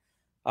jury.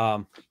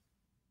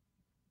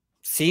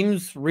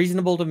 Seems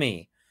reasonable to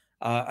me.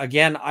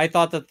 Again, I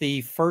thought that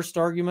the first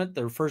argument,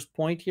 their first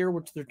point here,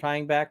 which they're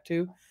tying back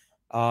to,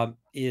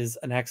 is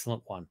an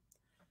excellent one.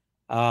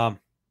 Trial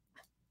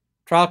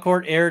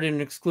court erred in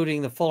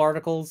excluding the full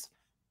articles,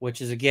 which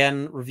is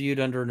again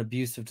reviewed under an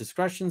abuse of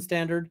discretion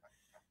standard.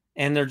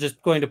 And they're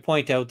just going to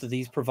point out that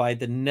these provide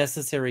the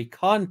necessary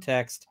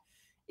context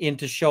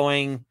into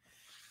showing.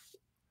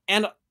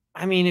 And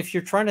I mean, if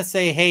you're trying to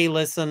say, hey,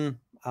 listen,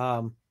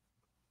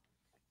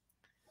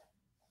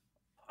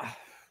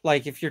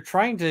 like if you're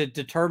trying to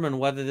determine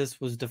whether this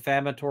was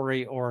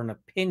defamatory or an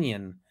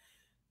opinion,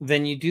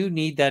 then you do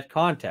need that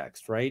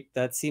context, right?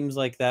 That seems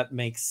like that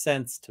makes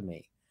sense to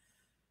me.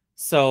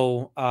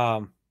 So,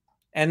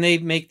 and they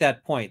make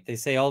that point. They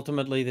say,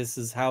 ultimately, this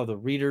is how the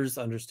readers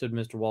understood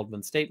Mr.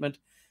 Waldman's statement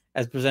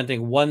as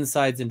presenting one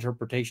side's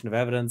interpretation of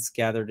evidence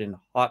gathered in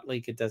hotly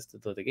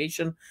contested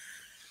litigation.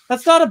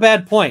 That's not a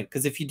bad point,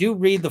 because if you do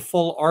read the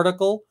full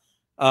article,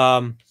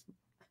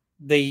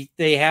 they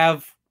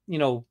have,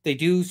 they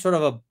do sort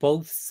of a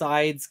both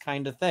sides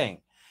kind of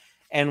thing.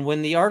 And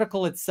when the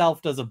article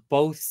itself does a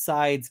both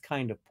sides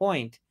kind of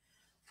point,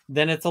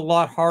 then it's a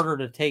lot harder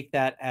to take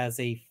that as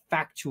a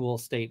factual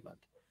statement.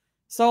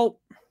 So,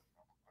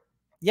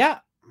 yeah,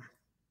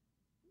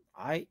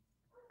 I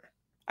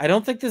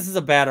don't think this is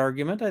a bad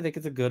argument. I think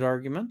it's a good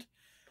argument.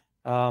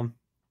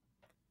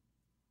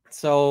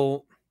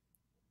 So,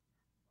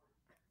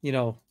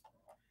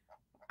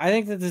 I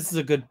think that this is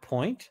a good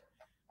point.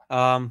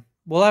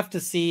 We'll have to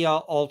see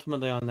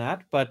ultimately on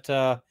that,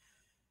 but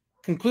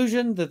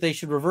conclusion that they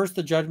should reverse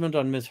the judgment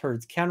on Ms.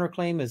 Heard's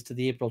counterclaim as to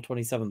the April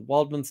 27th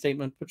Waldman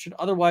statement, but should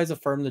otherwise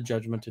affirm the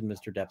judgment in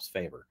Mr. Depp's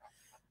favor.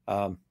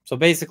 So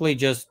basically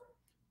just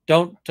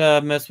don't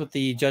mess with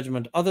the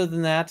judgment other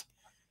than that.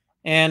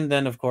 And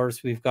then, of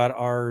course, we've got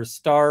our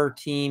star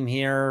team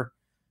here.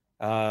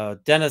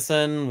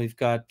 Dennison, we've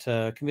got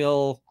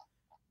Camille,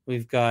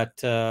 we've got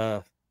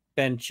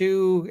Ben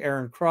Chu,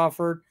 Aaron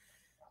Crawford.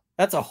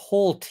 That's a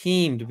whole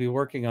team to be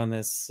working on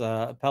this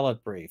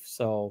appellate brief.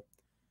 So,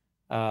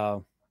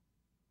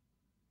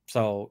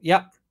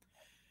 yeah.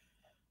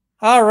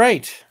 All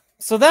right.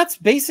 So that's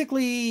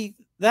basically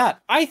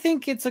that. I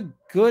think it's a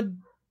pretty good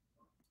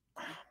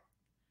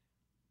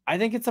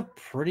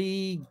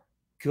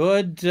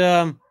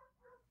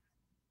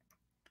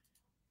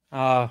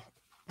uh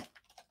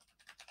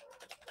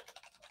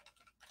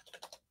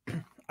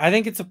I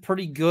think it's a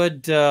pretty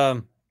good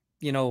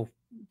you know,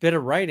 bit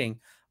of writing.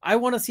 I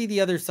want to see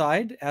the other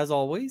side as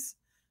always.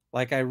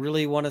 Like I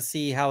really want to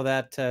see how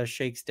that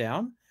shakes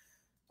down.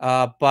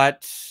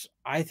 But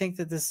I think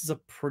that this is a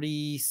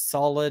pretty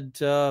solid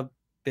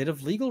bit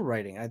of legal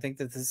writing. I think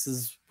that this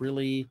is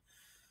really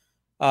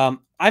I'm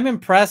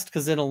impressed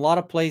because in a lot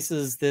of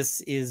places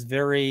this is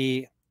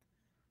very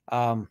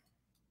um,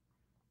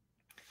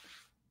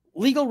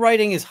 legal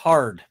writing is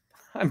hard.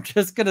 I'm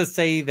just gonna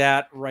say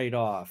that right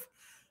off.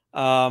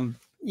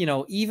 You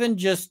know, even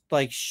just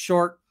like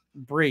short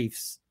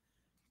briefs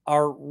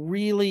are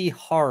really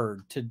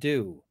hard to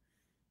do,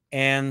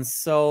 and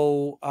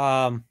so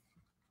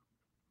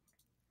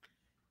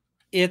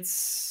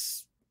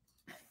it's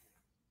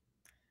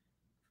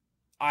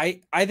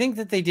I think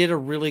that they did a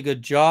really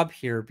good job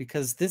here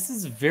because this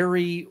is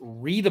very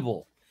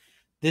readable.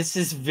 This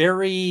is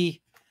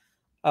very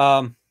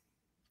um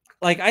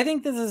like I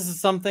think this is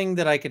something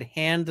that I could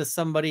hand to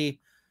somebody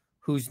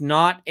who's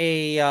not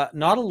a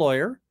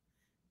lawyer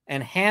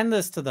and hand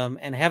this to them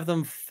and have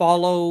them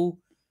follow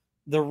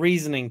the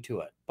reasoning to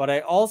it. But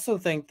I also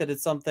think that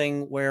it's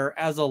something where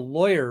as a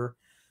lawyer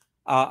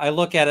I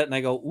look at it and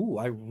I go, "Ooh,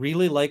 I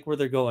really like where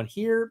they're going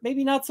here.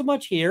 Maybe not so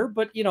much here,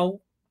 but you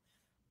know,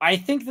 I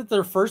think that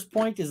their first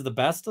point is the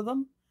best of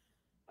them.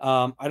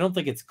 I don't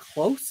think it's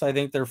close. I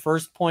think their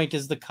first point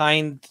is the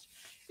kind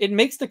it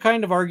makes the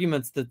kind of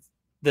arguments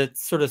that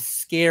sort of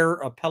scare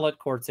appellate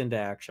courts into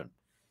action.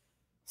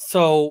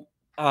 So,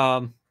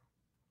 but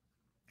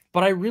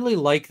I really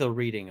like the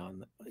reading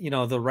on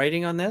the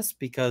writing on this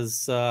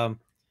because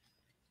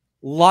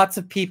lots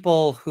of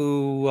people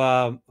who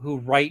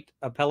write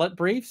appellate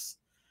briefs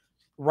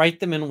write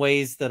them in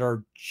ways that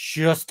are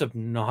just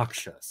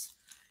obnoxious.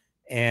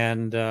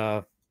 And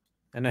I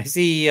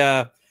see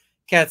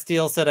Cat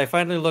Steele said, I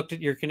finally looked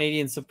at your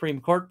Canadian Supreme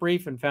Court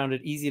brief and found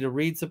it easy to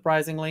read,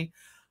 surprisingly.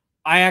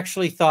 I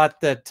actually thought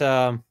that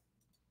um,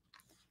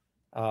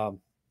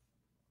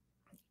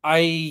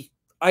 I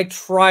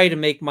try to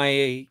make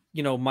my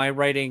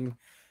writing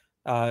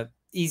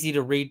easy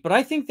to read, but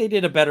I think they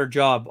did a better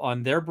job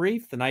on their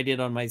brief than I did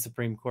on my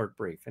Supreme Court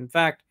brief. In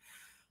fact,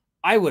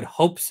 I would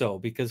hope so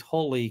because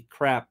holy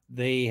crap,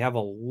 they have a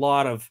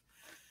lot of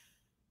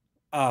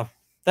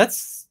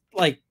that's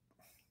like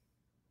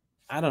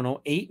I don't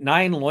know, 8,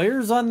 9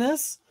 lawyers on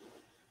this.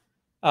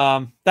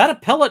 That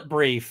appellate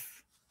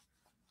brief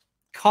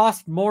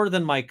cost more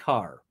than my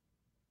car.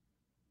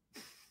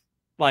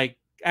 Like,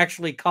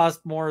 actually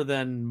cost more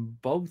than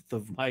both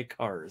of my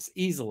cars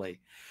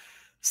easily.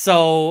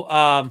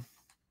 So,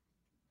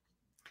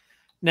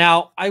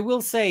 now I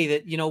will say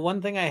that, one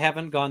thing I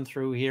haven't gone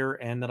through here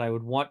and that I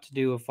would want to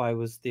do if I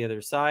was the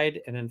other side,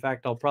 and in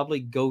fact, I'll probably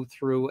go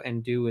through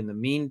and do in the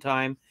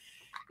meantime,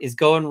 is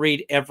go and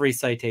read every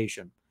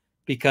citation.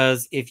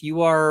 Because if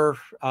you're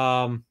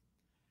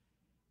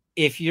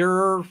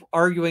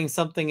arguing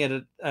something at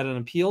an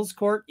appeals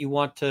court, you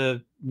want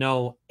to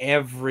know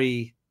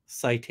every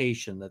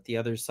citation that the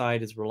other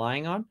side is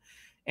relying on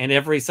and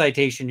every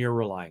citation you're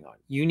relying on.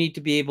 You need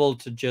to be able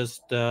to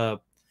just,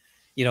 you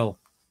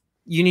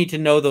need to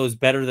know those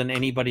better than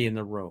anybody in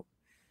the room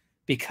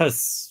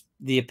because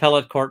the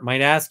appellate court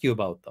might ask you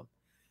about them.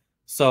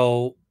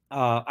 So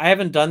I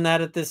haven't done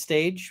that at this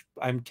stage.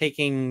 I'm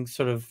taking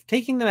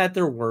them at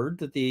their word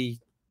that the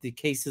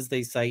cases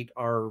they cite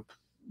are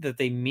that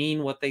they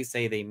mean what they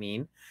say they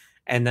mean,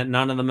 and that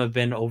none of them have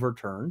been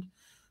overturned.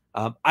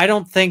 I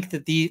don't think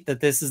that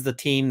this is the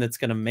team that's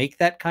going to make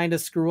that kind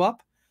of screw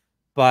up,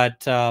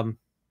 but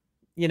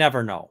you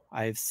never know.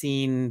 I've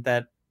seen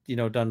that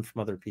done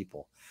from other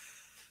people.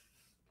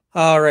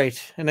 All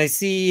right, and I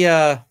see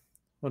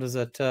what is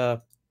it?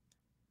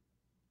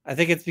 I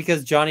think it's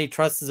because Johnny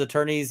trusts his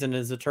attorneys and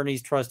his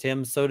attorneys trust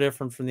him. So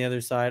different from the other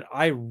side.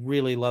 I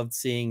really loved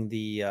seeing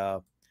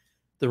the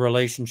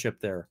relationship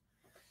there.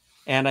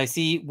 And I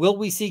see, will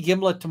we see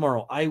Gimlet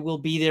tomorrow? I will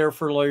be there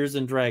for Lawyers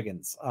and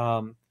Dragons.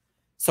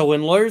 So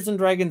when Lawyers and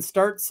Dragons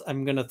starts,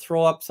 I'm going to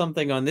throw up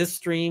something on this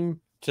stream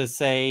to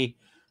say,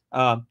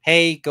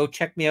 hey, go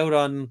check me out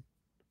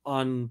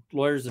on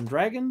Lawyers and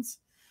Dragons.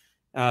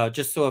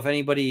 Just so if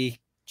anybody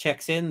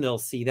checks in, they'll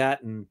see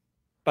that.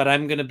 But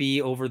I'm going to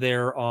be over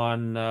there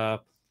on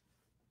the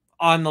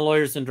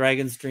Lawyers and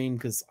Dragons stream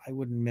because I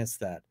wouldn't miss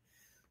that.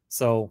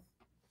 So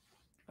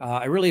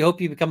I really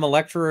hope you become a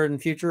lecturer in the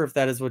future if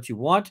that is what you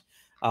want.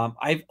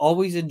 I've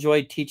always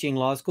enjoyed teaching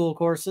law school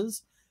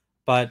courses,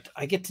 but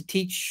I get to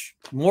teach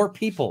more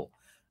people.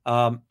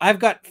 I've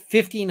got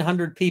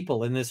 1,500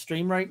 people in this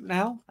stream right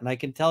now, and I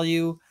can tell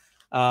you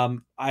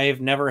I've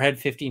never had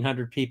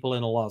 1,500 people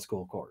in a law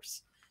school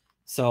course.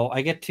 So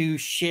I get to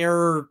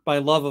share my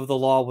love of the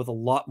law with a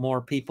lot more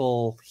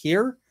people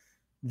here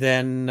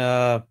than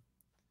than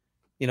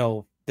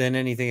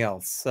anything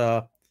else.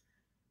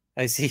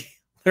 I see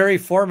Larry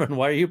Foreman,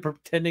 why are you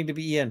pretending to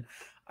be Ian?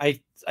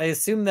 I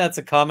assume that's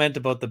a comment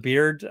about the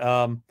beard.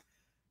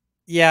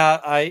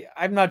 Yeah,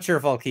 I'm not sure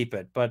if I'll keep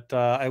it, but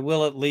I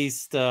will at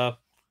least.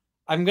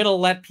 I'm gonna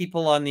let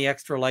people on the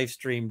extra live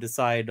stream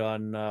decide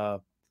on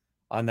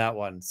that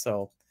one.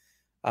 So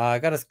I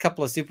got a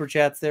couple of super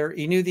chats there.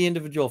 He knew the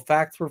individual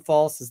facts were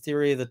false. His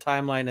theory of the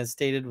timeline, as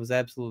stated, was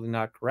absolutely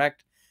not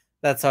correct.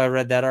 That's how I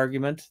read that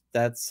argument.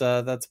 That's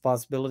a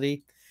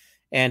possibility.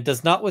 And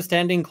does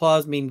notwithstanding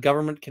clause mean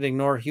government can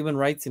ignore human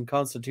rights and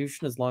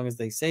constitution as long as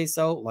they say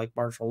so, like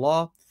martial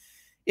law?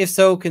 If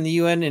so, can the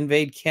UN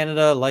invade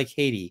Canada like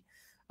Haiti?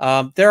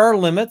 There are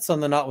limits on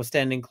the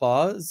notwithstanding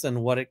clause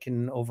and what it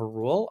can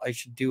overrule. I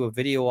should do a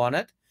video on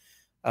it.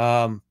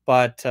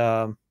 But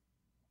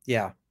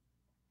yeah.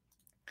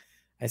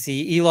 I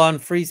see Elon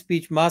Free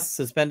Speech Must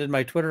suspended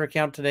my Twitter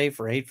account today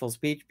for hateful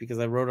speech because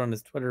I wrote on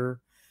his Twitter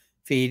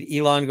feed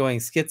Elon going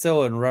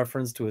schizo in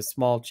reference to his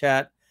small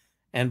chat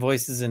and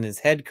voices in his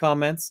head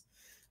comments.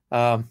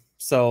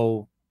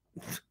 So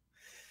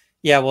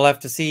yeah, we'll have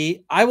to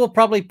see. I will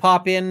probably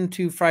pop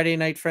into Friday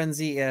Night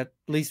Frenzy at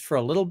least for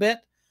a little bit.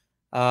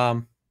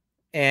 But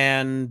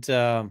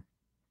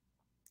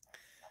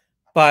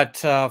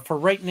for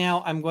right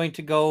now, I'm going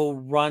to go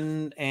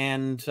run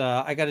and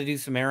I got to do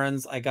some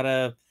errands.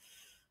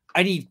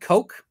 I need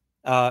Coke,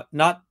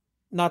 not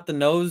the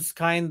nose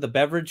kind, the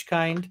beverage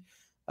kind.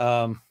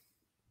 Just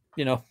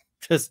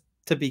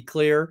to be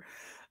clear,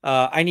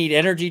 I need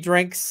energy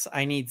drinks,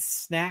 I need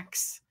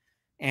snacks,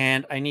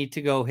 and I need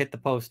to go hit the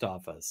post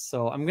office.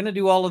 So I'm going to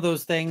do all of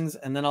those things,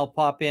 and then I'll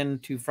pop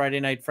into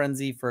Friday Night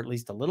Frenzy for at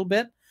least a little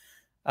bit.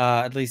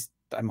 At least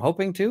I'm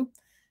hoping to.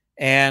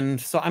 And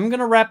so I'm going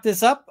to wrap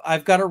this up.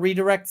 I've got a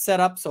redirect set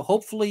up. So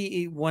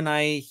hopefully when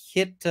I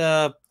hit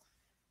sort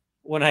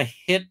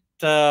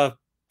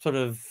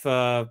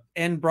of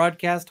end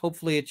broadcast,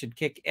 hopefully it should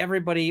kick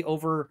everybody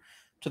over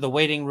to the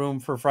waiting room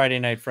for Friday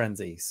Night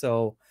Frenzy.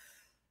 So,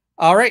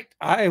 all right,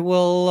 I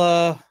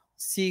will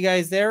see you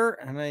guys there.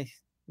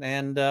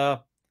 And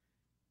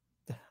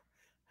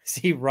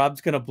see,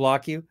 Rob's going to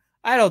block you.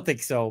 I don't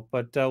think so,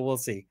 but we'll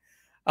see.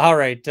 All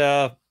right.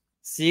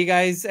 See you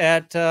guys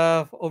at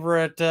over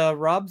at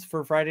Rob's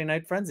for Friday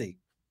Night Frenzy.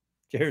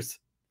 Cheers.